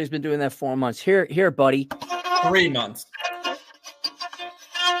 Oh, so he's been doing that 4 months. Here, buddy. 3 months.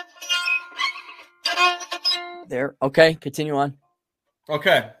 There. Okay. Continue on.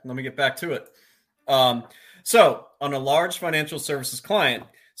 Okay. Let me get back to it. So on a large financial services client,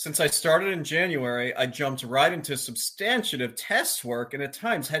 since I started in January, I jumped right into substantive test work and at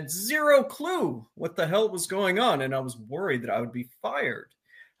times had zero clue what the hell was going on. And I was worried that I would be fired.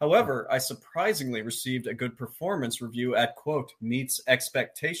 However, I surprisingly received a good performance review at, quote, meets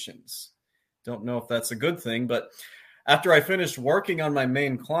expectations. Don't know if that's a good thing, but after I finished working on my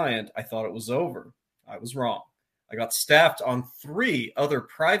main client, I thought it was over. I was wrong. I got staffed on 3 other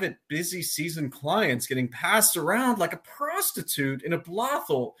private busy season clients, getting passed around like a prostitute in a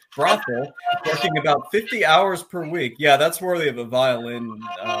brothel, working about 50 hours per week. Yeah, that's worthy of a violin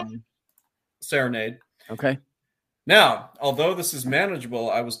serenade. Okay. Now, although this is manageable,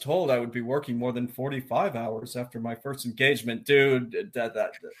 I was told I would be working more than 45 hours after my first engagement. Dude,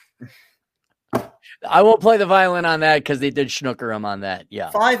 I won't play the violin on that because they did schnooker him on that.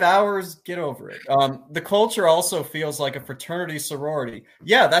 Yeah. 5 hours, get over it. The culture also feels like a fraternity sorority.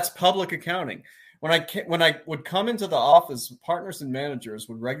 Yeah, that's public accounting. When I would come into the office, partners and managers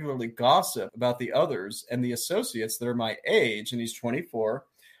would regularly gossip about the others and the associates that are my age, and he's 24,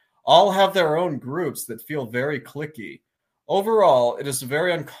 all have their own groups that feel very cliquey. Overall, it is a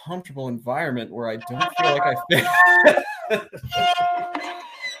very uncomfortable environment where I don't feel like I fit.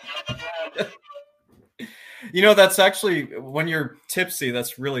 You know, that's actually, when you're tipsy,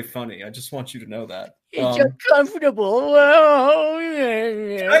 that's really funny. I just want you to know that. It's uncomfortable. All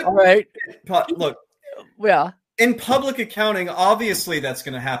right. Look. Yeah. In public accounting, obviously that's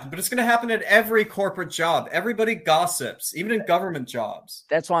going to happen, but it's going to happen at every corporate job. Everybody gossips, even in government jobs.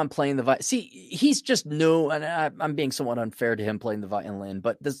 That's why I'm playing the violin. See, he's just new, and I'm being somewhat unfair to him playing the violin.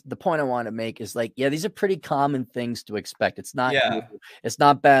 But the point I want to make is like, yeah, these are pretty common things to expect. It's not, it's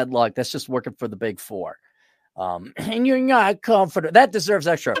not bad luck. That's just working for the Big Four. And you're not confident. That deserves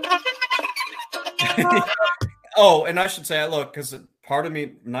extra. Oh, and I should say, look, because part of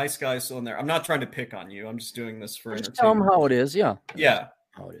me, nice guy still in there. I'm not trying to pick on you. I'm just doing this for entertainment. Tell them how it is. Yeah. Yeah.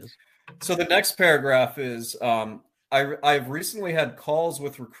 How it is. So the next paragraph is, I've recently had calls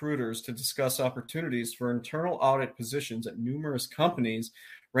with recruiters to discuss opportunities for internal audit positions at numerous companies,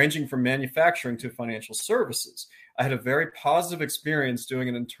 ranging from manufacturing to financial services. I had a very positive experience doing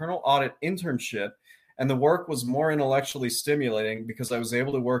an internal audit internship, and the work was more intellectually stimulating because I was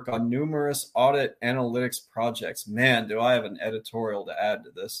able to work on numerous audit analytics projects. Man, do I have an editorial to add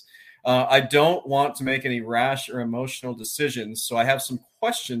to this. I don't want to make any rash or emotional decisions, so I have some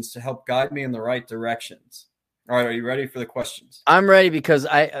questions to help guide me in the right directions. All right, are you ready for the questions? I'm ready because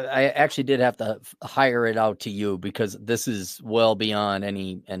I actually did have to hire it out to you because this is well beyond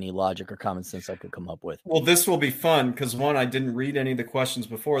any logic or common sense I could come up with. Well, this will be fun because 1, I didn't read any of the questions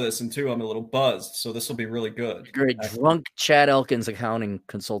before this, and 2, I'm a little buzzed, so this will be really good. Great. Drunk Chad Elkins accounting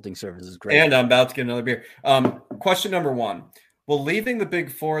consulting services. Great. And I'm about to get another beer. Question number 1. Will leaving the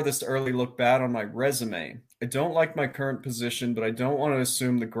Big Four this early look bad on my resume? I don't like my current position, but I don't want to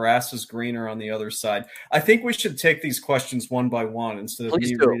assume the grass is greener on the other side. I think we should take these questions one by one instead of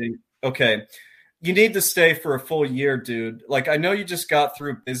me reading. Okay. You need to stay for a full year, dude. Like, I know you just got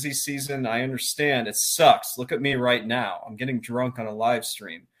through busy season. I understand. It sucks. Look at me right now. I'm getting drunk on a live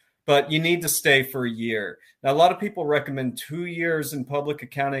stream. But you need to stay for a year. Now, a lot of people recommend 2 years in public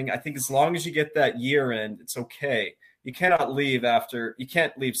accounting. I think as long as you get that year in, it's okay. You can't leave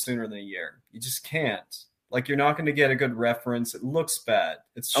sooner than a year. You just can't. Like, you're not going to get a good reference. It looks bad.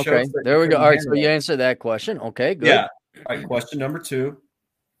 It's okay. There we go. All right. So you answered that question. Okay, good. Yeah. All right. Question number 2.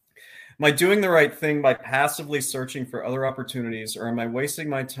 Am I doing the right thing by passively searching for other opportunities, or am I wasting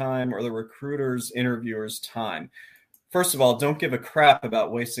my time or the recruiter's interviewer's time? First of all, don't give a crap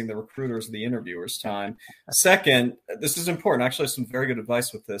about wasting the recruiter's or the interviewer's time. Second, this is important. Actually, I have some very good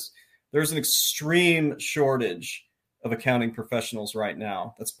advice with this. There's an extreme shortage of accounting professionals right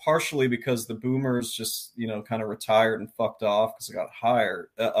now. That's partially because the boomers just, kind of retired and fucked off because it got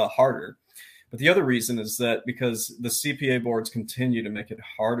harder. But the other reason is that because the CPA boards continue to make it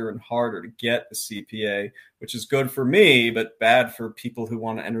harder and harder to get the CPA, which is good for me, but bad for people who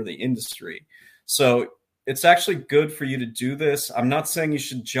want to enter the industry. So it's actually good for you to do this. I'm not saying you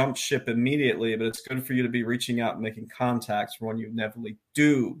should jump ship immediately, but it's good for you to be reaching out and making contacts for when you inevitably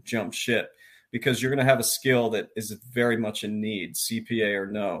do jump ship, because you're going to have a skill that is very much in need, CPA or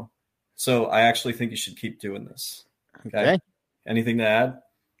no. So I actually think you should keep doing this. Okay. Anything to add?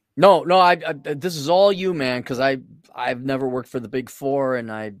 No. I this is all you, man, because I've never worked for the Big Four, and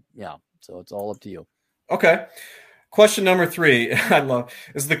so it's all up to you. Okay. Question number 3,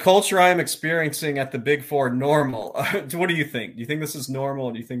 is the culture I am experiencing at the Big Four normal? What do you think? Do you think this is normal,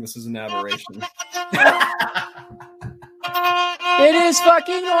 or do you think this is an aberration? It is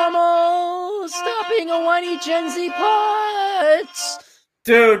fucking normal. Stop being a whiny Gen Z putz.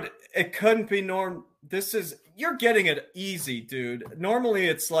 Dude, it couldn't be normal. You're getting it easy, dude. Normally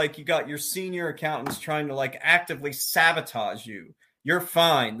it's like you got your senior accountants trying to actively sabotage you. You're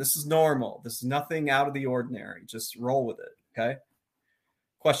fine. This is normal. This is nothing out of the ordinary. Just roll with it, okay?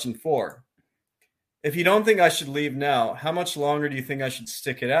 Question 4. If you don't think I should leave now, how much longer do you think I should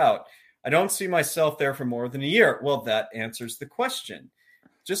stick it out? I don't see myself there for more than a year. Well, that answers the question.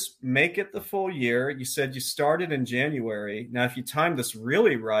 just make it the full year. You said you started in January. Now, if you time this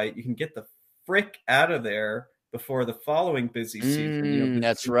really right, you can get the frick out of there before the following busy season.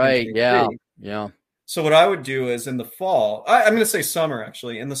 That's right. Yeah. Yeah. So what I would do is in the fall, I'm going to say summer,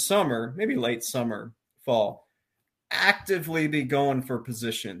 actually. In the summer, maybe late summer, fall, actively be going for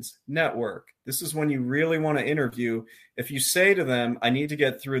positions, network. This is when you really want to interview. If you say to them, I need to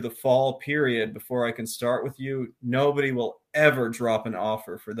get through the fall period before I can start with you, nobody will ever drop an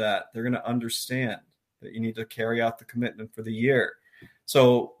offer for that. They're going to understand that you need to carry out the commitment for the year.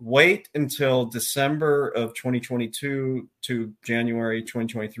 So wait until December of 2022 to January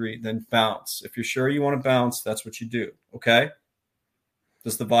 2023, then bounce. If you're sure you want to bounce, that's what you do. Okay?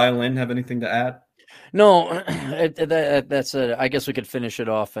 Does the violin have anything to add? No, that's it. I guess we could finish it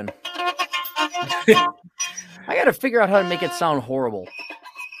off. And I got to figure out how to make it sound horrible.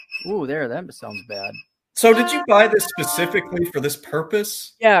 Ooh, that sounds bad. So did you buy this specifically for this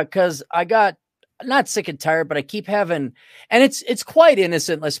purpose? Yeah, because I got not sick and tired, but I keep having, and it's quite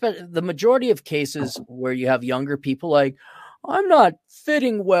innocent. Especially the majority of cases where you have younger people like, I'm not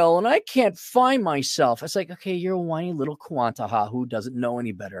fitting well and I can't find myself. It's like, okay, you're a whiny little Kwantaha who doesn't know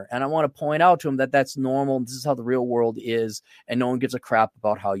any better. And I want to point out to him that that's normal. This is how the real world is. And no one gives a crap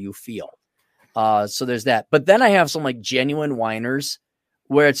about how you feel. So there's that. But then I have some like genuine whiners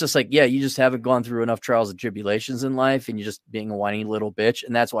where it's just like, yeah, you just haven't gone through enough trials and tribulations in life and you're just being a whiny little bitch.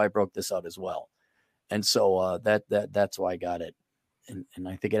 And that's why I broke this out as well. And so that's why I got it. And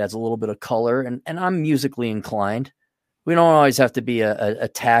I think it adds a little bit of color and I'm musically inclined. We don't always have to be a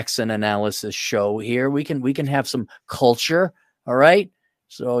tax and analysis show here. We can have some culture. All right.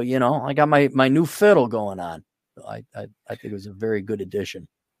 So, I got my new fiddle going on. I think it was a very good addition.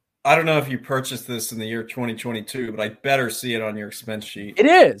 I don't know if you purchased this in the year 2022, but I better see it on your expense sheet. It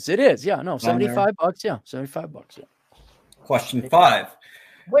is. Yeah. No, $75. Yeah. $75. Yeah. Question 5.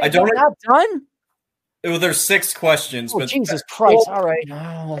 Wait, you're not done? Well, there's 6 questions. But Jesus Christ. All right.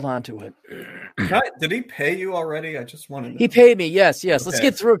 I'll hold on to it. Did he pay you already? I just wanted to know. He paid me. Yes. Okay. Let's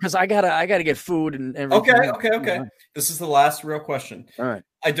get through it because I gotta get food and everything. Okay. This is the last real question. All right.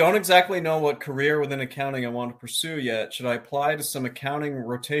 I don't exactly know what career within accounting I want to pursue yet. Should I apply to some accounting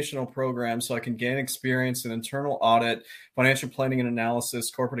rotational programs so I can gain experience in internal audit, financial planning and analysis,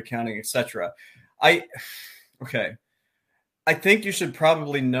 corporate accounting, etc.? I think you should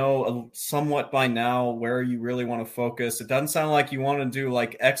probably know somewhat by now where you really want to focus. It doesn't sound like you want to do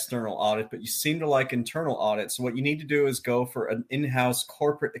like external audit, but you seem to like internal audit. So what you need to do is go for an in-house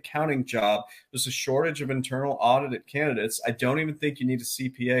corporate accounting job. There's a shortage of internal audit candidates. I don't even think you need a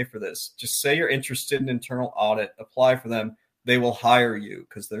CPA for this. Just say you're interested in internal audit, apply for them. They will hire you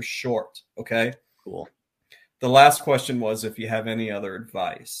because they're short. Okay. Cool. The last question was if you have any other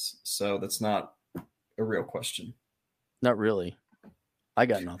advice. So that's not a real question. Not really. I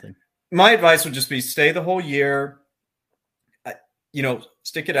got nothing. My advice would just be stay the whole year.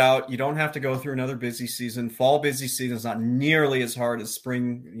 Stick it out. You don't have to go through another busy season. Fall busy season is not nearly as hard as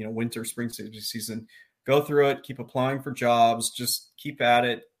spring, winter, spring season. Go through it. Keep applying for jobs. Just keep at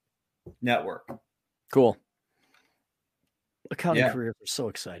it. Network. Cool. Accounting careers are so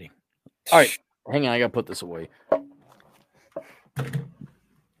exciting. All right. Hang on. I got to put this away.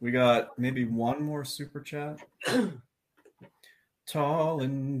 We got maybe one more super chat. Tall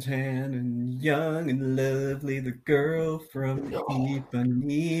and tan and young and lovely, the girl from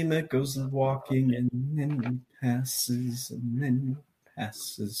Ipanema goes walking and then passes,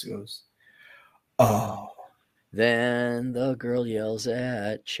 goes, oh. Then the girl yells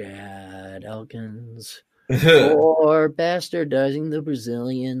at Chad Elkins for bastardizing the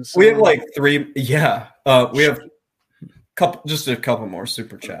Brazilians. We have like 3. Yeah. We have a couple more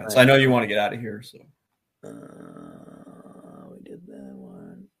super chats. I know you want to get out of here, so. We did that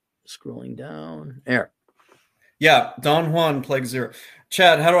one. Scrolling down. There. Yeah, Don Juan, Plague Zero.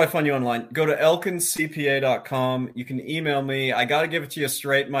 Chad, how do I find you online? Go to elkinscpa.com. You can email me. I got to give it to you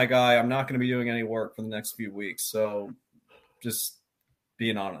straight, my guy. I'm not going to be doing any work for the next few weeks, so just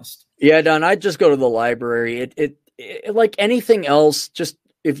being honest. Yeah, Don, I just go to the library. It like anything else, just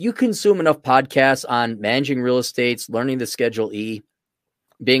if you consume enough podcasts on managing real estates, learning the Schedule E,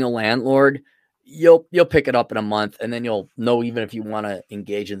 being a landlord, you'll pick it up in a month, and then you'll know even if you want to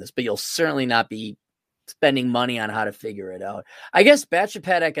engage in this, but you'll certainly not be spending money on how to figure it out. I guess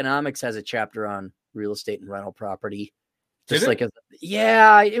Bachelor Economics has a chapter on real estate and rental property. Just like,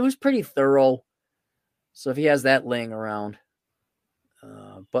 it was pretty thorough. So if he has that laying around,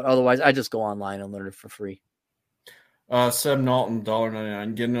 but otherwise I just go online and learn it for free. Seb Knowlton,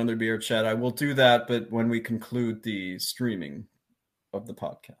 $1.99. Get another beer, Chad. I will do that, but when we conclude the streaming. of the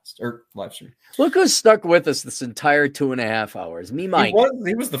podcast or live stream. Look who's stuck with us this entire 2.5 hours. Me, Mike.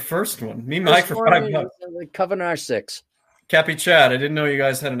 He was the first one. Me, Mike, for $5. Covering our 6. Cappy Chad, I didn't know you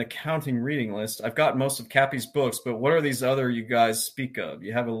guys had an accounting reading list. I've got most of Cappy's books, but what are these other you guys speak of?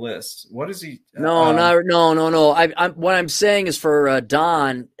 You have a list. What is he? No. What I'm saying is for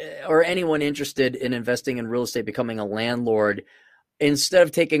Don or anyone interested in investing in real estate, becoming a landlord, instead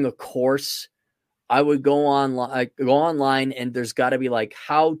of taking a course, I would go online and there's got to be like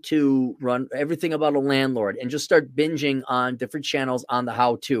how to run everything about a landlord and just start binging on different channels on the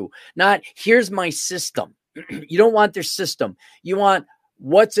how to. Not here's my system. You don't want their system. You want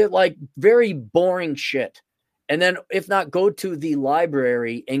what's it like, very boring shit. And then if not, go to the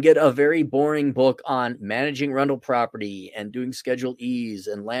library and get a very boring book on managing rental property and doing Schedule E's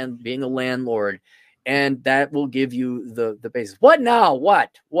and being a landlord. And that will give you the basis. What now? What?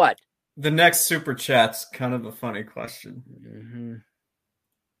 The next super chat's kind of a funny question. Mm-hmm.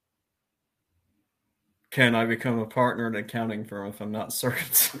 Can I become a partner in an accounting firm if I'm not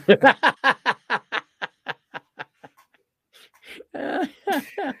circumcised? Are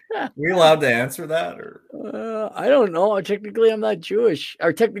we allowed to answer that? Or I don't know. Technically, I'm not Jewish.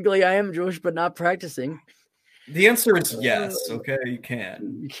 Or technically, I am Jewish, but not practicing. The answer is yes. Okay, you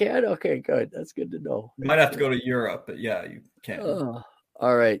can. You can? Okay, good. That's good to know. You might have to go to Europe, but yeah, you can.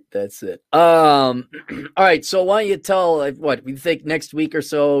 All right, that's it. All right, so why don't you tell what we think next week or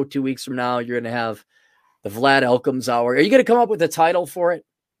so, 2 weeks from now, you're going to have the Vlad Elkins Hour. Are you going to come up with a title for it?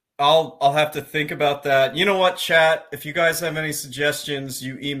 I'll have to think about that. You know what, chat? If you guys have any suggestions,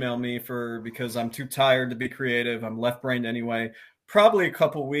 you email me because I'm too tired to be creative. I'm left-brained anyway. Probably a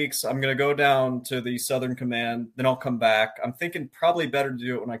couple weeks. I'm going to go down to the Southern Command. Then I'll come back. I'm thinking probably better to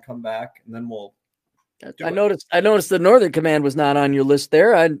do it when I come back, and then we'll I noticed the Northern Command was not on your list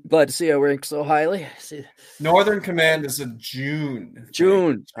there. I'm glad to see I rank so highly. Northern Command is in June.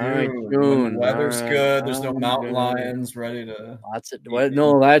 All right, June. When the weather's good. There's no mountain lions ready to.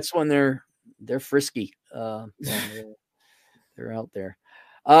 That's when they're frisky. They're out there.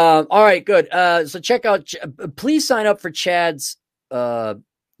 All right, good. So check out. Please sign up for Chad's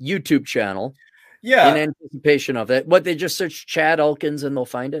YouTube channel. Yeah. In anticipation of it. What, they just search Chad Elkins and they'll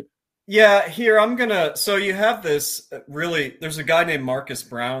find it? Yeah, here so you have this there's a guy named Marcus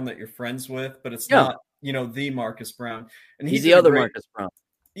Brown that you're friends with, but it's not, the Marcus Brown. And he's the other Marcus Brown.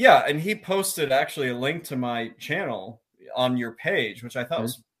 Yeah, and he posted actually a link to my channel on your page, which I thought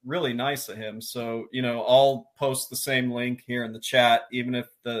was really nice of him. So, I'll post the same link here in the chat, even if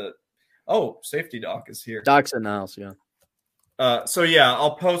Safety Doc is here. Doc's in the house, yeah.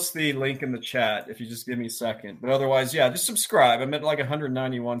 I'll post the link in the chat if you just give me a second. But otherwise, just subscribe. I'm at like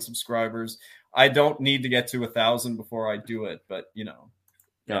 191 subscribers. I don't need to get to 1,000 before I do it, but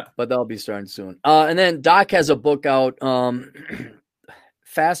Yeah, but that'll be starting soon. And then Doc has a book out,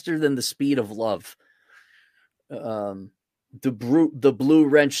 Faster Than the Speed of Love. The Blue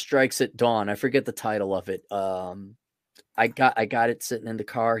Wrench Strikes at Dawn. I forget the title of it. I got it sitting in the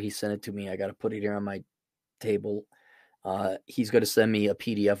car. He sent it to me. I got to put it here on my table. He's going to send me a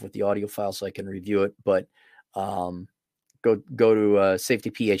PDF with the audio file so I can review it, but go to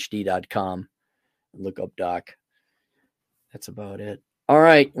safetyphd.com and look up Doc. That's about it. All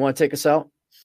right. You want to take us out?